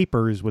hanging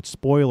papers with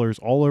spoilers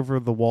all over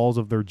the walls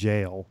of their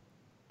jail.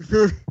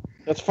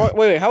 That's fun.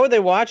 Wait, how would they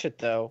watch it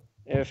though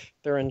if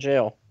they're in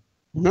jail?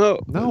 No,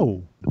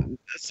 No.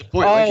 that's the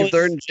point. Oh, Like if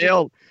they're in it's-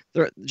 jail,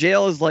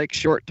 jail is like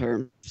short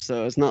term,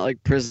 so it's not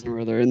like prison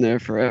where they're in there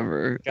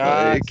forever.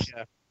 Like,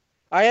 Gotcha.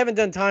 I haven't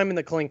done time in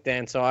the clink,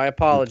 Dan, so I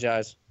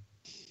apologize.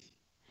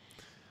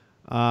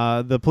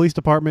 The police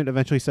department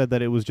eventually said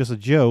that it was just a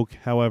joke.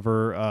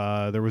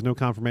 However, there was no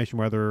confirmation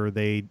whether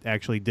they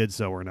actually did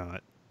so or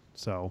not.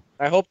 So,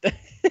 I hope that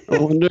I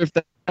wonder if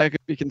that could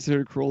be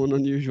considered cruel and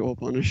unusual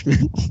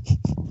punishment.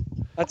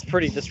 that's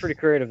pretty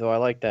creative though. I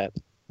like that.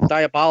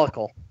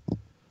 Diabolical.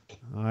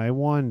 I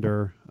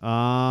wonder.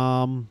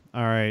 All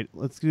right,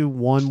 let's do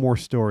one more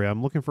story.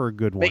 I'm looking for a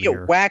good one Make it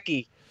here.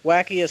 wacky.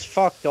 Wacky as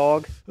fuck,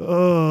 dog.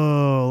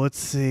 Oh, let's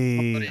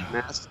see.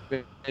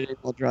 Masturbating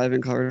while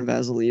driving car in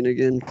Vaseline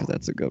again, because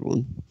that's a good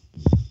one.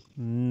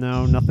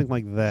 No, nothing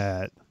like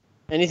that.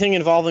 Anything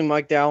involving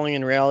Mike Dowling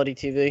in reality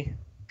TV?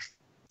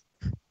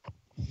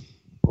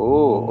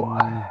 Ooh.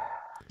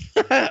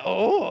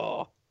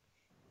 Oh.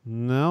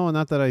 No,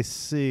 not that I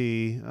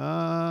see.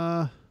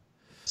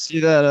 See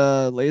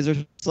that laser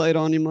sight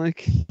on you,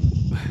 Mike?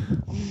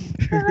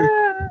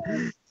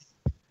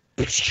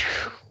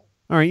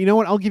 All right, you know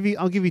what? I'll give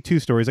you two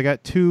stories. I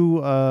got two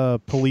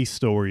police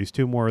stories.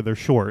 Two more. They're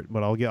short,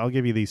 but I'll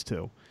give you these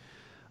two.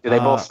 Do they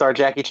both star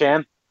Jackie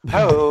Chan?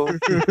 Oh.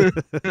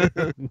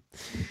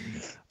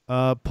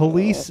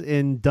 Police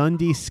in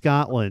Dundee,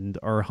 Scotland,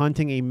 are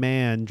hunting a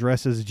man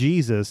dressed as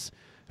Jesus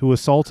who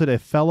assaulted a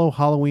fellow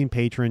Halloween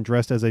patron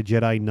dressed as a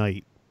Jedi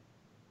Knight.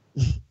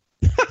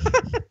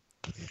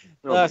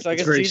 So I It's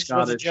guess very Jesus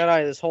was a Scottish.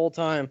 Jedi this whole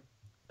time.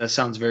 That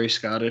sounds very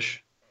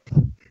Scottish.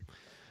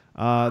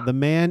 The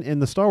man in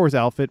the Star Wars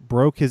outfit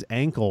broke his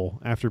ankle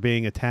after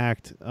being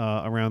attacked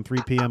around 3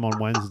 p.m. on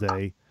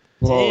Wednesday.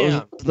 Well, it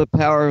Damn. was the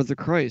power of the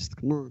Christ.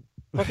 Come on.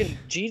 Fucking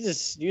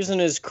Jesus using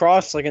his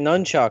cross like a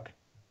nunchuck.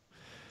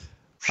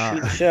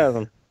 Shoot the shit out of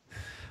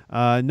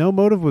him. No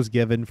motive was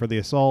given for the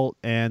assault,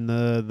 and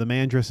the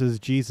man dressed as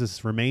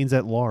Jesus remains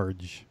at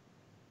large.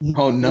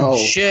 Oh no!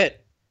 Shit.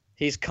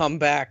 He's come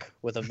back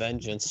with a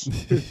vengeance.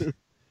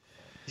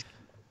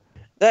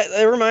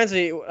 That reminds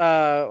me, when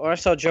I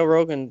saw Joe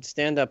Rogan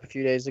stand up a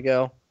few days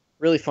ago.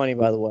 Really funny,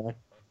 by the way.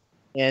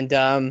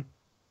 And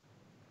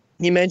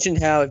he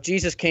mentioned how if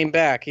Jesus came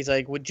back, he's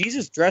like, would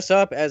Jesus dress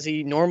up as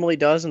he normally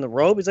does in the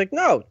robe? He's like,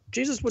 no,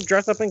 Jesus would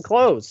dress up in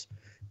clothes.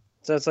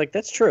 So it's like,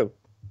 that's true.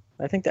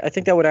 I think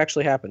that would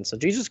actually happen. So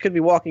Jesus could be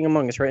walking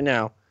among us right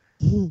now.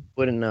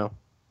 Wouldn't know.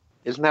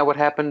 Isn't that what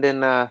happened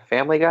in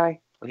Family Guy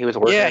when he was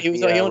working? Yeah, at he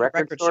was. the, He owned a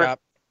record record store? shop.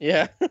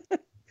 Yeah.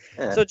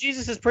 Yeah. So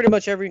Jesus is pretty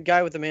much every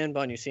guy with a man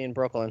bun you see in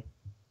Brooklyn.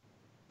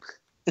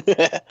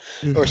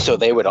 Or so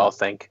they would all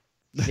think.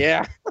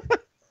 Yeah.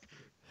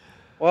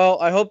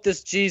 Well, I hope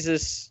this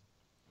Jesus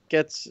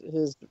gets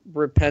his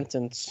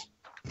repentance.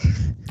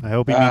 I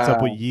hope he meets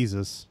up with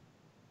Jesus.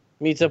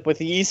 Meets up with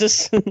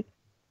Jesus.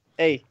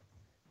 Hey,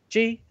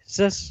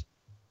 Jesus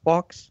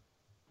walks.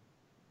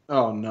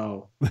 Oh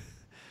no.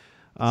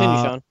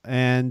 Continue, Sean.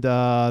 And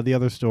the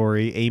other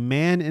story, a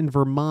man in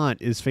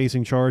Vermont is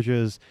facing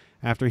charges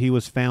after he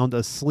was found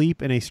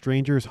asleep in a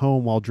stranger's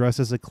home while dressed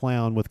as a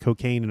clown with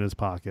cocaine in his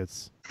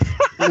pockets.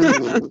 How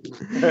did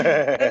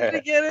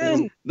he get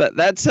in?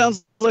 That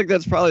sounds like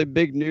that's probably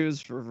big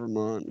news for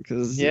Vermont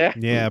because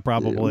Yeah,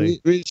 probably.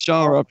 we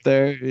Shaw are up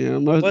there.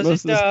 Most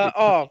Was of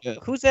it? this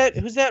Who's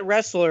that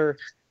wrestler?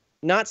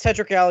 Not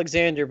Cedric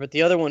Alexander, but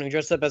the other one who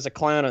dressed up as a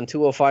clown on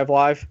 205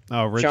 Live.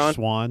 Oh, Rich Sean?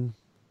 Swan.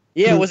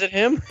 Yeah, was it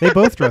him? They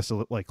both dress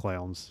like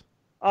clowns.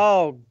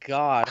 Oh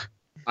God.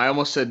 I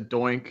almost said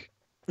doink.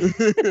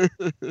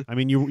 I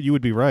mean, you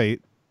would be right.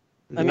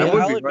 I mean, That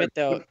would I'll be admit right.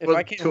 though, if But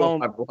I came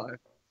home, 205 Live.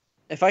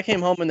 if I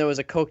came home and there was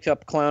a coked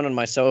up clown on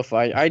my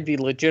sofa, I'd be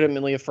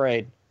legitimately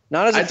afraid.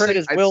 Not as afraid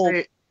as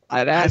Will.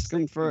 I'd ask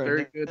him for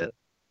very it. good.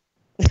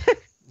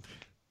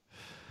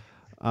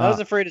 Not as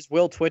afraid as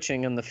Will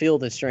twitching on the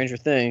field in Stranger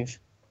Things.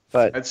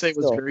 But I'd say it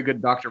was a very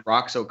good Dr.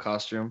 Roxo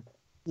costume.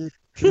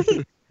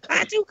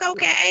 I do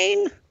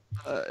cocaine.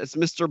 It's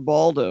Mr.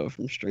 Baldo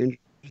from Stranger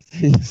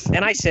Things.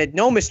 And I said,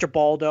 "No, Mr.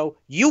 Baldo,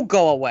 you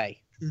go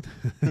away. Go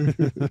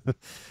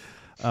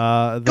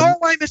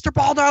away, Mr.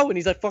 Baldo!" And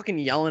he's like fucking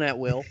yelling at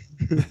Will.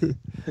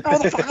 Oh,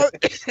 the fuck!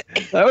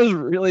 That was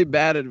really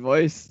bad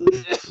advice.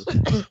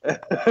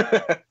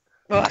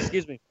 Oh,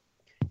 excuse me.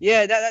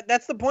 Yeah,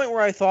 that's the point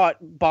where I thought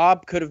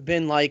Bob could have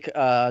been like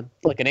an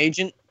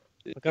agent,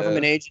 a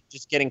government agent,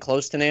 just getting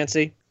close to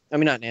Nancy. I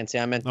mean, not Nancy.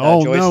 I meant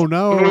Oh, Joyce. no.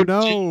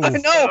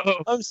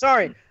 No, I'm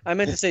sorry. I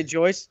meant to say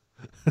Joyce.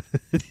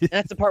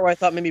 That's the part where I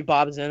thought maybe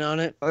Bob's in on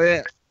it. Oh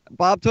yeah,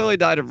 Bob totally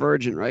died a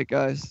virgin, right,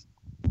 guys?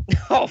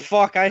 Oh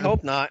fuck! I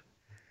hope not.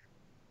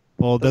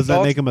 Well, does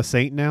that make him a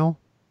saint now?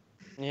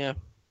 Yeah.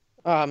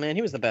 Oh man,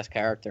 he was the best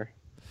character.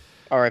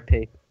 R.I.P.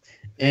 And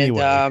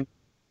Anyway.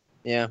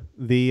 yeah.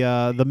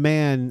 The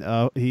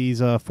man,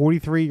 he's a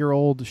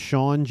 43-year-old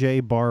Sean J.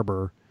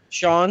 Barber.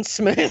 Sean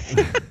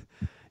Smith.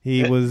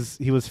 He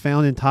was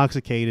found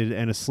intoxicated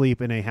and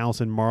asleep in a house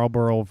in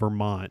Marlborough,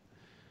 Vermont.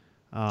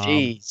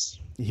 Jeez.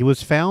 He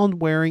was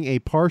found wearing a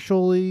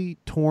partially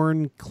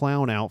torn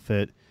clown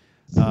outfit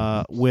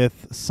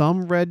with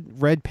some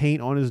red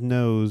paint on his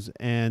nose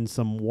and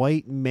some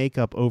white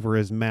makeup over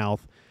his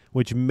mouth,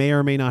 which may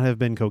or may not have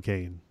been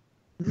cocaine.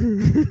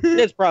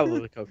 It's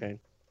probably cocaine.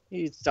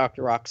 He's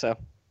Dr. Roxo.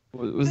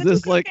 Was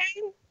this like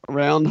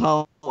around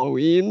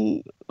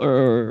Halloween,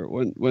 or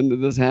when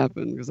did this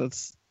happen? Because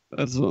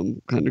that's what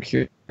I'm kind of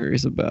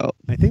curious about.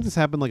 I think this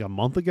happened like a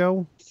month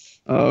ago.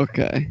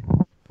 Okay.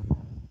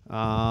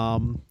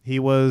 He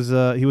was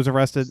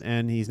arrested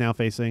and he's now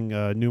facing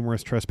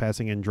numerous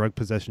trespassing and drug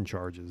possession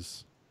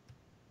charges.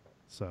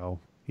 So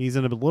he's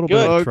in a little bit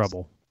of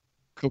trouble.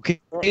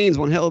 Cocaine's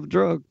one hell of a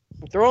drug.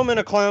 Throw him in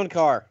a clown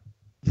car.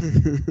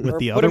 With Or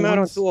the put other him out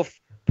on ones?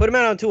 put him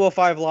out on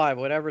 205 Live,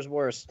 whatever's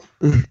worse.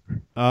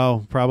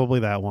 Oh,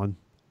 probably that one.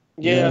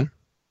 Yeah.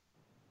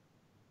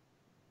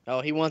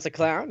 Oh, he wants a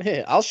clown?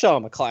 Here, I'll show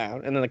him a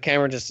clown. And then the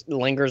camera just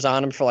lingers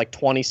on him for like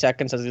 20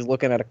 seconds as he's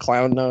looking at a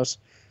clown nose.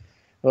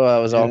 Oh, that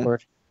was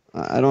awkward.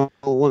 I don't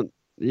want.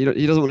 He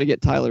doesn't want to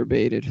get Tyler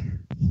baited.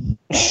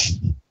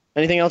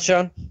 Anything else,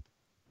 Sean?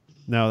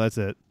 No, that's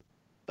it.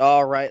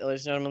 All right,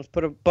 ladies and gentlemen, let's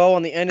put a bow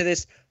on the end of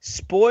this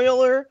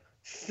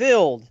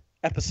spoiler-filled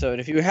episode.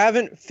 If you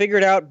haven't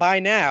figured out by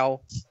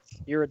now,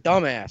 you're a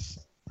dumbass.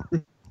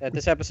 That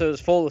this episode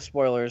is full of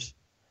spoilers.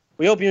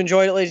 We hope you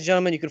enjoyed it, ladies and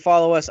gentlemen. You can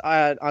follow us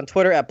on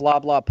Twitter at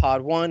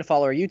BlahBlahPod1.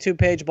 Follow our YouTube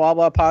page, Blah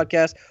Blah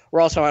Podcast.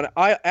 We're also on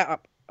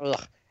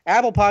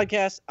Apple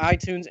Podcasts,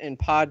 iTunes, and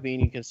Podbean.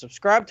 You can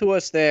subscribe to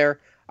us there.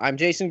 I'm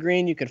Jason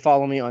Green. You can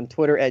follow me on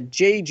Twitter at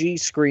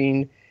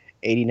JGScreen89.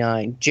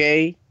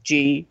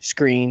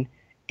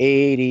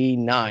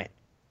 JGScreen89.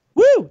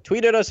 Woo!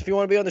 Tweet at us if you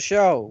want to be on the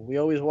show. We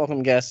always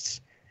welcome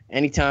guests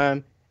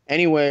anytime,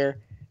 anywhere,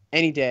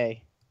 any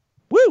day.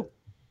 Woo!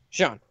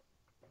 Sean.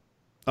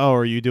 Oh,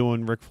 are you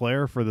doing Ric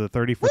Flair for the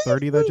 30 for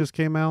 30 that just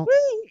came out?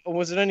 Woo!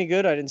 Was it any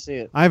good? I didn't see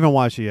it. I haven't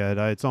watched it yet.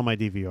 It's on my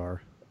DVR.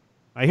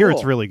 I hear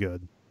it's Cool. really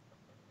good.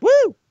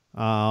 Woo!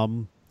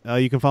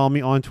 You can follow me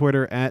on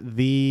Twitter at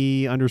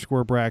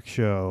 _Brack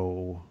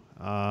Show.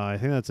 I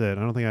think that's it.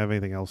 I don't think I have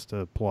anything else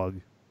to plug.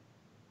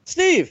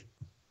 Steve.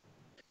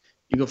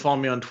 You can follow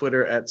me on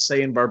Twitter at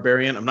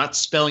SayinBarbarian. I'm not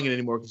spelling it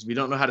anymore because we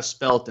don't know how to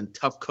spell it, then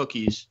tough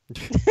cookies.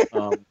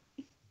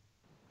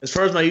 As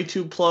far as my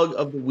YouTube plug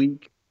of the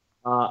week,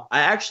 I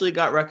actually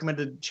got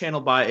recommended a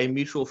channel by a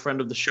mutual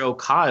friend of the show,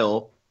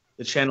 Kyle.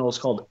 The channel is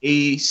called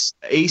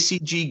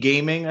ACG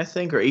Gaming, I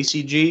think, or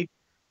ACG.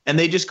 And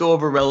they just go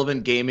over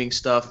relevant gaming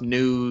stuff,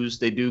 news.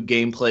 They do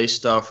gameplay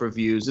stuff,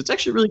 reviews. It's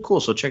actually really cool.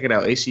 So check it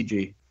out,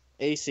 ACG.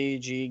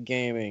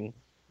 ACG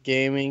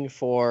Gaming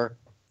for.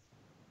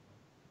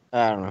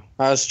 I don't know.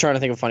 I was trying to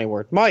think of a funny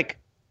word. Mike.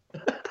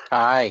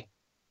 Hi.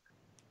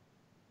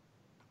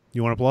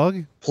 You want to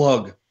plug?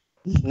 Plug.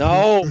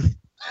 No.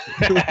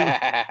 You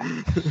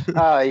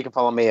can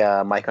follow me,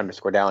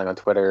 Mike_Dowling on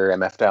Twitter,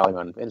 MF Dowling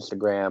on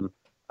Instagram.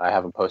 I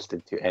haven't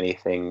posted to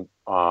anything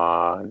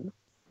on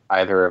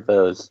either of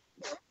those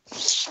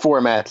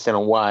formats in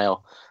a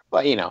while.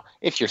 But,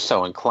 if you're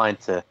so inclined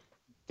to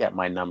get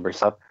my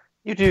numbers up,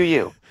 you do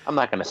you. I'm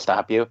not going to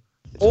stop you.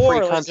 It's a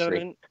free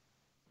country.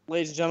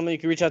 Ladies and gentlemen, you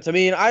can reach out to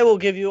me, and I will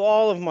give you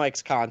all of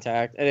Mike's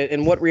contact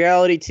and what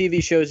reality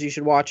TV shows you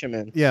should watch him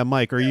in. Yeah,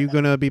 Mike, are you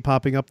going to be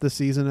popping up this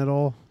season at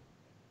all?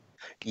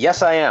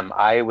 Yes, I am.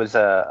 I was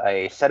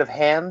a set of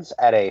hands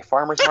at a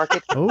farmer's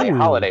market at a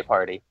holiday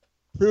party.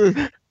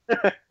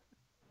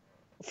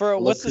 For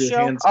what's the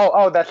show?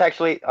 Oh, that's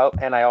actually. Oh,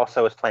 and I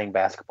also was playing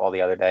basketball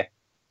the other day.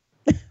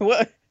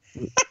 What?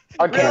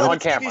 On camera.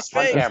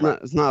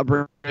 It's not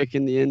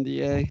breaking the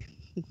NDA.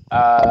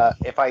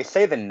 If I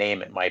say the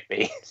name, it might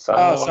be. So.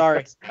 Oh,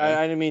 sorry.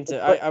 I didn't mean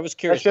to. I was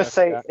curious. Let's just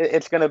say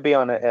it's going to be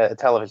on a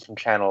television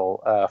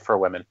channel for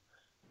women.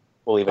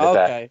 We'll leave it at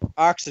that. Okay.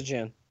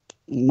 Oxygen.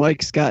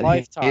 Mike's got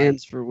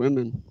hands for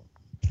women.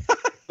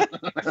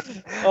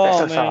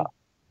 Oh, man.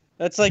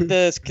 That's like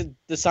the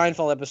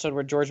Seinfeld episode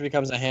where George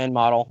becomes a hand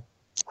model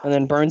and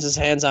then burns his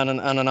hands on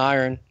an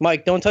iron.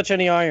 Mike, don't touch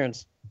any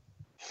irons.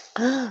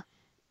 You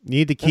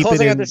need to keep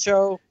it in the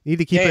show. You need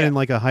to keep it in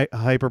like a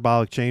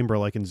hyperbolic chamber,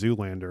 like in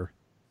Zoolander,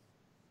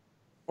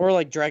 or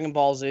like Dragon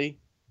Ball Z.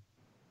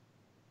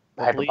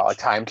 Hyperbolic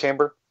time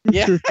chamber.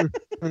 Yeah.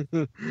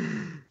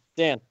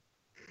 Dan.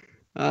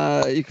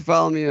 You can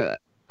follow me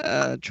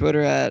at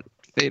Twitter at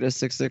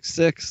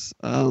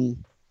Feta666.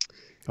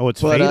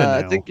 It's Feta now.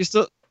 I think you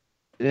still.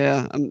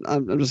 Yeah,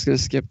 I'm just gonna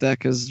skip that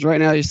because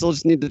right now you still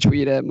just need to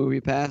tweet at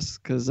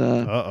MoviePass because.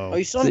 Oh,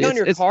 you still haven't done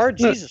your card?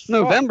 Jesus.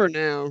 November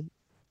now.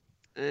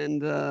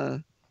 And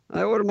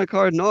I ordered my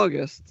card in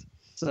August.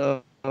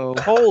 So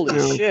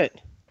holy shit!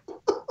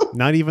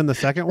 Not even the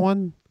second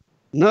one?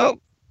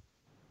 Nope.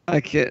 I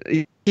can't.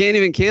 You can't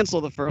even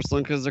cancel the first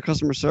one because their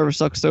customer service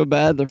sucks so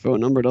bad. Their phone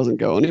number doesn't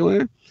go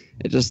anywhere.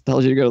 It just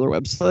tells you to go to their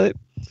website.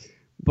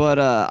 But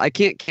I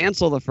can't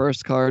cancel the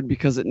first card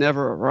because it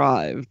never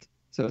arrived,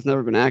 so it's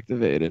never been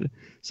activated.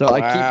 So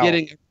I keep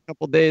getting a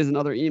couple days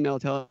another email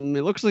telling me,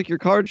 it looks like your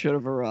card should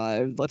have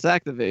arrived. Let's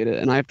activate it.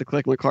 And I have to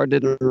click my card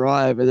didn't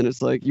arrive, and then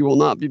it's like, you will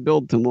not be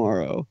billed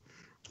tomorrow.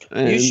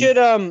 And you should,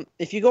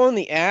 if you go on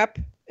the app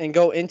and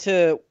go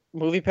into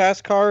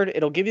MoviePass card,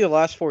 it'll give you the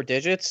last 4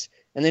 digits.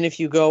 And then if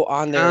you go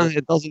on there...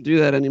 it doesn't do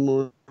that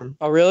anymore.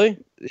 Oh, really?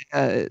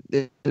 Yeah,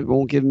 it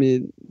won't give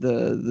me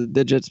the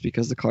digits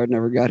because the card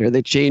never got here.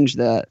 They changed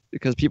that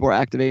because people were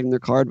activating their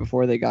card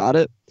before they got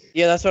it.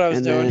 Yeah, that's what I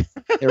was doing.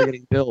 They were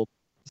getting billed.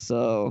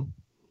 So...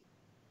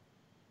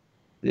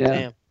 Yeah.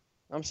 Damn.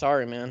 I'm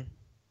sorry, man.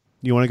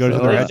 You want to go to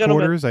their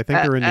headquarters? I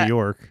think they're in New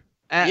York.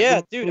 Yeah,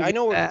 dude, I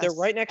know they're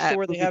right next to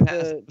where they have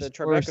the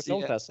Tribeca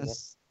Film Festival.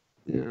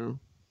 You know,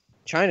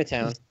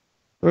 Chinatown.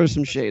 Throw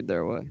some shade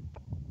their way.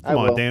 Come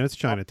on, Dan, it's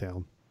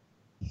Chinatown.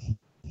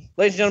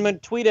 Ladies and gentlemen,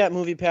 tweet at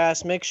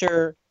MoviePass. Make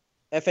sure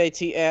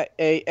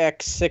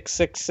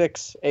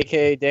FATAX666,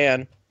 aka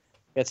Dan,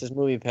 gets his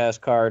MoviePass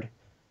card.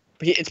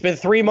 It's been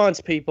 3 months,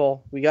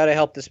 people. We got to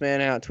help this man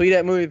out. Tweet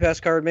at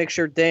MoviePass card. Make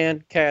sure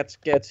Dan Katz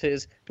gets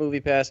his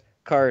MoviePass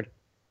card.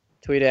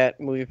 Tweet at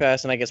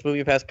MoviePass, and I guess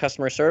MoviePass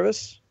customer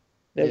service.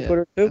 They have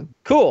Twitter too.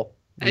 Cool.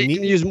 And you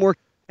can use more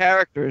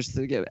characters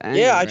to get.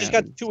 Yeah, I just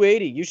got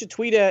 280. You should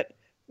tweet at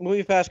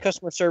MoviePass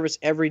customer service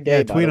every day.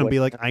 Yeah, tweet them. Be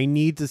like, I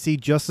need to see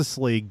Justice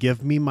League.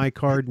 Give me my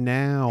card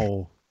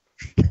now.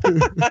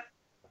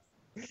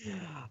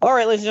 All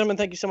right, ladies and gentlemen,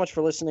 thank you so much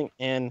for listening,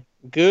 and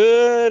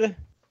good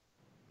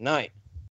night.